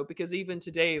point, though, because even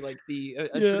today, like a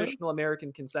traditional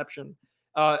American conception,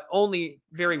 only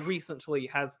very recently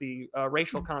has the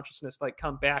racial consciousness like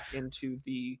come back into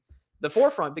the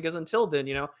forefront, because until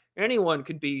then, anyone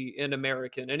could be an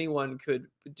American, anyone could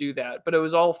do that, but it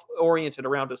was all oriented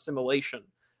around assimilation.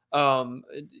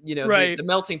 Right. The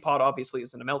melting pot obviously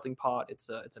isn't a melting pot. It's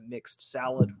a mixed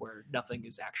salad where nothing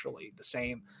is actually the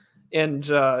same. And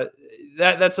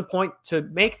that's a point to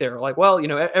make there. Like, well,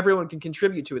 everyone can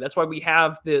contribute to it. That's why we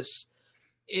have this.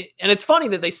 And it's funny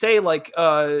that they say like,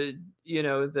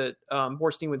 that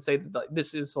Borstein would say that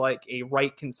this is like a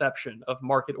right conception of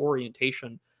market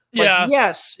orientation. Like,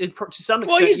 yes, to some extent.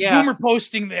 Well, he's boomer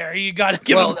posting there. You got to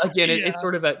give him. Again, it's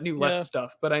sort of that new left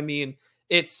stuff. But I mean,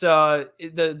 it's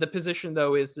the position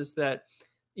though is that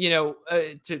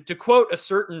to quote a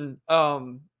certain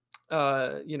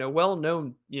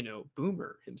well-known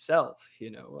boomer himself,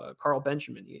 Carl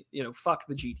Benjamin, fuck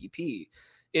the GDP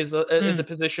is a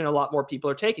position a lot more people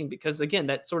are taking, because again,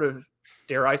 that sort of,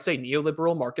 dare I say,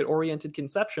 neoliberal market-oriented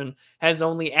conception has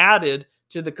only added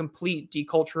to the complete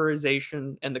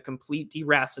deculturization and the complete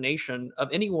deracination of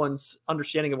anyone's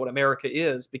understanding of what America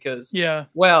is, because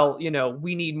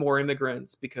we need more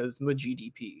immigrants because of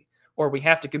GDP, or we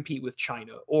have to compete with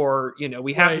China, or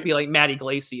we have to be like Matt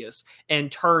Iglesias and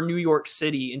turn New York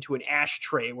City into an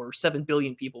ashtray where 7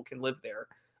 billion people can live there.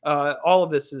 All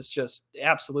of this is just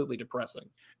absolutely depressing.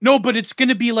 No, but it's going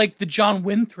to be like the John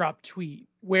Winthrop tweet,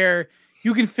 where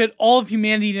you can fit all of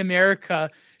humanity in America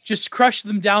Just crush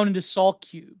them down into salt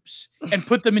cubes and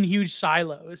put them in huge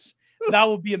silos. That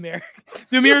will be America.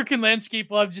 The American landscape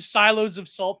will have just silos of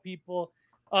salt people.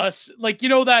 Like, you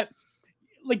know, that,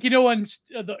 like, you know, on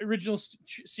the original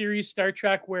series Star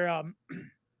Trek where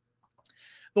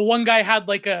the one guy had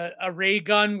like a ray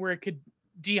gun where it could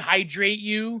dehydrate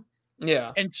you.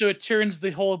 Yeah. And so it turns the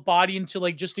whole body into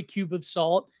like just a cube of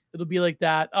salt. It'll be like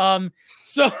that.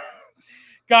 So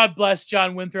God bless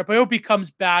John Winthrop. I hope he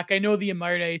comes back. I know the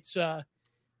Amarnites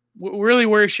really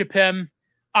worship him.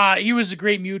 He was a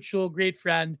great mutual, great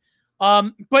friend.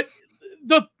 But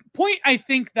the point I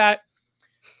think that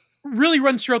really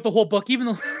runs throughout the whole book, even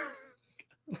though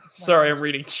Sorry, I'm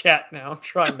reading chat now. I'm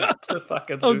trying not to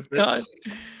fucking lose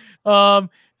it.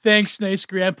 Thanks, nice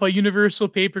grandpa. Universal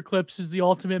Paperclips is the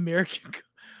ultimate American.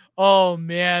 Oh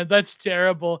man, that's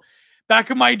terrible.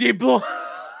 Back in my day,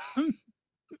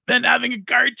 then having a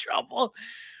card trouble.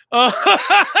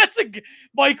 That's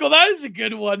Michael. That is a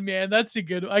good one, man. That's a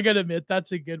good. I gotta admit,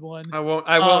 that's a good one. I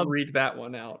won't read that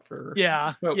one out for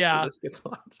folks that this gets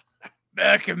on.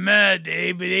 Back in my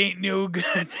day, but ain't no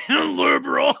good.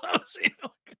 Liberal.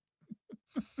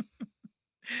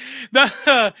 But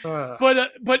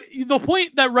the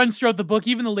point that runs throughout the book,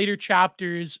 even the later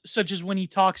chapters, such as when he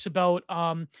talks about,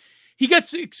 he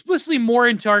gets explicitly more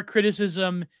into art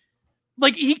criticism.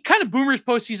 Like he kind of boomers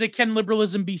posts, he's like, can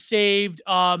liberalism be saved?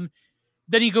 Then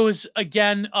he goes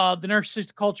again, the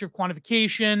narcissistic culture of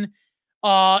quantification.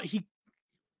 He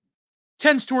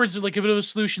tends towards like a bit of a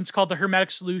solution. It's called the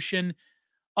hermetic solution,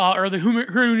 or the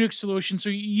hermeneutic solution. So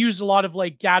you use a lot of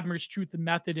like Gadamer's truth and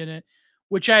method in it,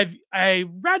 which I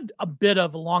read a bit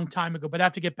of a long time ago, but I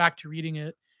have to get back to reading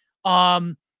it.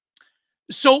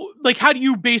 So like, how do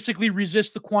you basically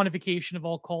resist the quantification of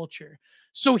all culture?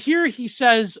 So here he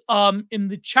says, in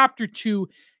the chapter 2,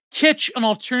 kitsch, an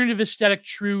alternative aesthetic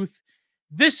truth.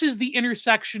 This is the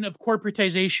intersection of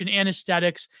corporatization and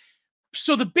aesthetics.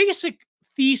 So the basic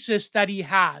thesis that he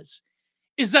has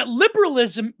is that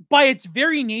liberalism, by its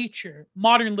very nature,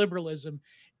 modern liberalism,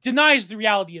 denies the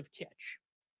reality of kitsch.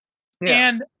 Yeah.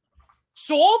 And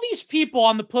so all these people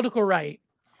on the political right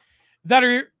that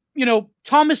are, you know,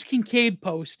 Thomas Kincaid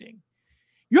posting,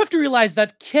 you have to realize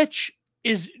that kitsch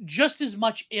is just as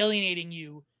much alienating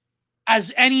you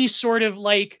as any sort of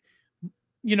like,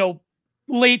 you know,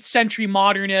 late century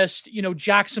modernist, you know,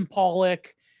 Jackson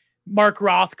Pollock, Mark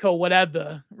Rothko,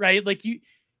 whatever, right? Like you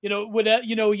know, what,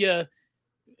 you know, you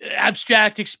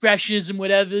abstract expressionism,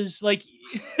 whatever's like,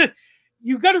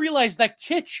 you got to realize that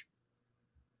kitsch,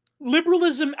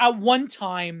 liberalism at one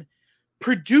time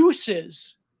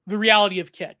produces the reality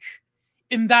of kitsch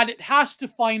in that it has to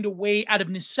find a way out of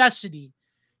necessity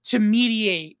to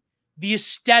mediate the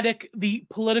aesthetic, the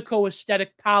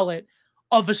politico-aesthetic palette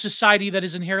of a society that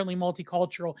is inherently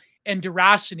multicultural and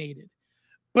deracinated,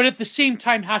 but at the same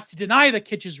time has to deny that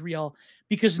kitsch is real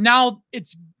because now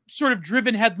it's sort of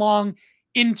driven headlong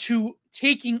into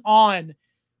taking on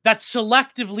that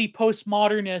selectively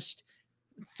postmodernist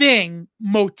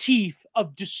motif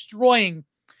of destroying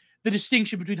the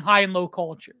distinction between high and low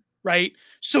culture, right?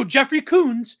 So Jeffrey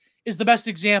Koons is the best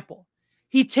example.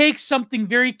 He takes something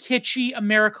very kitschy,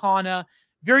 Americana,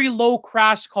 very low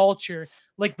crass culture,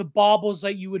 like the baubles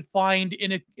that you would find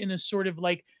in a sort of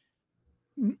like,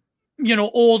 you know,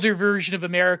 older version of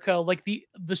America, like the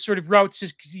sort of Route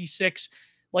 66,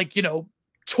 like, you know,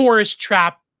 tourist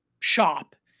trap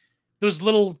shop, those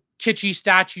little kitschy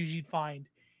statues you'd find.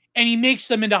 And he makes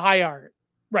them into high art,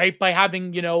 right? By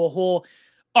having, you know, a whole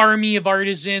army of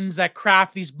artisans that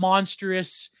craft these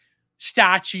monstrous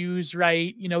statues,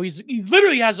 right? You know, he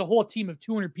literally has a whole team of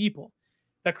 200 people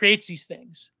that creates these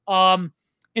things. In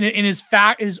his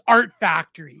art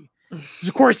factory. Because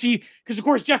of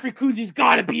course Jeffrey Koons has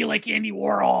got to be like Andy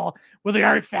Warhol with the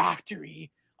art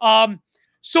factory.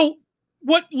 So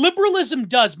what liberalism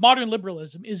does, modern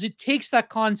liberalism, is it takes that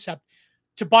concept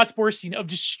to Bots Borstein of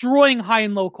destroying high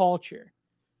and low culture,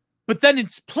 but then in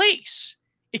its place,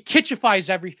 it kitschifies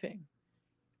everything.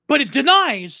 But it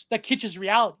denies that kitsch is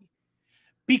reality.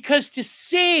 Because to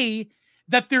say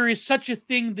that there is such a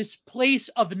thing, this place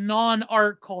of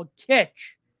non-art called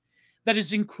kitsch, that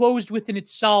is enclosed within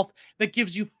itself, that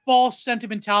gives you false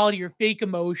sentimentality or fake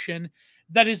emotion,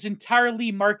 that is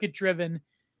entirely market-driven,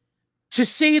 to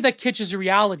say that kitsch is a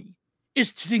reality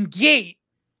is to negate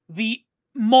the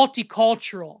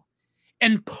multicultural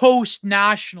and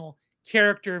post-national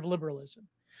character of liberalism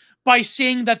by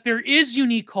saying that there is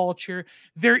unique culture,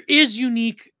 there is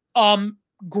unique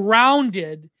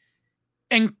grounded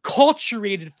and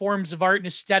culturated forms of art and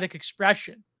aesthetic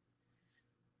expression.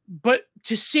 But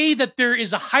to say that there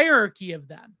is a hierarchy of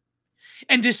them,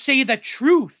 and to say that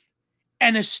truth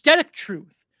and aesthetic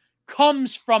truth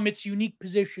comes from its unique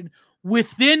position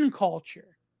within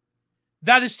culture.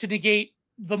 That is to negate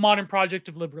the modern project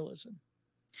of liberalism.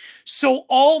 So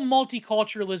all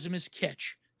multiculturalism is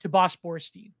kitsch to Boss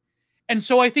Borstein. And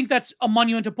so I think that's a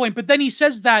monumental point. But then he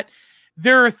says that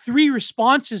there are 3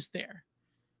 responses there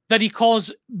that he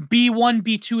calls B1,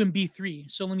 B2, and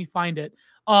B3. So let me find it.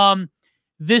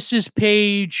 This is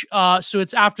page, so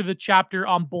it's after the chapter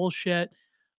on bullshit.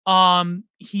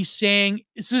 He's saying,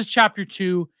 this is chapter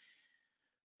 2,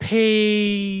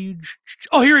 page,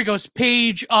 here he goes,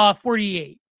 page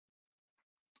 48.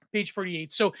 Page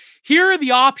 48. So here are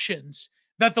the options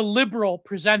that the liberal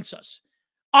presents us.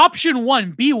 Option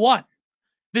 1, B1,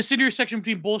 this intersection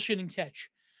between bullshit and kitsch.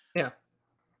 Yeah.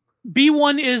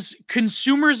 B1 is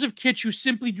consumers of kitsch who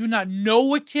simply do not know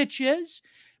what kitsch is,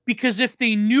 because if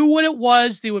they knew what it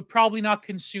was, they would probably not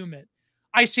consume it.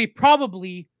 I say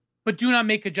probably, but do not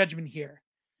make a judgment here.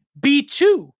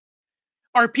 B2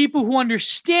 are people who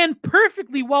understand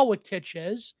perfectly well what kitsch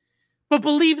is, but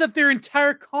believe that their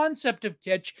entire concept of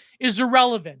kitsch is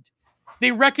irrelevant.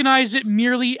 They recognize it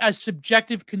merely as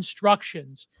subjective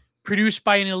constructions produced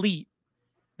by an elite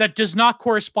that does not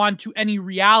correspond to any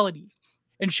reality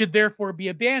and should therefore be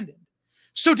abandoned.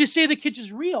 So to say that kitsch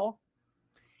is real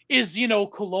is,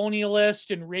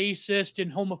 colonialist and racist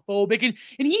and homophobic.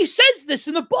 And he says this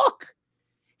in the book.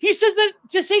 He says that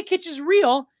to say kitsch is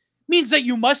real means that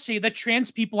you must say that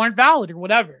trans people aren't valid or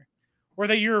whatever, or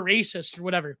that you're a racist or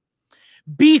whatever.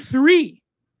 B3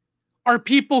 are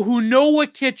people who know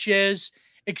what kitsch is,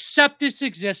 accept its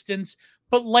existence,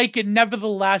 but like it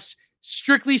nevertheless.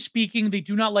 Strictly speaking, they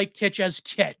do not like kitsch as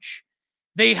kitsch.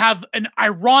 They have an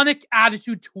ironic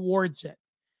attitude towards it.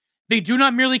 They do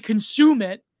not merely consume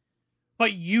it,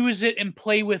 but use it and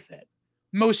play with it,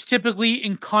 most typically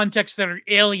in contexts that are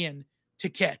alien to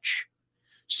kitsch.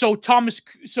 So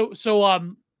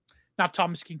not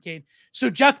Thomas Kincaid. So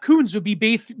Jeff Koons would be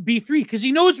B3 because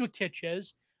he knows what kitsch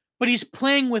is, but he's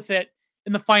playing with it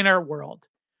in the fine art world.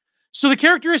 So the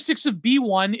characteristics of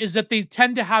B1 is that they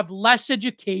tend to have less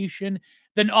education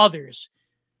than others.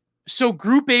 So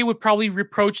Group A would probably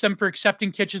reproach them for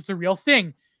accepting kitsch as the real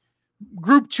thing.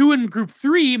 Group 2 and Group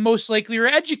 3 most likely are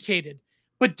educated,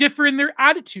 but differ in their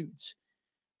attitudes.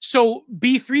 So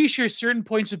B3 shares certain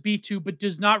points of B2, but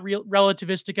does not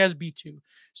relativistic as B2.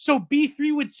 So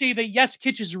B3 would say that yes,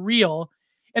 kitsch is real,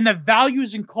 and that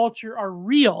values and culture are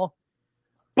real,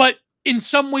 but in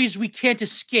some ways we can't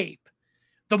escape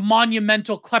the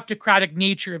monumental kleptocratic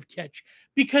nature of kitsch,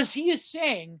 because he is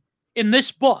saying in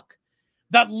this book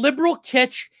that liberal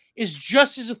kitsch is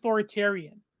just as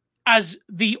authoritarian as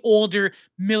the older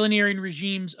millenarian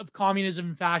regimes of communism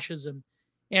and fascism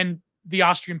and the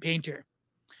Austrian painter.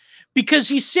 Because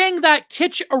he's saying that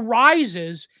kitsch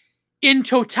arises in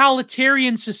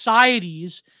totalitarian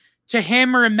societies to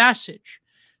hammer a message.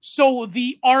 So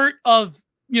the art of,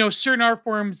 certain art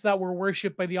forms that were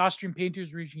worshipped by the Austrian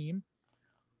painters regime,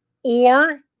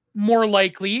 or more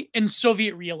likely in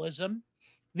Soviet realism,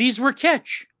 these were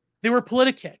kitsch. They were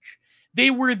politicitsch.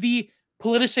 They were the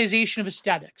politicization of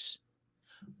aesthetics.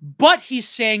 But he's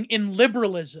saying in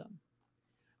liberalism,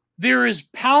 there is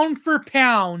pound for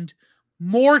pound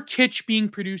more kitsch being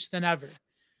produced than ever,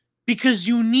 because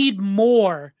you need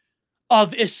more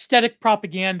of aesthetic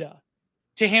propaganda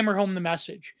to hammer home the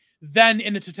message than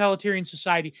in a totalitarian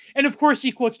society. And of course,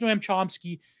 he quotes Noam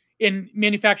Chomsky in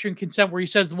Manufacturing Consent, where he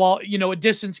says, well, a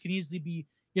distance can easily be,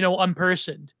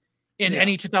 unpersoned in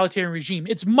any totalitarian regime.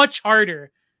 It's much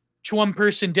harder to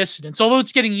unperson dissidents, although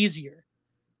it's getting easier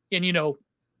in,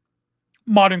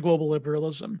 modern global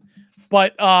liberalism.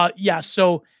 But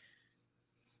so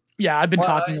I've been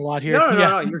talking a lot here.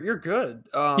 No, you're good.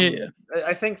 Yeah.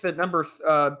 I think that number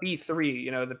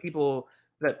B3, the people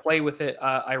that play with it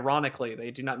ironically,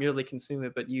 they do not merely consume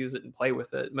it, but use it and play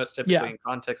with it, most typically in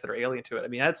contexts that are alien to it. I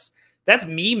mean, that's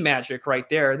meme magic right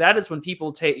there. That is when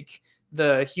people take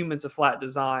the humans of flat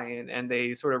design and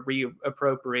they sort of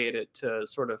reappropriate it to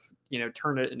sort of,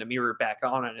 turn it in a mirror back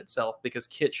on itself, because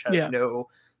kitsch has no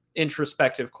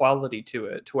introspective quality to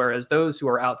it. Whereas those who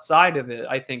are outside of it,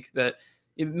 I think that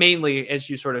mainly, as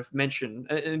you sort of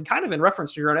mentioned, and kind of in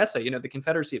reference to your own essay, the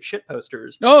Confederacy of shit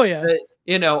posters. Oh yeah.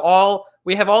 That,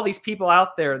 we have all these people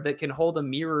out there that can hold a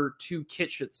mirror to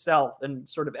kitsch itself and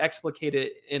sort of explicate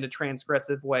it in a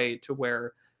transgressive way to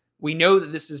where we know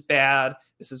that this is bad.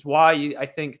 This is why I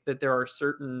think that there are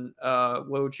certain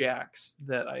Wojaks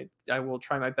that I will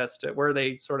try my best to, where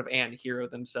they sort of anti-hero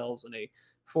themselves in a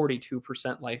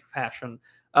 42% like fashion.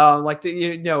 Like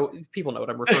people know what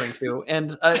I'm referring to,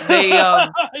 and they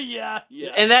yeah.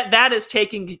 and that is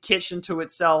taking kitsch into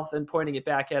itself and pointing it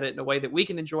back at it in a way that we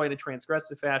can enjoy in a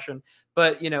transgressive fashion,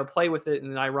 but play with it in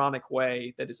an ironic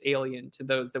way that is alien to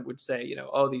those that would say,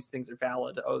 oh, these things are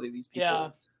valid. Oh, these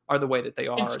people are the way that they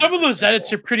are. And some of those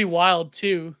edits are pretty wild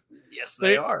too. Yes,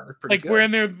 they are. They're pretty like good. we're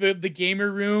in there, the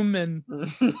gamer room, and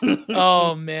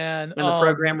oh man, and the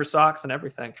programmer socks and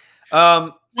everything.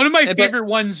 One of my favorite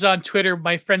ones on Twitter,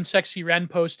 my friend Sexy Ren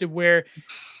posted, where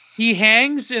he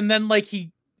hangs and then like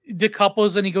he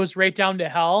decouples and he goes right down to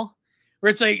hell. Where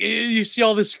it's like you see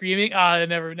all the screaming.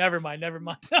 Never mind.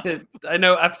 I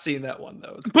know, I've seen that one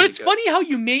though. But it's funny how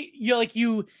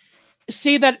you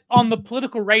say that on the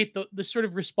political right, the sort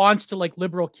of response to like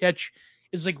liberal kitsch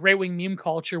is like right-wing meme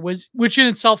culture, which in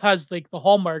itself has like the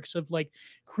hallmarks of like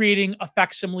creating a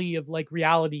facsimile of like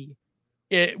reality,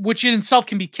 which in itself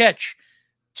can be kitsch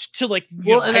to like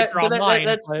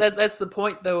that's the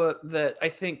point though, that I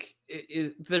think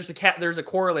is there's a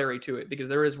corollary to it, because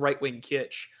there is right-wing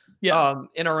kitsch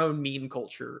in our own meme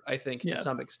culture, I think, to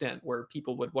some extent, where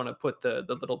people would want to put the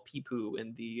little pee-poo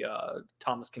in the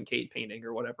Thomas Kincaid painting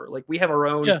or whatever. Like we have our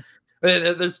own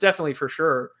there's definitely, for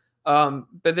sure. But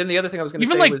then the other thing I was going to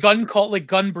say like was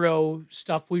gun bro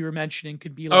stuff we were mentioning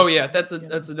could be like, that's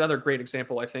another great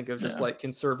example, I think, of just like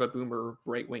conserva boomer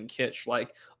right wing kitsch,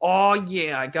 like, oh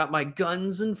yeah, I got my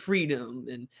guns and freedom,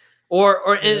 and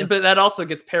but that also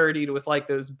gets parodied with like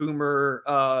those boomer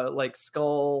like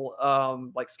skull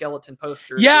like skeleton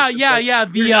posters.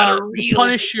 The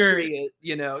Punisher, patriot,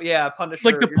 Punisher,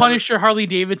 like the Punisher Harley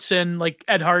Davidson, like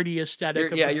Ed Hardy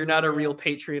aesthetic. You're not a real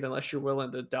patriot unless you're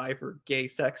willing to die for gay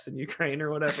sex in Ukraine or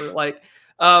whatever. Like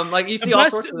you see all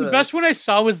sorts of the best one I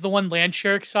saw was the one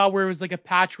Landshark saw, where it was like a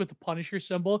patch with the Punisher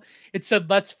symbol. It said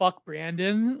 "Let's fuck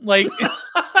Brandon." Like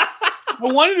I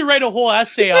wanted to write a whole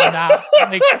essay on that.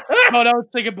 Like, about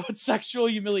sexual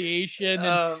humiliation.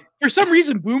 And for some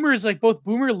reason, boomers, like both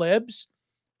boomer libs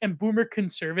and boomer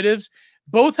conservatives,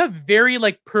 both have very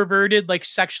like perverted, like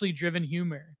sexually driven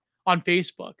humor on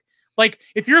Facebook. Like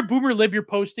if you're a boomer lib, you're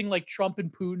posting like Trump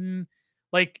and Putin,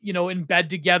 like, in bed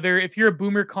together. If you're a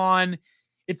boomer con,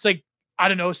 it's like, I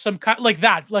don't know, some kind like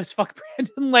that. Let's fuck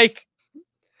Brandon. Like,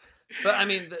 but I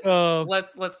mean,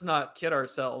 let's not kid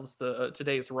ourselves. The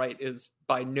today's right is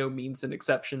by no means an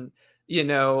exception.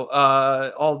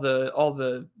 All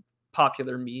the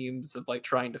popular memes of like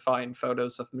trying to find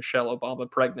photos of Michelle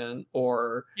Obama pregnant,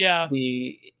 or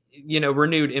the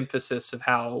renewed emphasis of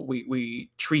how we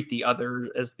treat the other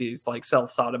as these like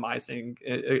self-sodomizing,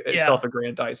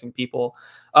 self-aggrandizing people.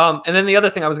 And then the other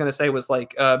thing I was going to say was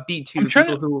like B2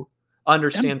 people who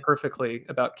understand perfectly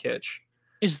about kitsch.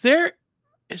 Is there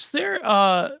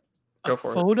a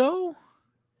photo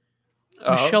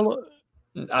of Michelle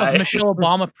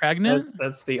Obama pregnant?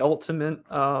 That's the ultimate.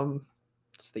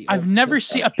 I've never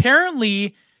seen.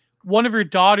 Apparently, one of her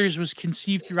daughters was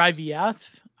conceived through IVF.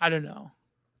 I don't know.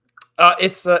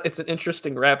 It's an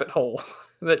interesting rabbit hole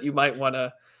that you might want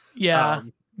to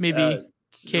maybe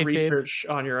research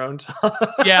on your own time.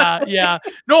 yeah.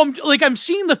 No, I'm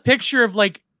seeing the picture of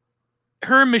like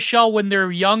her and Michelle when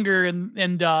they're younger,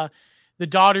 and the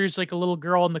daughter's like a little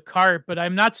girl in the cart, but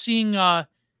I'm not seeing. I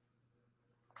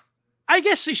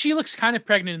guess she looks kind of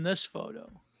pregnant in this photo.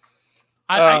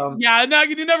 Never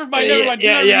mind.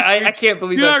 I can't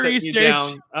believe I've sent you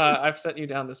down. I've sent you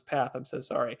down this path. I'm so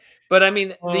sorry, but I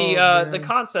mean the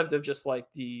concept of just like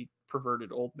the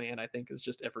perverted old man, I think, is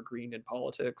just evergreen in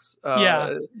politics.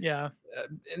 And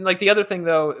like the other thing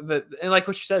though, and like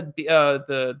what you said,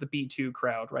 the B2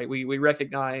 crowd, right? We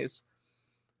recognize,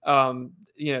 I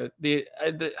think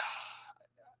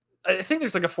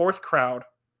there's like a fourth crowd.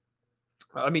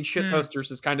 I mean, shit posters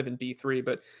is kind of in B3,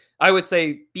 but I would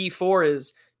say B4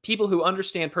 is people who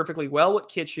understand perfectly well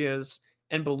what kitsch is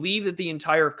and believe that the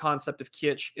entire concept of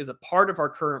kitsch is a part of our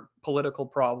current political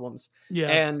problems. Yeah.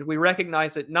 And we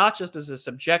recognize it not just as a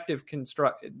subjective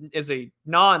as a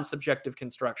non-subjective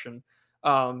construction,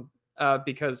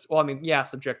 because,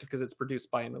 subjective because it's produced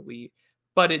by an elite,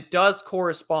 but it does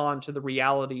correspond to the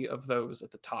reality of those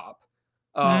at the top.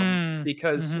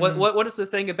 Because what is the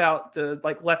thing about the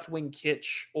like left-wing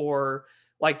kitsch, or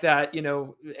like that,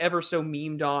 ever so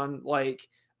memed on, like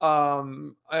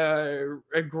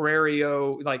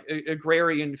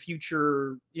agrarian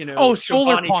future,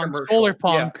 solar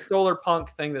punk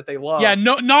thing that they love.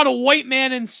 Not a white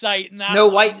man in sight. Not a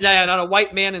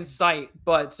white man in sight,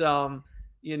 but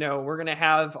we're gonna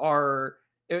have our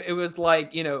it was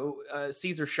like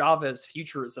Cesar Chavez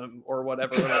futurism or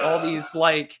whatever, all these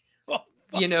like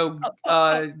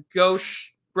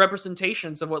gauche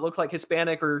representations of what look like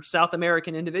Hispanic or South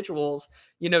American individuals,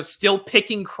 still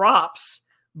picking crops,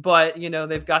 but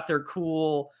they've got their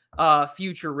cool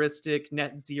futuristic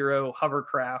net zero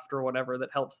hovercraft or whatever that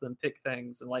helps them pick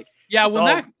things. And like, yeah, it's when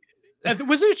all... that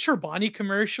was it a Chobani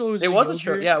commercial? It was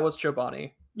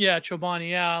Chobani. Yeah, Chobani.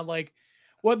 Yeah, like,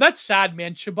 well, that's sad,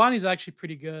 man. Chobani's actually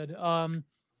pretty good.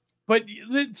 But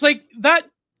it's like that.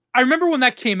 I remember when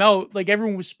that came out, like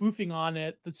everyone was spoofing on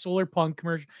it, the solar punk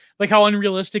commercial, like how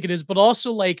unrealistic it is, but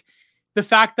also like the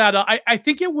fact that I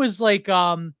think it was like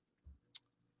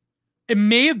it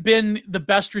may have been the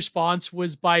best response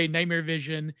was by Nightmare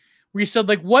Vision, where he said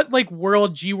like what like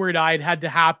world G-word-eyed had to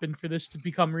happen for this to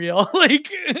become real, like.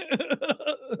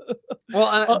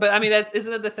 Well, but I mean,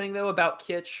 isn't it the thing though about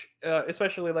kitsch,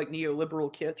 especially like neoliberal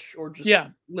kitsch or just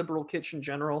liberal kitsch in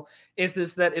general, is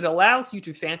that it allows you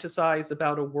to fantasize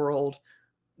about a world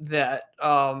that,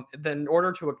 then in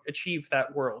order to achieve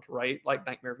that world, right? Like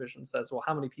Nightmare Vision says, well,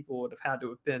 how many people would have had to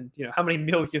have been, how many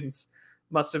millions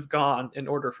must have gone in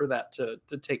order for that to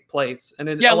take place? And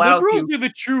it allows liberals do the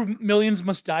true millions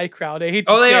must die crowd. I hate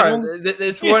to say they are. It.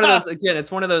 It's one of those, again,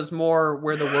 it's one of those more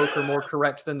where the woke are more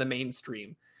correct than the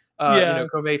mainstream.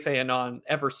 Kove Feanon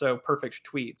ever so perfect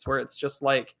tweets where it's just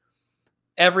like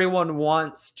everyone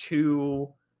wants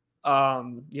to,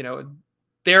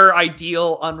 their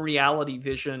ideal unreality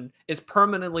vision is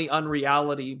permanently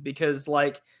unreality because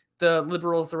like the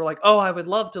liberals were like, oh, I would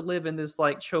love to live in this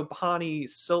like Chobani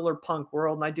solar punk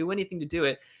world and I'd do anything to do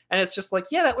it. And it's just like,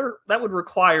 yeah, that would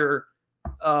require,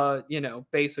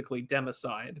 basically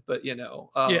democide, but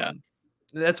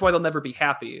that's why they'll never be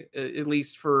happy, at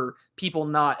least for people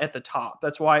not at the top.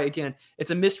 That's why, again,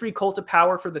 it's a mystery cult of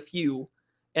power for the few,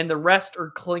 and the rest are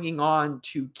clinging on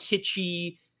to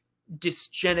kitschy,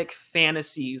 dysgenic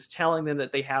fantasies, telling them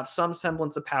that they have some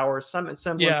semblance of power, some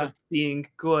semblance of being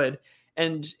good.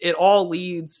 And it all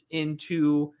leads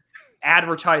into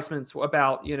advertisements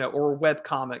about, or web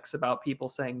comics about people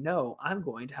saying, no, I'm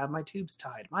going to have my tubes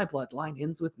tied. My bloodline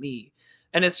ends with me.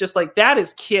 And it's just like, that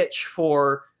is kitsch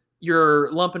for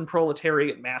your lumpen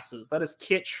proletariat masses. That is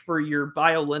kitsch for your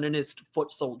bio-Leninist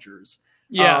foot soldiers.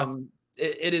 Yeah.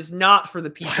 It is not for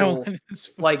the people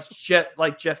like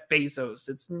Jeff Bezos.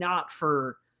 It's not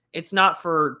for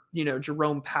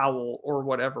Jerome Powell or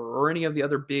whatever, or any of the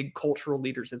other big cultural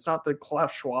leaders. It's not the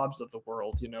Klaus Schwabs of the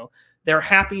world. They're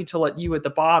happy to let you at the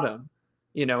bottom,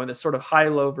 in this sort of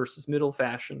high-low versus middle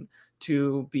fashion,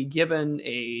 to be given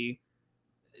a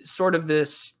sort of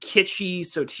this kitschy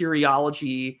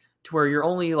soteriology to where your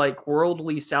only like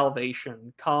worldly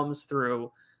salvation comes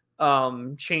through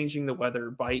changing the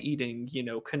weather by eating,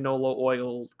 canola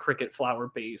oil, cricket flour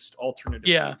based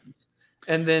alternative foods.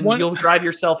 And then you'll drive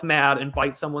yourself mad and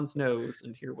bite someone's nose.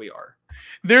 And here we are.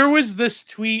 There was this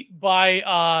tweet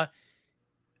by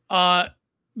Yungelos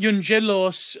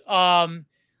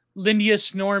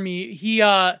Lindius Normie. He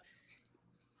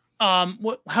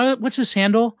what's his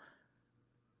handle?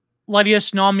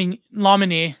 Lydius Nomine.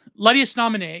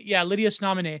 Yeah, Lydius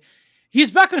Nomine.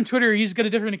 He's back on Twitter. He's got a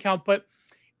different account, but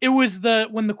it was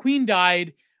when the Queen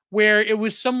died, where it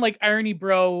was some like irony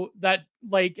bro that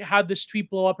like had this tweet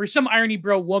blow up, or some irony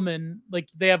bro woman, like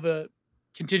they have a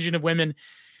contingent of women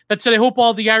that said, I hope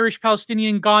all the Irish,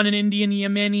 Palestinian, Ghanan, Indian,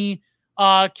 Yemeni,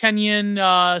 Kenyan,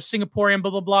 Singaporean,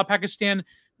 blah, blah, blah, Pakistan,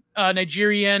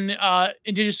 Nigerian,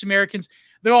 Indigenous Americans,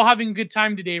 they're all having a good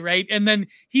time today, right? And then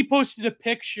he posted a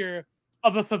picture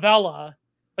of a favela,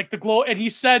 like the glow, and he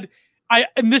said, I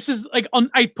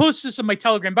posted this on my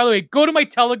Telegram. By the way, go to my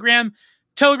Telegram,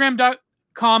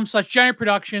 telegram.com/Giant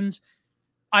Productions.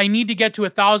 I need to get to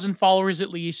 1,000 followers at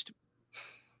least.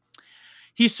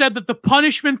 He said that the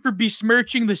punishment for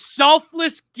besmirching the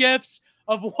selfless gifts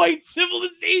of white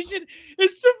civilization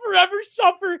is to forever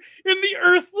suffer in the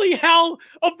earthly hell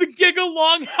of the Giga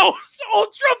Longhouse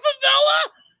Ultra Favela.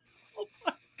 Oh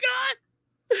my God.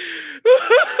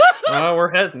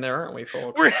 We're heading there, aren't we,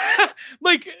 folks? We're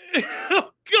like,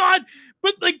 oh God.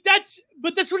 But that's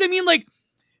what I mean. Like,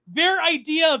 their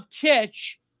idea of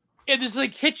kitsch, it is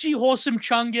like kitschy, wholesome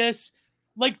Chungus.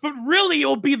 Like, but really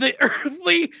it'll be the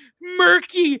earthly,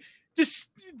 murky, dysgenic,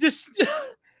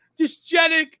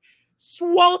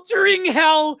 sweltering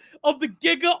hell of the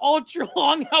Giga Ultra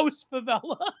Longhouse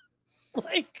Favela.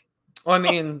 Like, well, I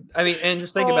mean, and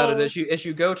just think about it as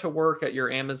you go to work at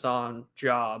your Amazon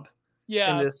job,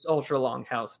 in this ultra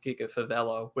longhouse Giga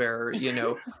Favela, where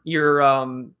you're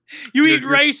you eat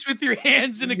rice with your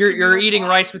hands, and you're eating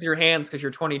rice with your hands because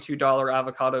your $22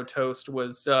 avocado toast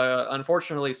was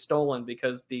unfortunately stolen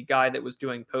because the guy that was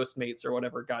doing Postmates or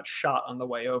whatever got shot on the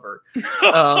way over.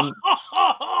 All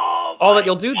that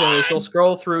you'll do then is you'll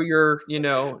scroll through your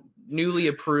newly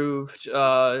approved,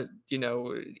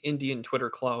 Indian Twitter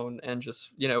clone, and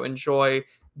just, enjoy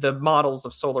the models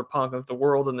of solar punk of the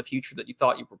world and the future that you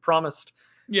thought you were promised.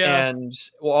 Yeah. And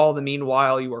all the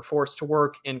meanwhile, you are forced to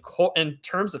work in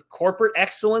terms of corporate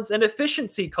excellence and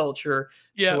efficiency culture,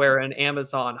 to Yeah. where an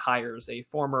Amazon hires a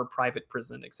former private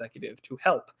prison executive to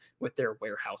help with their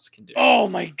warehouse conditions. Oh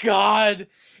my God.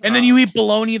 And then you eat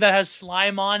bologna that has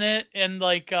slime on it. And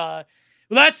like, well,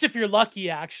 that's if you're lucky,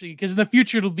 actually, because in the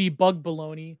future it'll be bug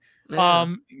bologna. Yeah.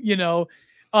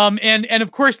 And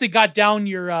of course they got down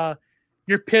your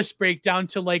piss break down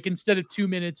to, like, instead of 2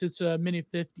 minutes, it's a minute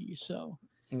 50. So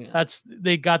Yeah.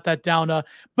 they got that down.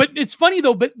 But it's funny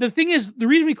though. But the thing is, the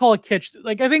reason we call it kitsch,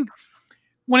 like, I think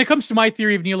when it comes to my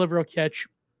theory of neoliberal kitsch,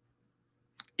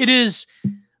 it is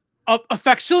a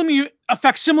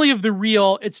facsimile of the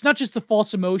real. It's not just the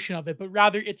false emotion of it, but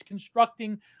rather it's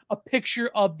constructing a picture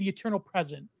of the eternal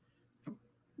present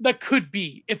that could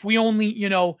be, if we only,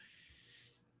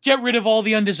 get rid of all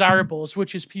the undesirables,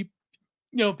 which is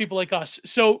people like us.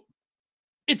 So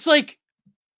it's like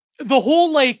the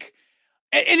whole, like,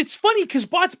 and it's funny because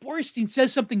Bots Borstein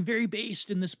says something very based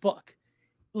in this book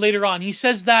later on. He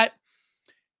says that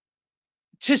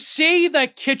to say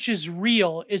that kitsch is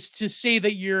real is to say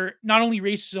that you're not only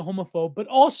racist and homophobe, but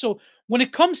also when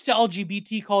it comes to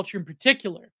LGBT culture in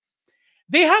particular,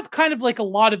 they have kind of like a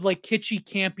lot of like kitschy,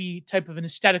 campy type of an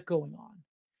aesthetic going on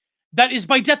that is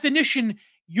by definition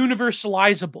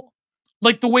universalizable,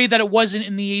 like the way that it wasn't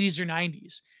in the 80s or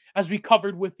 90s, as we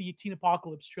covered with the Teen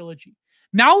Apocalypse trilogy.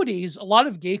 Nowadays, a lot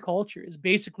of gay culture is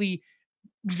basically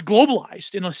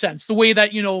globalized in a sense, the way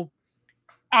that,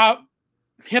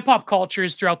 hip hop culture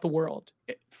is throughout the world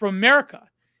from America.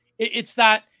 It's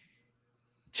that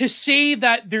to say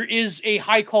that there is a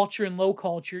high culture and low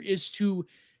culture is to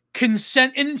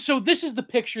consent. And so this is the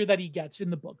picture that he gets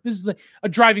in the book. This is a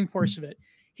driving force of it.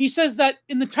 He says that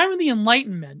in the time of the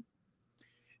Enlightenment,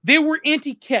 they were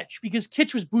anti-kitsch because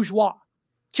kitsch was bourgeois.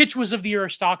 Kitsch was of the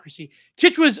aristocracy.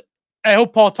 Kitsch was, I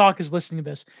hope Paul Talk is listening to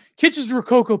this, kitsch is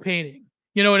Rococo painting.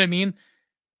 You know what I mean?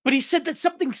 But he said that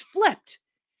something's flipped.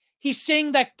 He's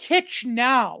saying that kitsch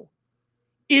now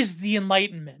is the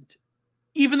Enlightenment,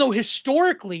 even though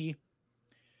historically,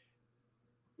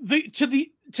 to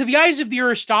the eyes of the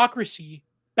aristocracy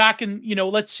back in,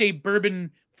 let's say Bourbon,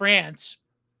 France,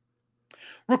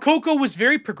 Rococo was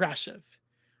very progressive.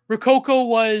 Rococo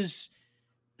was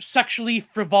sexually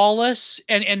frivolous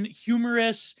and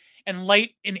humorous and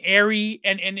light and airy,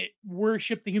 and it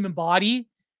worshipped the human body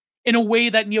in a way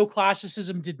that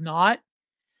neoclassicism did not.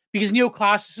 Because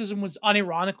neoclassicism was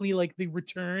unironically like the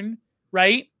return,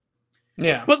 right?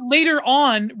 Yeah. But later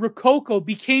on, Rococo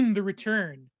became the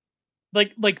return,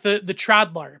 like the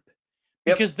trad LARP,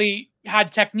 because they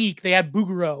had technique. They had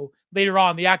Bouguereau later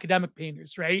on, the academic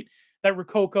painters, right? That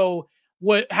Rococo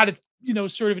had a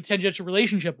sort of a tangential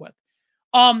relationship with.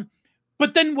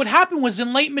 But then what happened was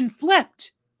Enlightenment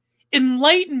flipped.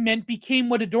 Enlightenment became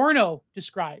what Adorno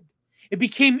described. It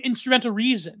became instrumental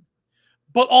reason,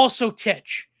 but also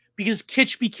kitsch. Because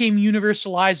kitsch became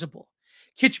universalizable.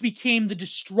 Kitsch became the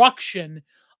destruction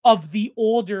of the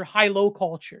older high-low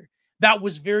culture that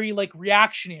was very like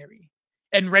reactionary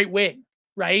and right-wing,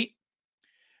 right?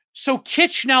 So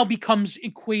kitsch now becomes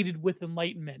equated with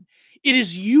Enlightenment. It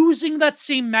is using that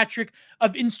same metric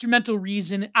of instrumental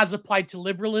reason as applied to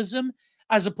liberalism,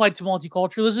 as applied to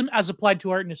multiculturalism, as applied to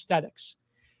art and aesthetics.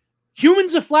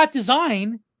 Humans of Flat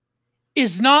Design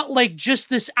is not like just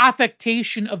this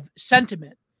affectation of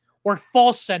sentiment or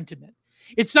false sentiment.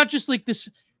 It's not just like this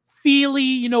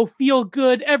feely, feel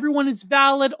good, everyone is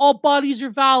valid, all bodies are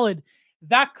valid.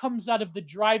 That comes out of the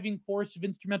driving force of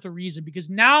instrumental reason, because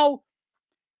now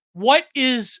what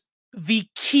is the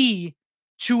key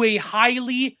to a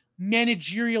highly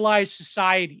managerialized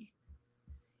society?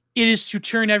 It is to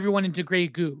turn everyone into gray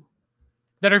goo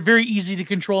that are very easy to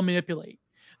control and manipulate,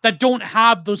 that don't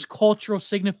have those cultural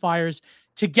signifiers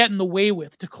to get in the way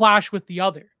with, to clash with the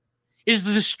other. It is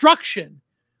the destruction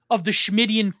of the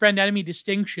Schmittian friend-enemy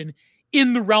distinction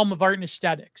in the realm of art and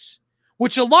aesthetics,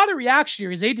 which a lot of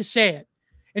reactionaries, I hate to say it,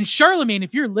 and Charlemagne,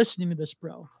 if you're listening to this,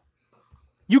 bro,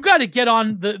 you got to get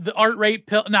on the art right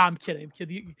pill. No, I'm kidding.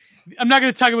 I'm not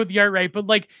going to talk about the art right, but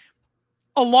like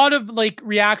a lot of like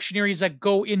reactionaries that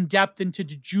go in depth into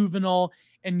the juvenile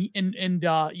and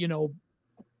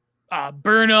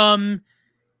Burnham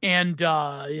and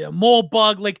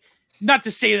Molebug, like, not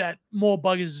to say that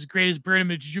Molebug is as great as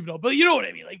Burnham and Juvenile, but you know what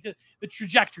I mean, like the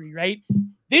trajectory, right?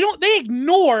 They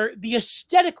ignore the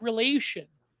aesthetic relation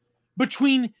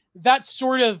between that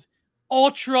sort of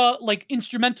ultra like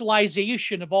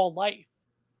instrumentalization of all life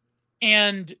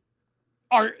and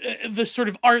art, the sort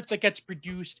of art that gets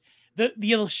produced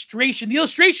the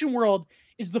illustration world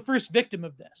is the first victim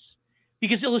of this,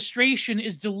 because illustration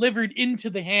is delivered into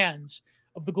the hands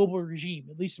of the global regime,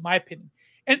 at least in my opinion.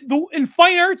 And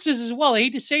fine arts is as well. I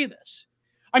hate to say this.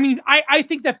 I mean, I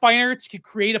think that fine arts could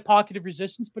create a pocket of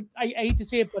resistance, but I hate to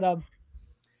say it, but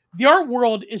the art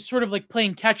world is sort of like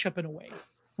playing catch up in a way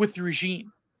with the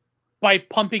regime by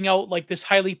pumping out like this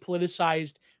highly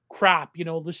politicized crap,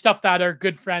 the stuff that our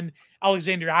good friend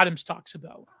Alexander Adams talks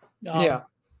about.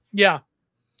 Yeah.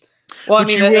 Well,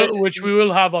 which we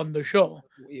will have on the show.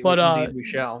 But indeed we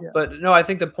shall. Yeah. But no, I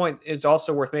think the point is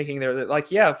also worth making there that, like,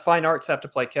 fine arts have to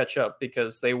play catch up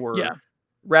because they were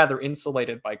rather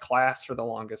insulated by class for the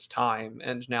longest time,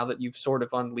 and now that you've sort of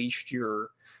unleashed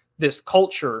this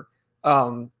culture,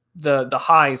 the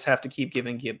highs have to keep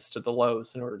giving gibs to the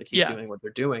lows in order to keep doing what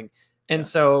they're doing. And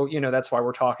so, that's why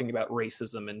we're talking about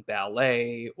racism in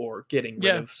ballet, or getting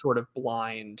rid of sort of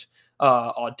blind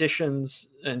auditions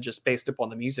and just based upon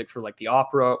the music for like the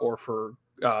opera or for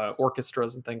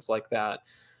orchestras and things like that.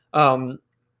 And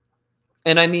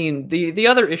I mean, the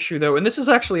other issue though, and this is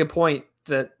actually a point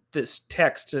that this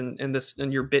text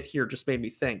and your bit here just made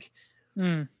me think.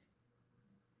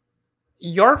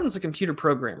 Yarvin's a computer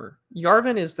programmer.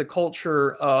 Yarvin is the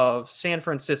culture of San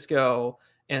Francisco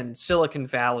and Silicon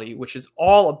Valley, which is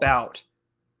all about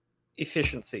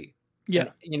efficiency. Yeah.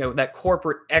 And, that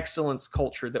corporate excellence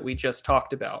culture that we just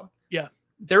talked about. Yeah.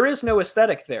 There is no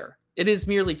aesthetic there. It is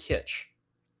merely kitsch.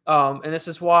 And this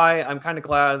is why I'm kind of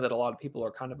glad that a lot of people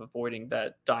are kind of avoiding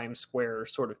that dime square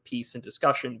sort of piece and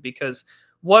discussion, because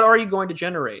what are you going to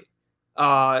generate?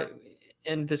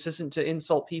 And this isn't to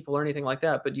insult people or anything like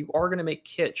that, but you are going to make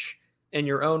kitsch in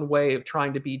your own way of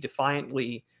trying to be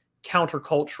defiantly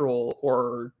countercultural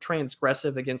or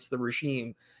transgressive against the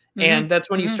regime. And that's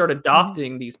when you start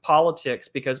adopting these politics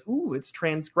because, it's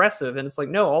transgressive. And it's like,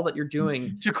 no, all that you're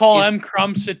doing to call M.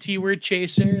 Crumps a T-word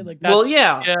chaser. Like, that's,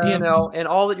 and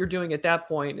all that you're doing at that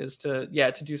point is to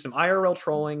do some IRL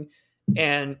trolling.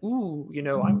 And,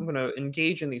 I'm going to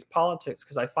engage in these politics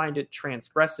because I find it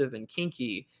transgressive and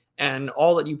kinky. And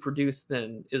all that you produce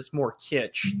then is more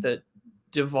kitsch that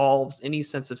devolves any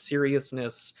sense of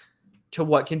seriousness to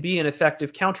what can be an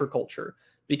effective counterculture.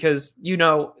 Because,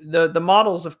 the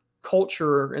models of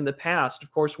culture in the past,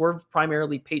 of course, were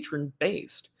primarily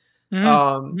patron-based.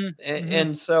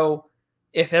 And so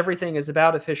if everything is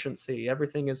about efficiency,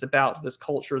 everything is about this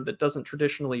culture that doesn't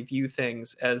traditionally view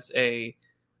things as a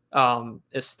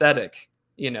aesthetic,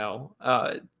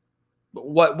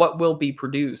 what will be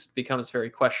produced becomes very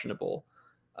questionable.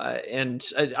 And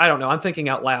I don't know, I'm thinking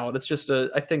out loud. It's just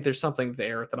I think there's something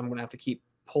there that I'm going to have to keep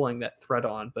pulling that thread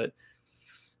on.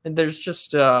 And there's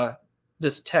just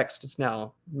this text has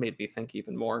now made me think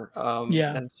even more.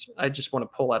 And I just want to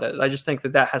pull at it. I just think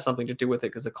that has something to do with it,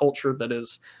 because a culture that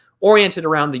is oriented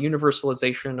around the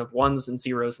universalization of ones and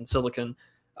zeros and silicon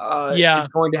is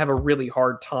going to have a really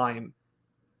hard time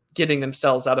getting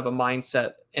themselves out of a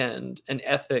mindset and an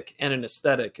ethic and an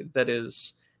aesthetic that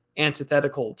is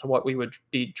antithetical to what we would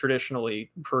be traditionally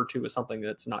referred to as something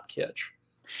that's not kitsch.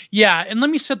 Yeah, and let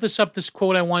me set this up, this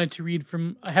quote I wanted to read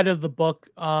from ahead of the book.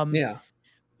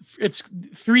 It's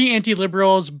three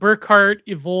anti-liberals, Burkhardt,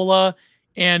 Evola,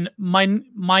 and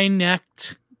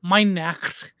Meinecht.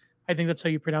 I think that's how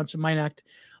you pronounce it, Meinecht.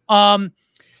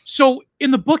 So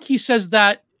in the book, he says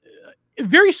that,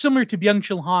 very similar to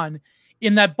Byung-Chul Han,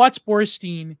 in that Butts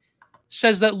Borstein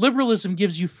says that liberalism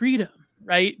gives you freedom,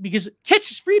 right? Because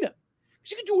kitsch is freedom.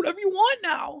 Because you can do whatever you want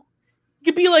now. You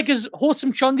could be like as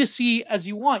wholesome chungus-y as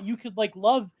you want. You could like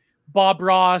love Bob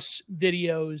Ross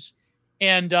videos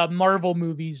and Marvel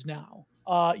movies now.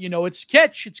 It's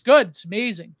kitsch. It's good. It's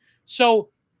amazing. So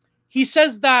he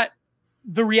says that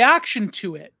the reaction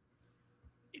to it,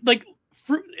 like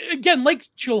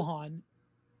Chulhan,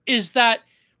 is that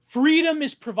freedom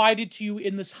is provided to you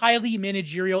in this highly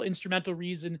managerial, instrumental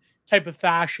reason type of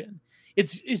fashion.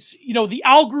 It's the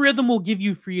algorithm will give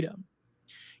you freedom.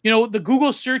 The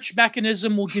Google search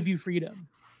mechanism will give you freedom.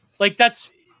 Like that's,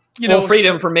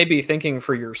 freedom for maybe thinking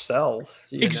for yourself.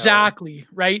 Exactly.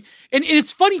 Right. And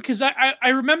it's funny because I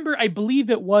remember, I believe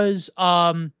it was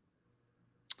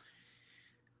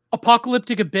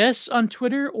Apocalyptic Abyss on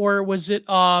Twitter, or was it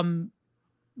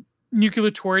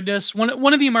Nuclear Torridus?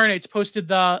 One of the Amarnites posted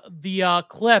the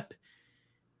clip.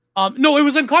 No, it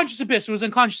was Unconscious Abyss. It was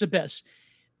Unconscious Abyss.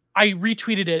 I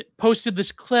retweeted it, posted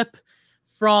this clip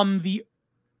from the,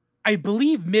 I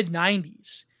believe,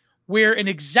 mid-90s, where an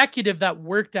executive that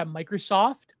worked at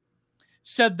Microsoft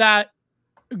said that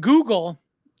Google,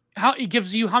 it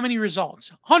gives you how many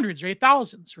results? Hundreds, right?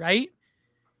 Thousands, right?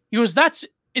 He goes, that's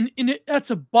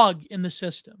a bug in the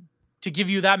system to give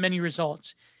you that many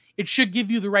results. it should give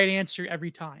you the right answer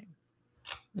every time.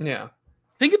 Yeah.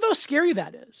 Think of how scary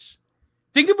that is.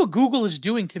 Think of what Google is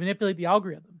doing to manipulate the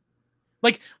algorithm.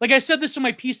 Like I said this in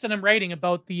my piece that I'm writing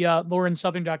about the Lauren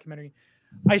Southern documentary.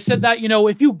 I said that,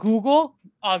 if you Google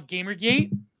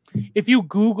Gamergate, if you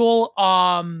Google,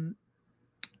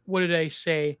 what did I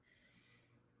say?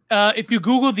 If you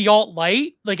Google the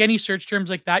alt-right, like any search terms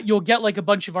like that, you'll get like a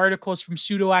bunch of articles from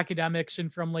pseudo-academics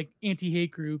and from like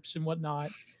anti-hate groups and whatnot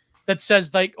that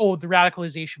says like, oh, the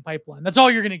radicalization pipeline. That's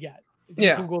all you're going to get if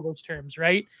you Google those terms,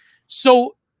 right?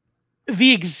 So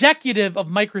the executive of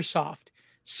Microsoft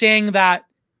saying that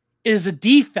is a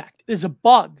defect, is a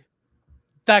bug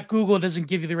that Google doesn't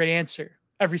give you the right answer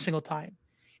every single time.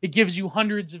 It gives you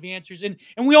hundreds of answers. And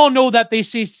we all know that they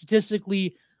say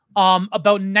statistically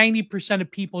about 90% of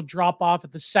people drop off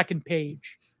at the second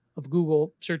page of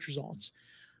Google search results.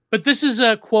 But this is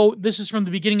a quote. This is from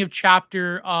the beginning of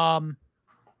chapter.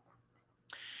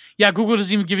 Google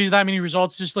doesn't even give you that many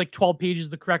results, just like 12 pages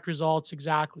of the correct results.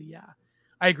 Exactly. Yeah.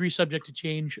 I agree, subject to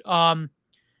change.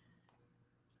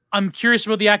 I'm curious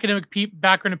about the academic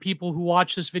background of people who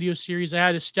watch this video series. I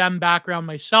had a STEM background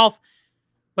myself,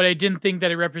 but I didn't think that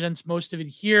it represents most of it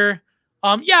here.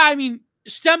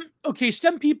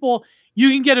 STEM people, you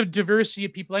can get a diversity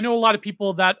of people. I know a lot of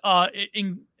people that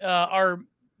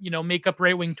make up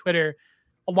right-wing Twitter.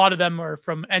 A lot of them are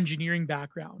from engineering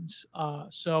backgrounds.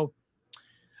 So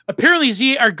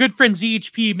apparently our good friend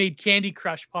ZHP made Candy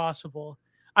Crush possible.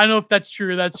 I don't know if that's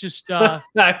true. That's just I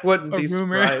wouldn't be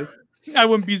surprised. I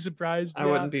wouldn't be surprised. I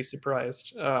wouldn't be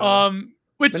surprised. What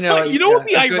would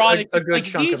be ironic? A good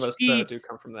chunk of us do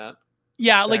come from that.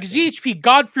 Yeah, like ZHP,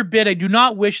 God forbid, I do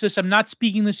not wish this. I'm not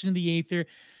speaking this into the aether.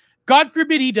 God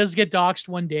forbid he does get doxxed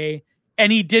one day,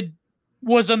 and he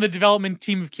was on the development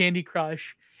team of Candy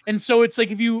Crush. And so it's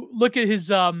like, if you look at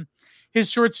his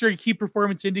short story key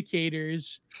performance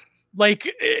indicators,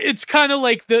 like it's kind of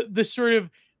like the sort of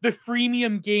the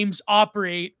freemium games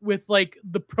operate with like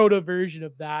the proto version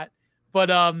of that. But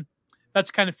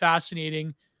that's kind of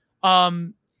fascinating.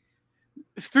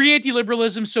 3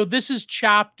 anti-liberalism. So this is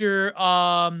chapter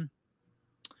 8.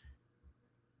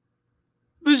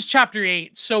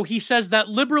 So he says that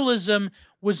liberalism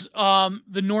was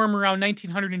the norm around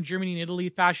 1900 in Germany and Italy.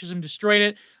 Fascism destroyed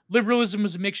it. Liberalism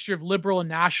was a mixture of liberal and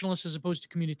nationalist as opposed to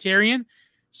communitarian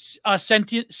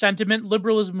sentiment.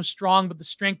 Liberalism was strong, but the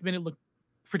strength made it look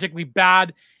particularly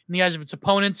bad in the eyes of its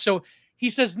opponents. So he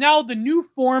says now the new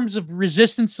forms of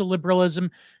resistance to liberalism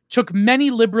took many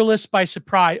liberalists by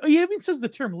surprise. Oh, he even says the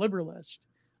term liberalist.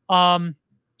 So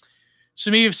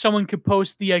maybe if someone could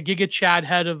post the Giga Chad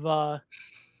head of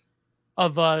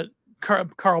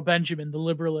Carl Benjamin, the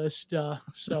liberalist.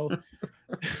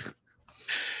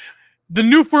 The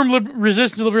new form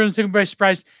resistance to liberalism took by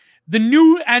surprise. The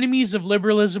new enemies of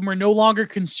liberalism were no longer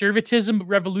conservatism, but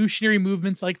revolutionary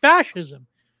movements like fascism.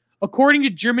 According to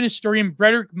German historian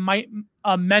Friedrich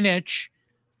Menich,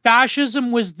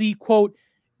 fascism was the, quote,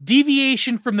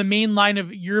 deviation from the main line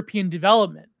of European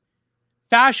development.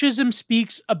 Fascism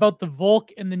speaks about the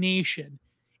Volk and the nation.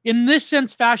 In this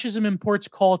sense, fascism imports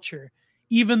culture,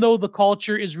 even though the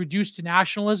culture is reduced to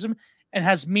nationalism and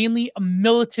has mainly a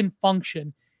militant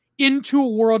function, into a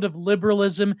world of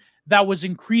liberalism that was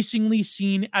increasingly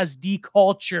seen as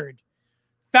decultured.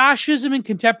 Fascism and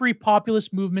contemporary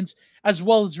populist movements, as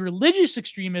well as religious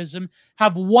extremism,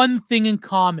 have one thing in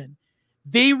common.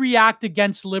 They react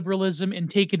against liberalism and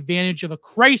take advantage of a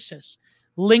crisis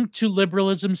linked to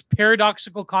liberalism's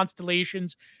paradoxical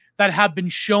constellations that have been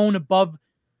shown above,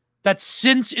 that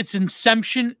since its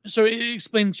inception, so it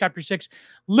explains in chapter 6,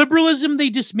 liberalism they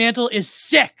dismantle is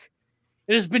sick.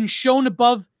 It has been shown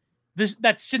above this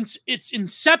that since its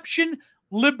inception,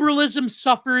 liberalism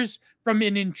suffers from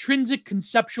an intrinsic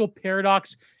conceptual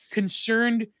paradox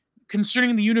concerning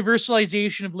the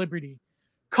universalization of liberty.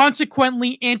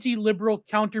 Consequently, anti-liberal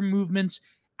counter movements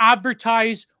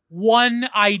advertise one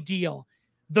ideal: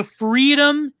 the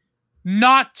freedom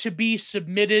not to be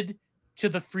submitted to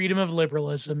the freedom of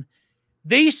liberalism.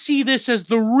 They see this as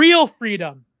the real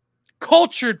freedom,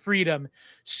 cultured freedom.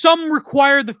 Some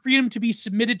require the freedom to be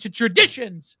submitted to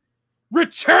traditions.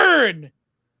 Return!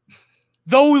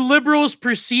 Though liberals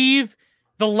perceive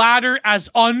the latter as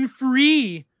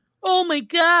unfree. Oh my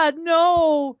God,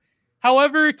 no.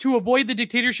 However, to avoid the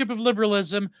dictatorship of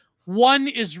liberalism, one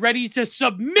is ready to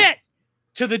submit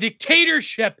to the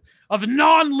dictatorship of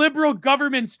non-liberal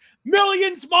governments.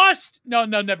 Millions must. No,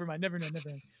 never mind. Never mind.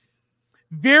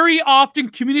 Very often,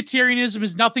 communitarianism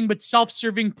is nothing but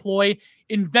self-serving ploy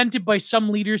invented by some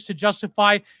leaders to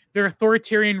justify their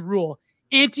authoritarian rule.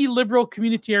 Anti-liberal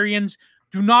communitarians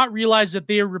do not realize that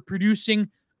they are reproducing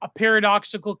a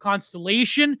paradoxical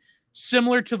constellation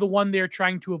similar to the one they're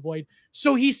trying to avoid.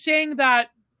 So he's saying that,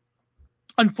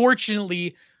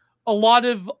 unfortunately, a lot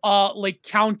of like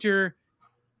counter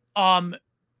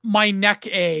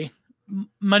Meineke,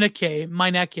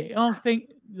 I don't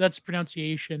think that's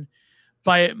pronunciation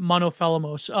by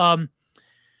Monophelamos.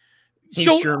 He's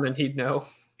so German, he'd know.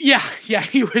 Yeah,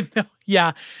 he would know.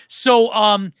 Yeah.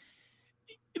 So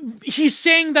he's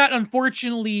saying that,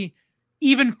 unfortunately,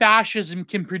 even fascism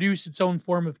can produce its own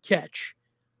form of kitsch,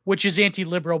 which is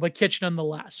anti-liberal, but kitsch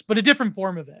nonetheless, but a different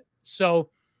form of it. So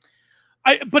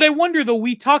I wonder, though,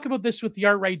 we talk about this with the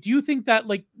art, right? Do you think that,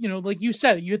 like, like you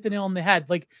said, you hit the nail on the head.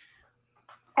 Like,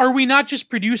 are we not just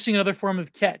producing another form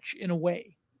of kitsch in a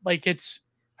way? Like, it's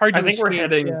hard to I think escape. we're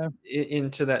heading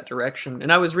into that direction.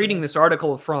 And I was reading this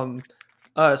article from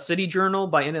City Journal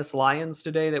by Ines Lyons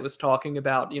today that was talking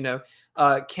about,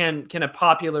 can a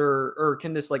popular, or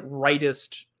can this like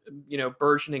rightist,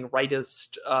 burgeoning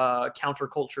rightist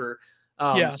counterculture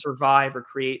survive or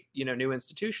create, new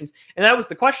institutions? And that was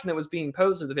the question that was being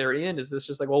posed at the very end. Is this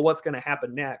just like, well, what's going to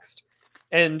happen next?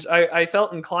 And I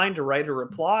felt inclined to write a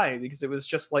reply, because it was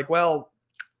just like, well,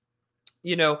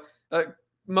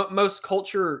 most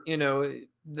culture,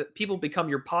 the people become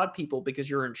your pod people because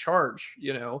you're in charge.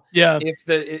 If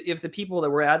the people that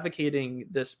were advocating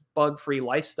this bug-free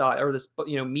lifestyle, or this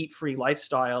meat-free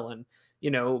lifestyle, and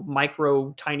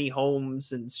micro tiny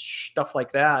homes and stuff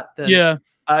like that, then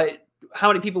how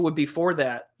many people would be for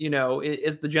that?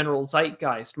 Is the general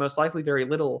zeitgeist? Most likely very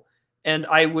little. And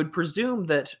I would presume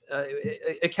that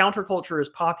a counterculture is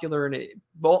popular, and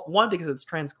one, because it's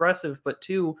transgressive, but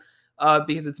two,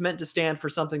 because it's meant to stand for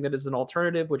something that is an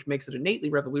alternative, which makes it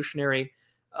innately revolutionary.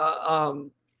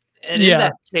 And in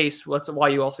that case, that's why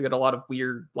you also get a lot of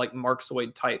weird, like,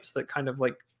 Marxoid types that kind of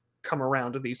like come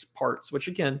around to these parts, which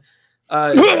again,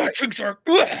 sure.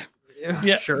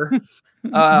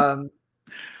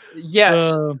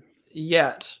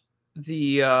 Yet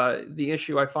the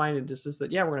issue I find is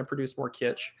that we're going to produce more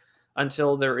kitsch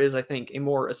until there is, I think, a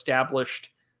more established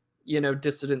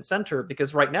dissident center.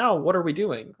 Because right now, what are we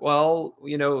doing? Well,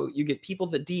 you get people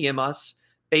that DM us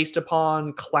based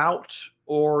upon clout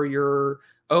or your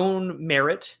own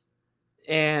merit,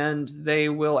 and they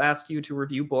will ask you to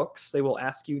review books, they will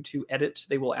ask you to edit,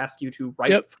 they will ask you to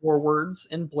write forewords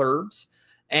and blurbs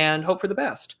and hope for the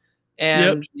best.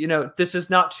 And this is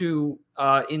not to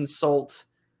insult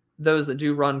those that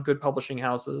do run good publishing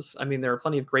houses. I mean, there are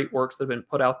plenty of great works that have been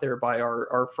put out there by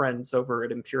our friends over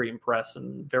at Imperium Press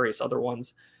and various other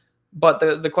ones. But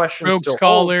the question Rogue still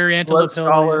Scholar,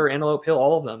 Antelope Hill,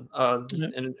 all of them.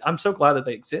 And I'm so glad that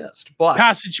they exist. But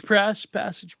Passage Press.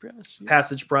 Passage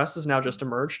Press has now just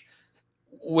emerged.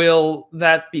 Will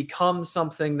that become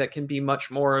something that can be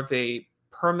much more of a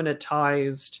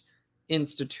permanentized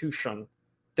institution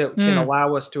that can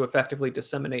allow us to effectively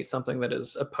disseminate something that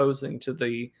is opposing to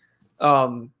the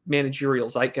managerial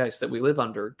zeitgeist that we live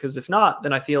under? Because if not,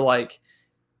 then I feel like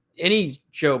any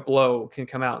Joe Blow can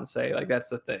come out and say, like, that's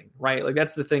the thing, right? Like,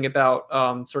 that's the thing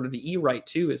about sort of the E-right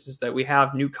too, is that we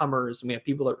have newcomers and we have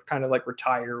people that kind of like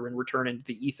retire and return into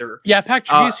the ether. Yeah, Pat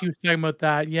Tracy was talking about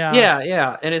that.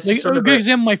 Yeah. And it's like, sort of a good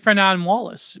example, my friend Adam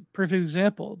Wallace, perfect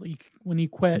example. Like, when he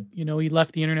quit, he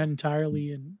left the internet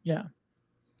entirely, and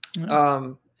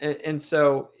And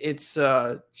so it's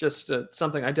just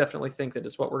something I definitely think that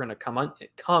is what we're going to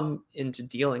come into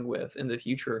dealing with in the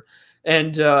future.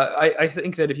 And I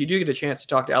think that if you do get a chance to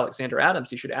talk to Alexander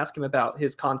Adams, you should ask him about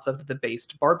his concept of the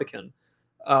based Barbican,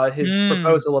 his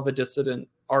proposal of a dissident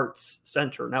arts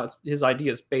center. Now, his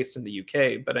idea is based in the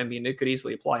UK, but I mean, it could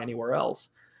easily apply anywhere else.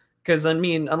 Because I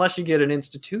mean, unless you get an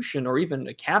institution or even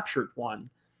a captured one,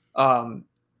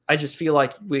 I just feel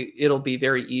like it'll be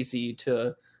very easy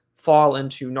to fall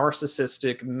into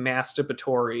narcissistic,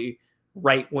 masturbatory,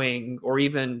 right wing, or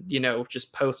even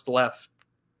just post left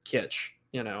kitsch.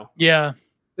 Yeah.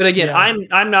 But again,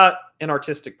 I'm not an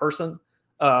artistic person,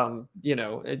 and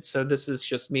so this is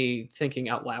just me thinking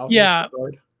out loud. Yeah.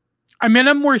 I mean,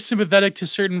 I'm more sympathetic to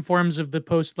certain forms of the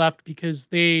post left because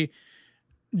they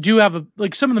do have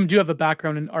some of them do have a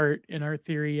background in art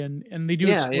theory, and they do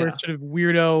explore sort of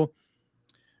weirdo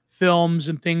films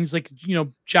and things like,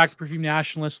 Jack the Perfume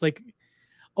Nationalist, like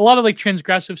a lot of like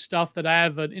transgressive stuff that I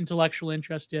have an intellectual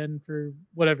interest in for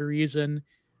whatever reason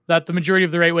that the majority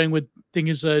of the right wing would think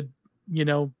is a,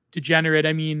 degenerate.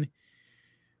 I mean,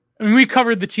 we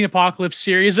covered the Teen Apocalypse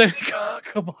series. I think,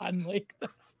 come on, like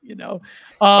that's,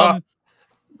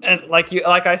 and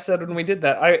like I said when we did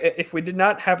that, if we did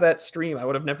not have that stream, I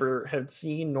would have never had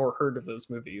seen nor heard of those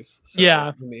movies. So,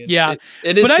 I mean,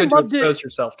 it is good to expose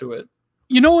yourself to it.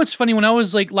 What's funny? When I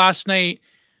was like last night,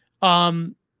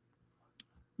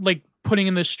 like putting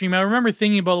in the stream. I remember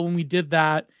thinking about when we did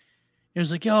that. It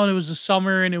was like, yo, and it was the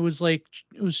summer, and it was like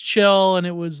it was chill, and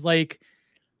it was like,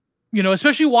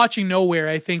 especially watching Nowhere.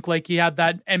 I think like he had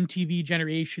that MTV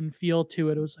generation feel to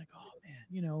it. It was like, oh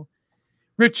man,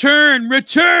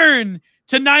 return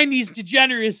to 90s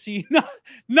degeneracy,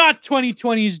 not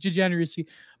 2020s degeneracy.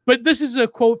 But this is a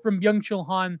quote from Byung Chul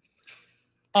Han.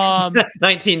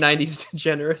 1990s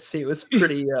degeneracy was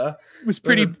pretty was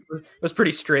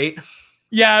pretty straight.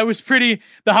 Yeah, it was pretty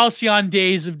the halcyon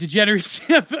days of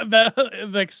degeneracy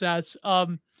of excess.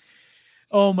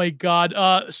 Oh my god.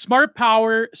 Smart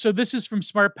Power. So this is from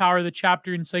Smart Power, the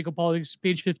chapter in Psychopolitics,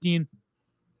 page 15.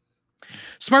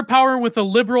 Smart power with a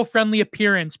liberal-friendly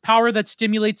appearance, power that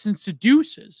stimulates and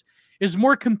seduces, is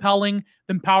more compelling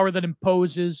than power that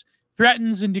imposes,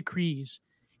 threatens, and decrees.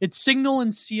 Its signal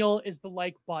and seal is the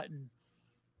like button.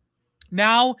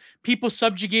 Now, people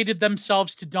subjugated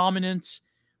themselves to dominance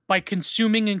by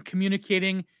consuming and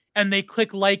communicating, and they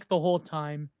click like the whole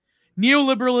time.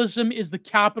 Neoliberalism is the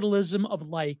capitalism of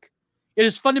like. It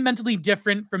is fundamentally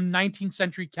different from 19th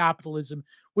century capitalism,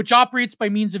 which operates by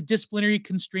means of disciplinary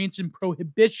constraints and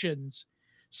prohibitions.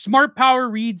 Smart power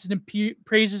reads and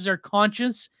appraises our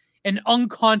conscious and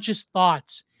unconscious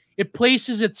thoughts. It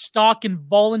places its stock in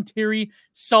voluntary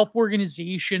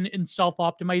self-organization and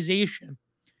self-optimization.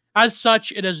 As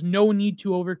such, it has no need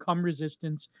to overcome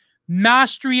resistance.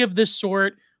 Mastery of this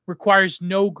sort requires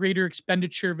no greater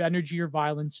expenditure of energy or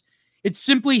violence. It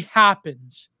simply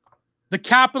happens. The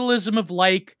capitalism of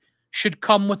like should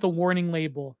come with a warning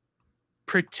label.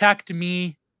 Protect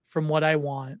me from what I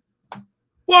want.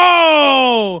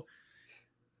 Whoa!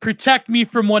 Protect me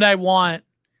from what I want.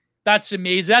 That's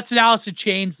amazing. That's an Alice in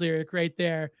Chains lyric right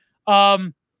there.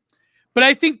 But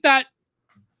I think that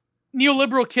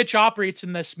neoliberal kitsch operates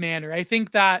in this manner. I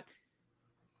think that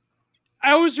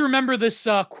I always remember this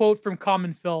quote from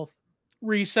Common Filth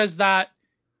where he says that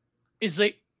is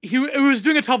like he was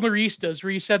doing a Tumblristas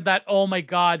where he said that, oh my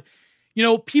God,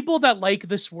 people that like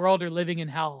this world are living in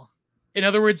hell. In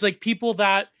other words, like people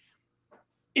that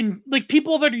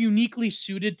are uniquely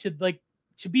suited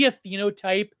to be a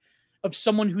phenotype of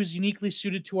someone who's uniquely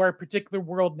suited to our particular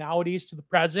world nowadays, to the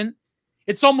present.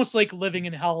 It's almost like living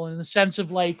in hell in the sense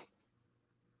of like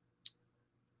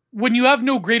when you have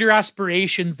no greater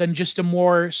aspirations than just a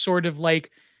more sort of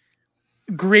like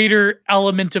greater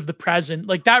element of the present.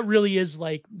 Like that really is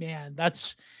like, man,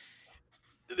 and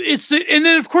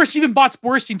then of course even Bots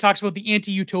Borstein talks about the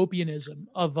anti-utopianism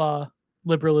of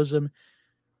liberalism.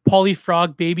 Polly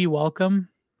Frog baby welcome.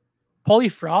 Polly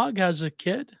Frog has a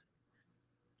kid?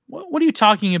 What are you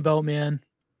talking about, man?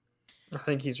 I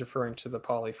think he's referring to the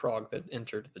Polly Frog that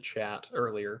entered the chat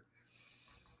earlier.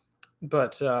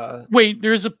 But wait,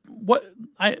 there's a what?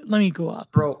 Let me go up.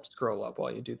 Scroll up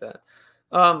while you do that.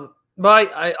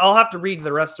 But I'll have to read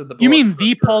the rest of the book. You mean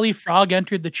the Polly Frog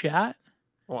entered the chat?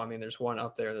 Well, I mean, there's one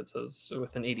up there that says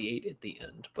with an 88 at the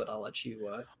end, but I'll let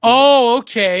you.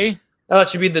 Okay. I'll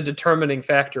let you be the determining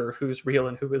factor of who's real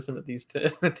and who isn't at these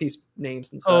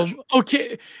names and such.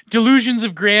 Okay. Delusions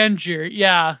of grandeur.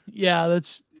 Yeah,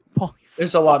 that's Polly.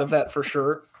 There's a lot of that for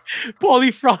sure.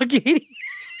 Polly Frog 80.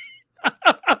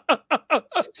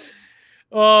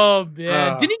 Oh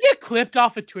man, did he get clipped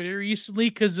off of Twitter recently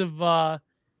because of?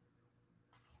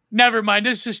 Never mind,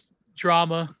 it's just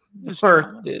drama.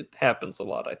 It happens a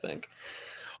lot, I think.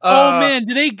 Oh man,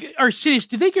 did they get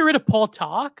rid of Paul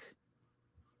Talk?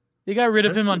 They got rid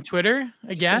of him on Twitter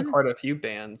again. Quite a few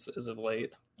bans as of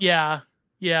late. Yeah.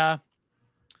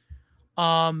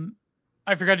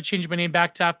 I forgot to change my name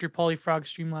back to after Polly Frog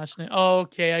stream last night. Oh,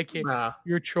 okay.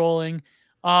 You're trolling.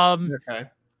 Okay.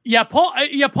 Yeah, Paul. I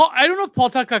don't know if Paul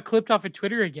Talk got clipped off of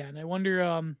Twitter again. I wonder.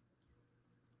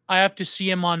 I have to see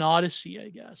him on Odyssey, I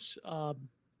guess.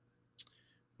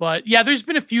 But yeah, there's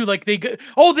been a few like they got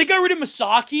rid of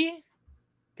Masaki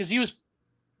because he was,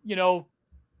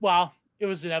 wow, it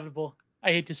was inevitable.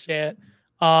 I hate to say it.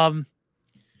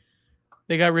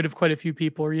 They got rid of quite a few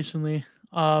people recently.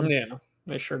 Yeah,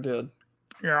 they sure did.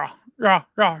 Yeah,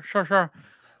 sure.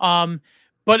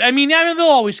 But I mean, they'll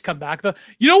always come back.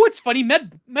 You know what's funny?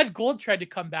 Med Gold tried to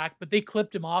come back, but they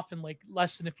clipped him off in like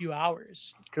less than a few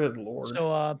hours. Good Lord.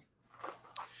 So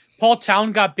Paul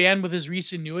Town got banned with his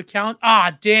recent new account.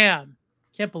 Ah, damn.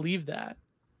 Can't believe that.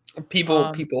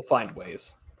 People find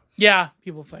ways. Yeah,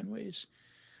 people find ways.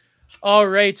 All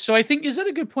right. So I think, is that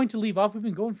a good point to leave off? We've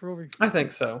been going for over. I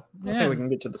think so. I think we can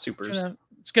get to the supers.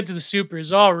 Let's get to the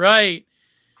supers. All right.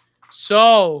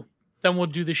 So then we'll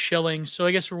do the shilling. So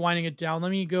I guess we're winding it down. Let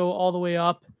me go all the way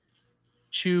up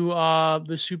to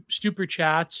the super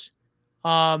chats.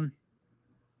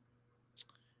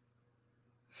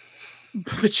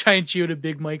 The giant Geoda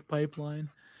Big Mike pipeline.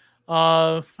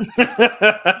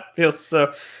 Feels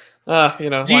so, life.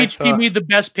 ZHP made the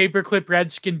best paperclip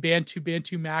Redskin Bantu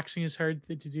maxing is hard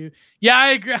thing to do. Yeah, I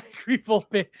agree full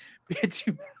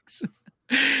Bantu max.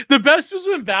 The best was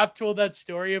when Bap told that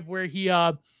story of where he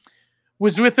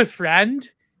was with a friend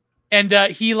and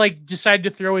he like decided to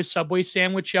throw his Subway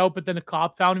sandwich out, but then a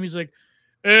cop found him. He's like,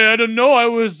 hey, I don't know. I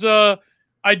was I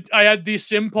had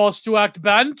this impulse to act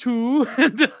Bantu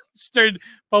and started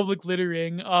public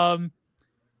littering.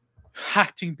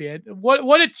 Acting band.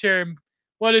 What a term.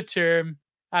 What a term.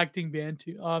 Acting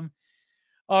Bantu.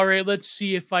 All right, let's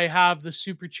see if I have the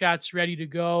super chats ready to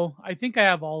go. I think I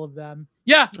have all of them.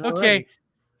 Yeah, okay. Alrighty.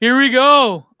 Here we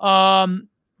go.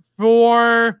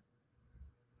 For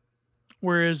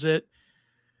where is it?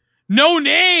 No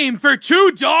Name for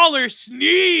 $2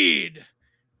 Sneed.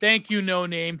 Thank you, No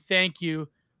Name. Thank you.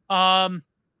 I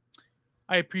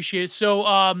appreciate it. So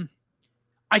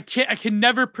I can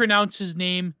never pronounce his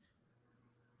name.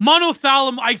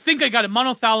 Monothalamos. I think I got it.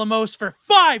 Monothalamos for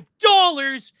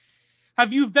 $5.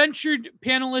 Have you ventured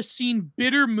panelists seen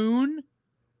Bitter Moon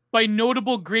by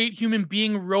notable great human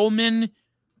being Roman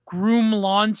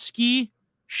Grumlonsky?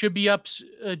 Should be up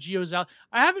Geo's out.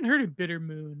 I haven't heard of Bitter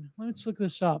Moon. Let's look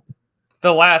this up.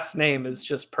 The last name is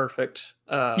just perfect.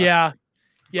 Yeah,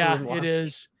 it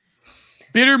is.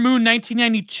 Bitter Moon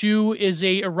 1992 is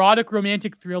a erotic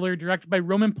romantic thriller directed by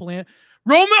Roman Polanski.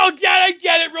 I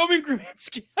get it. Roman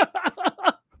Gruminski.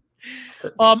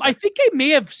 I think I may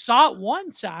have saw it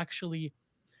once, actually.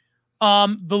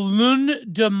 The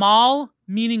Lune de Mal,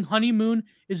 meaning honeymoon,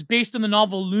 is based on the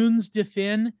novel Lunes de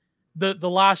Fin, the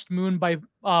Last Moon by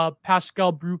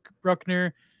Pascal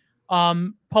Bruckner,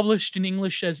 published in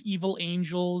English as Evil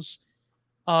Angels.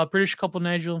 British couple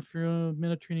Nigel through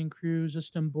Mediterranean cruise,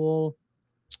 Istanbul.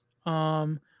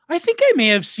 I think I may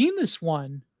have seen this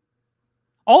one.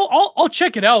 I'll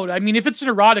check it out. I mean, if it's an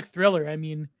erotic thriller, I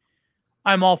mean,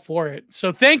 I'm all for it.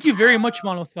 So thank you very much,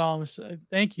 Monothalamus.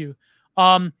 Thank you.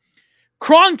 Kron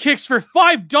Kicks for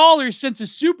 $5 since a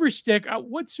super stick.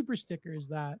 What super sticker is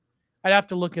that? I'd have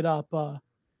to look it up. I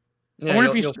wonder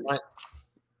if he's.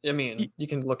 You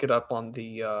can look it up on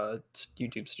the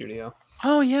YouTube Studio.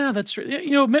 Oh yeah, that's right.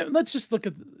 Let's just look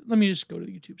at. Let me just go to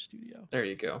the YouTube Studio. There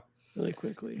you go. Really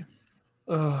quickly.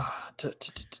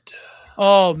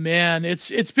 Oh, man,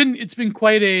 it's been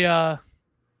quite a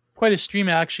stream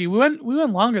actually. We went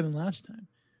longer than last time.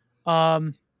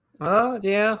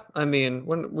 Yeah. I mean,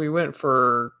 when we went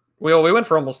for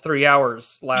almost 3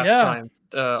 hours last time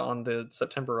on the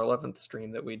September 11th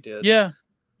stream that we did. Yeah.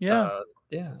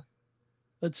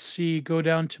 Let's see. Go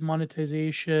down to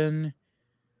monetization.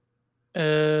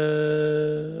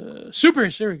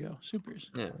 Supers. There we go.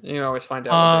 Supers. Yeah, you always find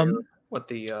out what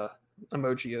the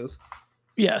emoji is.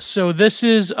 Yeah, so this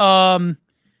is where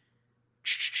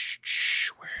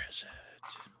is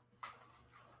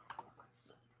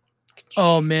it?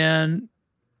 Oh man.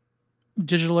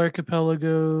 Digital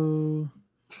Archipelago.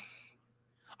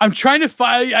 I'm trying to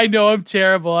find. I know I'm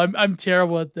terrible. I'm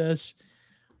terrible at this.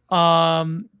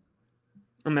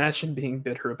 Imagine being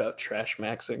bitter about trash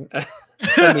maxing.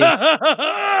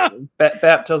 I mean,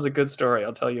 Bap tells a good story.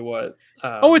 I'll tell you what.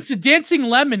 It's a Dancing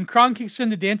Lemon. Kron kicks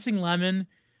into Dancing Lemon.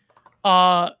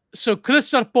 So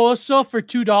Crystal Pozo for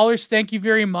 $2. Thank you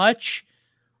very much.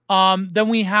 Then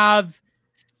we have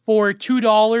for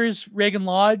 $2 Reagan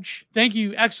Lodge. Thank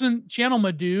you. Excellent channel, my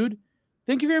dude.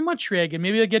 Thank you very much, Reagan.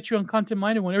 Maybe I'll get you on Content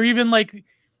Minded one, or even like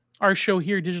our show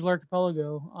here, Digital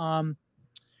Archipelago.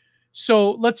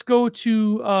 So let's go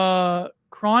to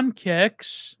Kron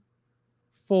Kicks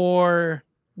for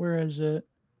where is it?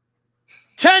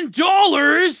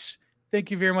 $10.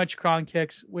 Thank you very much, Kron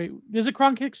Kicks. Wait, is it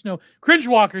Kron Kicks? No, Cringe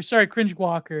Walker. Sorry, Cringe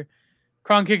Walker.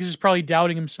 Kron Kicks is probably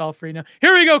doubting himself right now.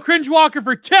 Here we go, Cringe Walker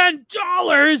for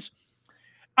 $10.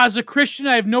 As a Christian,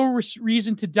 I have no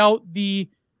reason to doubt the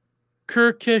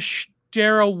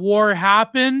Turkish-Dara war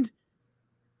happened.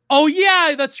 Oh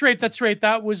yeah, that's right.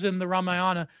 That was in the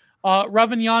Ramayana.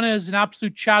 Ravanyana is an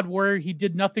absolute Chad warrior. He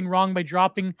did nothing wrong by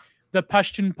dropping the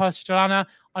Pashtun Pastrana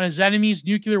on his enemies.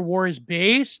 Nuclear war is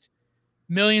based.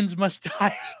 Millions must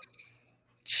die.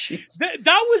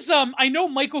 That was I know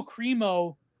Michael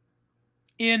Cremo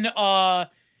in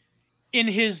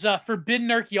his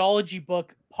Forbidden Archaeology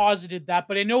book posited that,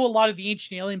 but I know a lot of the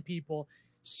ancient alien people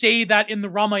say that in the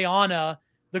Ramayana,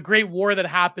 the great war that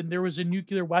happened, there was a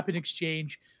nuclear weapon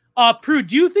exchange. Prue,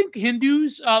 do you think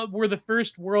Hindus were the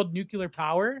first world nuclear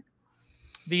power?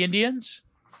 The Indians?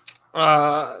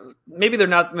 Maybe they're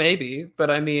not. Maybe,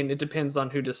 but I mean, it depends on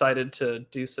who decided to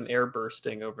do some air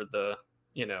bursting over the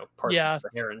parts of the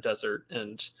Saharan desert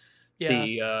and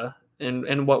the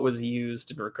and what was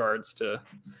used in regards to,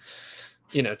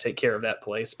 take care of that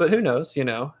place. But who knows?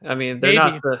 I mean, they're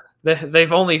Maybe. not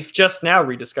they've only just now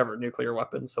rediscovered nuclear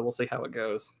weapons, so we'll see how it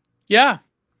goes. Yeah.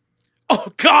 Oh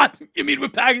God! You mean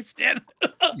with Pakistan?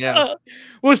 Yeah.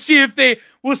 We'll see if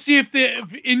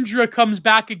Indra comes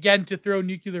back again to throw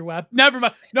nuclear weapons. Never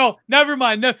mind. No, never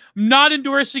mind. No, I'm not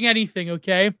endorsing anything.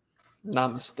 Okay.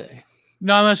 Namaste.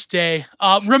 Namaste.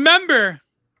 Remember,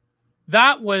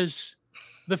 that was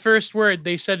the first word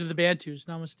they said to the Bantus.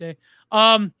 Namaste.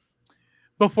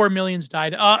 Before millions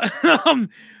died.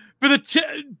 For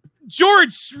the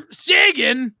George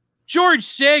Sagan,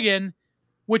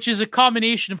 which is a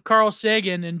combination of Carl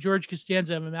Sagan and George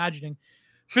Costanza, I'm imagining.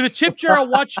 For the tip jar, I'll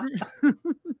watch.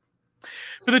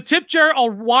 For the tip jar, I'll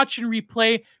watch and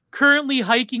replay. Currently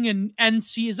hiking in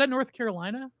NC. Is that North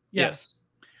Carolina? Yes.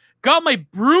 Got my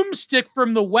broomstick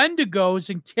from the Wendigos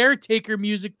and caretaker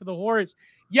music for the horse.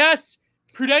 Yes,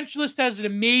 Prudentialist has an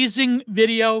amazing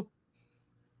video.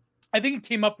 I think it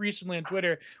came up recently on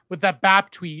Twitter with that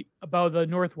BAP tweet about the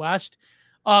Northwest.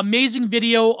 Amazing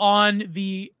video on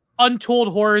the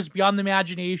untold horrors beyond the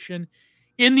imagination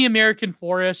in the American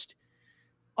forest.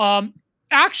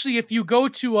 Actually, if you go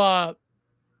to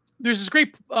there's this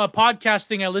great podcast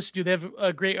thing I listen to. They have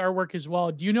a great artwork as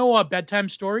well. Do you know Bedtime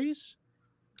Stories?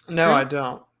 No, I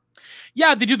don't.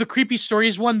 Yeah, they do the creepy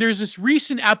stories one. There's this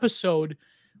recent episode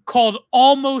called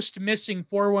Almost Missing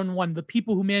 411, the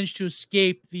people who managed to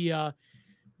escape the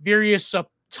various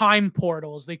time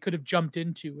portals they could have jumped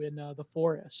into in the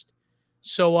forest.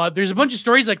 So there's a bunch of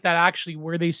stories like that, actually,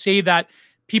 where they say that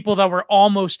people that were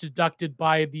almost abducted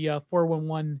by the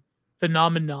 411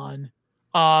 phenomenon.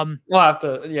 I'll have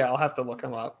to look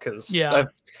them up, because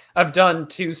I've done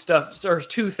two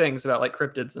things about like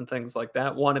cryptids and things like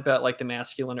that. One about like the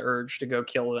masculine urge to go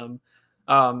kill them,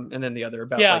 and then the other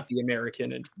about like the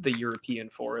American and the European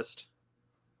forest.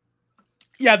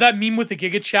 Yeah, that meme with the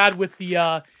Giga Chad with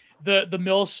the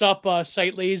Millsup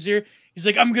sight laser. He's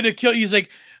like, I'm gonna kill you. He's like,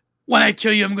 when I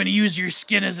kill you, I'm gonna use your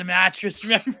skin as a mattress,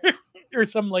 remember? Or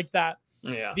something like that.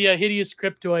 Yeah. The hideous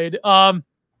cryptoid.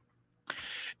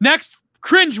 Next,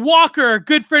 Cringe Walker,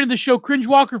 good friend of the show, Cringe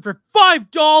Walker, for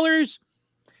 $5.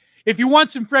 If you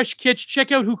want some fresh kits,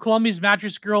 check out who Columbia's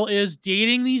Mattress Girl is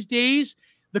dating these days.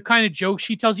 The kind of jokes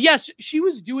she tells. Yes, she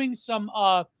was doing some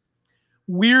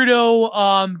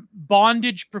weirdo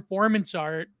bondage performance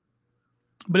art,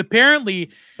 but apparently,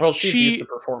 she's used to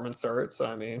performance art, so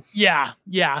I mean, yeah,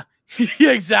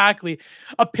 exactly.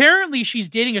 Apparently, she's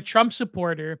dating a Trump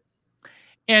supporter.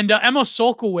 And Emma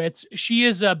Solkowitz, she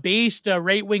is a based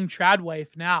right-wing trad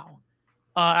wife now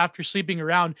after sleeping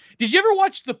around. Did you ever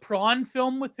watch the Prawn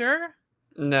film with her?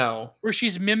 No. Where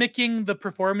she's mimicking the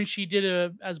performance she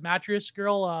did as Mattress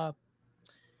Girl.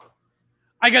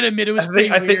 I got to admit, it was pretty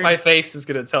weird. I think my face is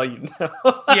going to tell you no.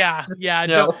 Yeah.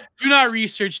 No. Do not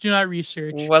research.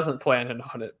 Wasn't planning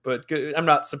on it, but I'm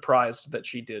not surprised that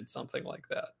she did something like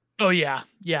that. Oh, yeah.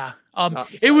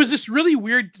 It was this really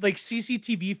weird, like,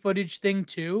 CCTV footage thing,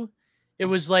 too. It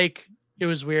was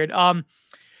weird.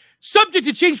 Subject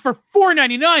to change for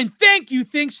 $4.99.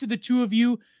 Thanks to the two of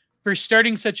you for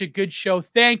starting such a good show.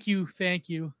 Thank you. Thank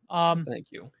you.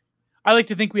 I like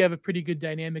to think we have a pretty good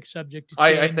dynamic subject to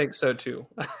change. I think so, too.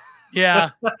 Yeah.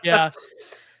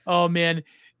 Oh, man.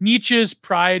 Nietzsche's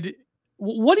pride.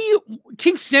 What are you,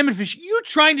 King Salmonfish, you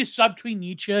trying to subtweet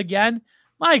Nietzsche again?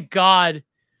 My God.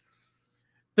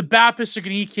 The Baptists are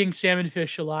going to eat King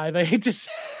Salmonfish alive. I hate to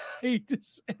say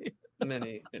it.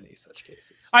 Many such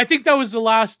cases. I think that was the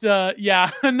last.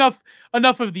 Enough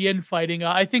of the infighting.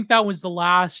 I think that was the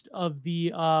last of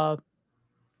the. I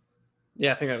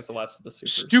think that was the last of the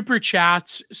super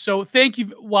chats. So thank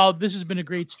you. Wow, this has been a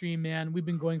great stream, man. We've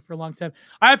been going for a long time.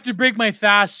 I have to break my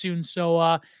fast soon.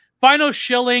 So final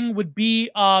shilling would be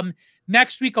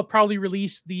next week. I'll probably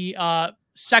release the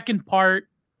second part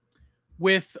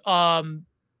with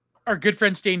our good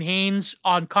friend Stain Haynes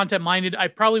on Content Minded. I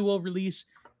probably will release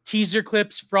teaser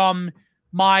clips from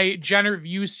my Janet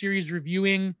Reviews series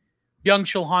reviewing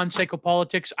Byung-Chul Han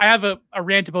Psychopolitics. I have a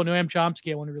rant about Noam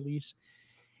Chomsky I want to release.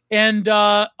 And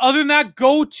other than that,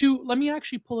 let me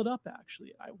actually pull it up,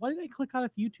 actually. Why did I click out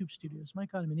of YouTube Studios? My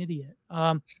God, I'm an idiot.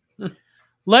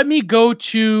 Let me go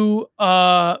to,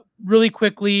 really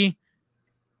quickly,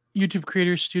 YouTube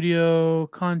Creator Studio,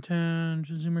 Content,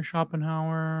 Zoomer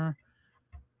Schopenhauer.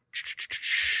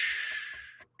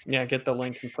 Yeah, get the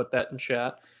link and put that in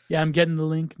chat. Yeah, I'm getting the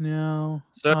link now.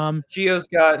 So Gio's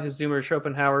got his Zoomer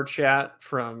Schopenhauer chat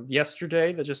from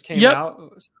yesterday that just came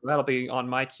out. So that'll be on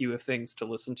my queue of things to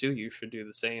listen to. You should do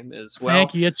the same as well.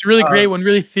 Thank you. It's a really great one,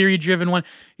 really theory-driven one.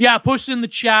 Yeah, post it in the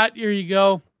chat. Here you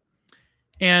go.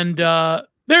 And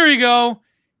There we go.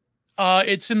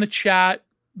 It's in the chat,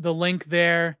 the link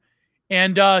there.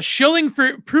 And Shilling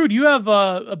for Prude, you have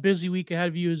a busy week ahead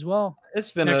of you as well.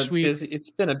 It's been next a week.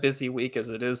 busy week as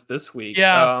it is this week.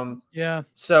 Yeah. Yeah.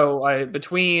 So I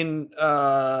between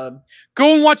go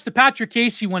and watch the Patrick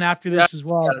Casey one after this as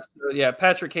well.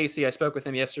 Patrick Casey. I spoke with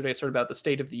him yesterday, sort of about the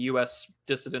state of the U.S.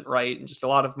 dissident right, and just a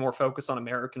lot of more focus on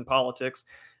American politics.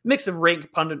 Mix of rank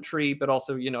punditry, but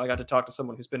also, I got to talk to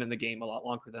someone who's been in the game a lot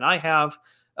longer than I have.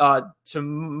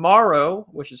 Tomorrow,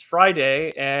 which is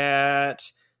Friday at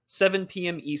 7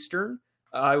 p.m. Eastern,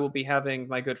 I will be having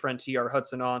my good friend T.R.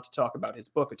 Hudson on to talk about his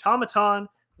book Automaton,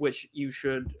 which you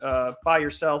should buy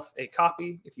yourself a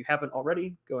copy if you haven't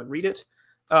already. Go and read it.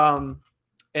 And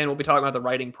we'll be talking about the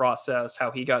writing process,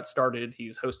 how he got started.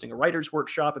 He's hosting a writer's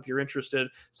workshop if you're interested.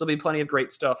 So there'll be plenty of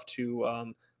great stuff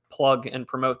to plug and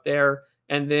promote there.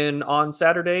 And then on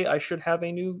Saturday, I should have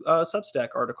a new Substack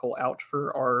article out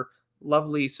for our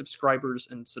lovely subscribers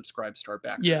and Subscribestar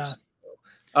backers. Yeah.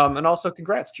 And also,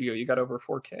 congrats, Gio. You got over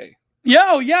 4K.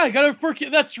 Yeah, I got over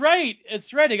 4K. That's right.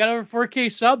 It's right. I got over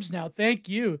 4K subs now. Thank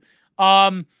you.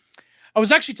 I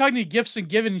was actually talking to Gifts and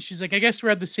Given, and she's like, I guess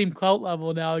we're at the same clout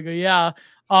level now. I go, yeah.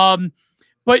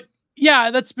 But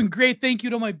yeah, that's been great. Thank you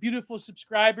to my beautiful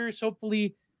subscribers.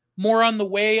 Hopefully more on the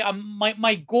way.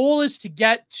 My goal is to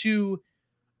get to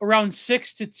around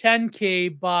 6 to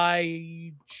 10K by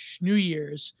New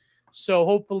Year's. So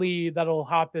hopefully that'll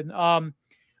happen. A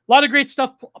lot of great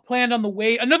stuff planned on the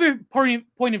way. Another point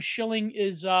of Shilling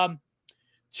is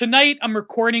tonight I'm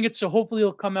recording it, so hopefully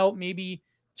it'll come out maybe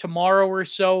tomorrow or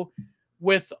so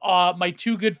with my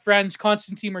two good friends,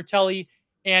 Constantine Martelli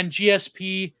and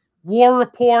GSP. War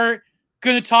Report.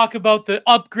 Going to talk about the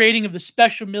upgrading of the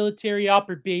Special Military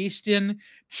Operation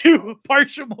to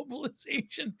partial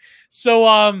mobilization.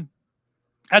 So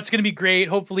that's going to be great.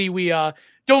 Hopefully we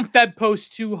don't Fed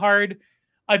post too hard.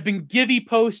 I've been Givy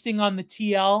posting on the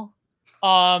TL.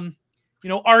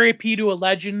 RAP to a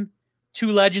legend,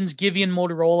 two legends, Givy and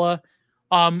Motorola.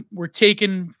 Were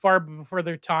taken far before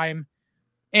their time.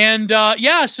 And so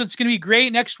it's going to be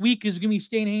great. Next week is going to be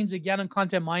Stan Haynes again on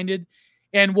Content Minded.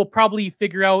 And we'll probably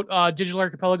figure out Digital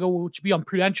Archipelago, which will be on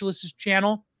Prudentialist's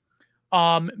channel.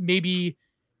 Maybe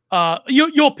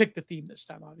you'll pick the theme this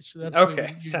time, obviously. That's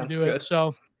okay. Sounds good.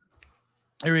 So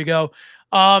there we go.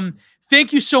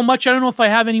 Thank you so much. I don't know if I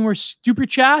have any more super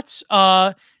chats.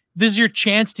 This is your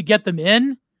chance to get them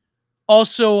in.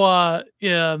 Also,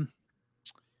 Nudge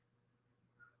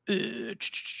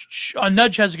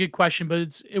has a good question,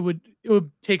 but it would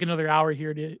take another hour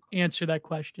here to answer that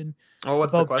question. Oh,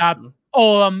 what's the question?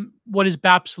 BAP. What is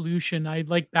BAP solution? I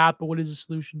like BAP, but what is the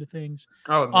solution to things?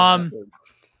 Oh,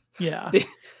 yeah.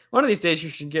 One of these days you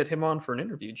should get him on for an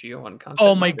interview, Gio, on Content.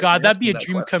 Oh my God, that'd be a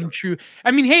dream come true.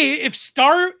 I mean, hey, if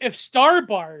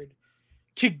Starbard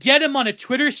could get him on a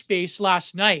Twitter space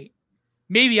last night,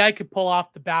 maybe I could pull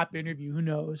off the BAP interview. Who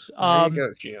knows? There you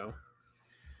go, Gio.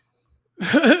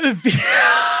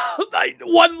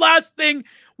 One last thing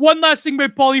by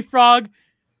Polyfrog.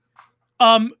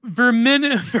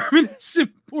 Verminous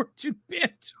important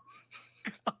band.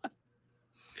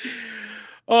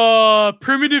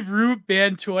 Primitive root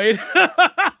bantoid.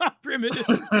 Primitive.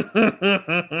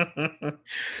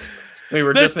 We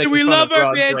were just making fun of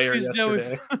Rod Dreyer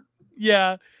yesterday.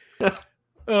 Yeah.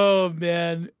 Oh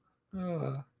man.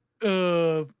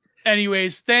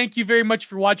 Anyways, thank you very much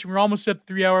for watching. We're almost at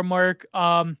the 3-hour mark.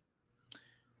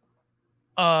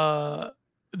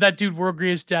 That dude World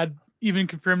Greatest Dad even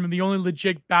confirmed the only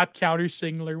legit BAP counter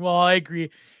signaler. Well, I agree.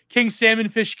 King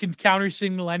Salmonfish can counter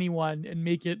signal anyone and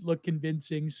make it look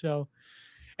convincing. So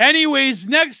anyways,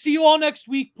 see you all next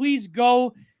week. Please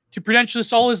go to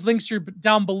Prudentialist. All his links are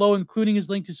down below, including his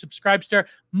link to Subscribestar,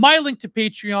 my link to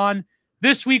Patreon.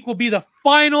 This week will be the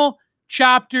final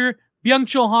chapter, Byung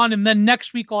Chul Han, and then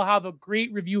next week I'll have a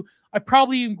great review. I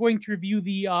probably am going to review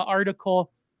the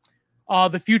article,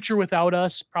 The Future Without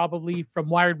Us, probably from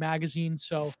Wired Magazine.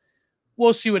 So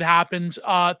we'll see what happens.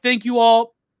 Thank you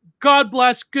all. God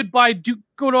bless. Goodbye. Do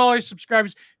go to all our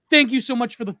subscribers. Thank you so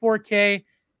much for the 4K.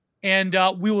 And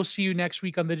we will see you next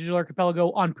week on the Digital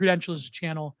Archipelago on Prudential's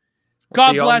channel.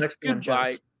 God bless.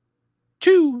 Goodbye.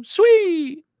 Too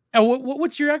sweet.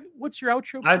 What's your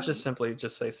outro? I just simply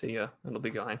say see ya. It'll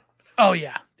be fine. Oh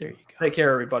yeah. There you go. Take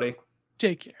care, everybody.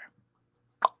 Take care.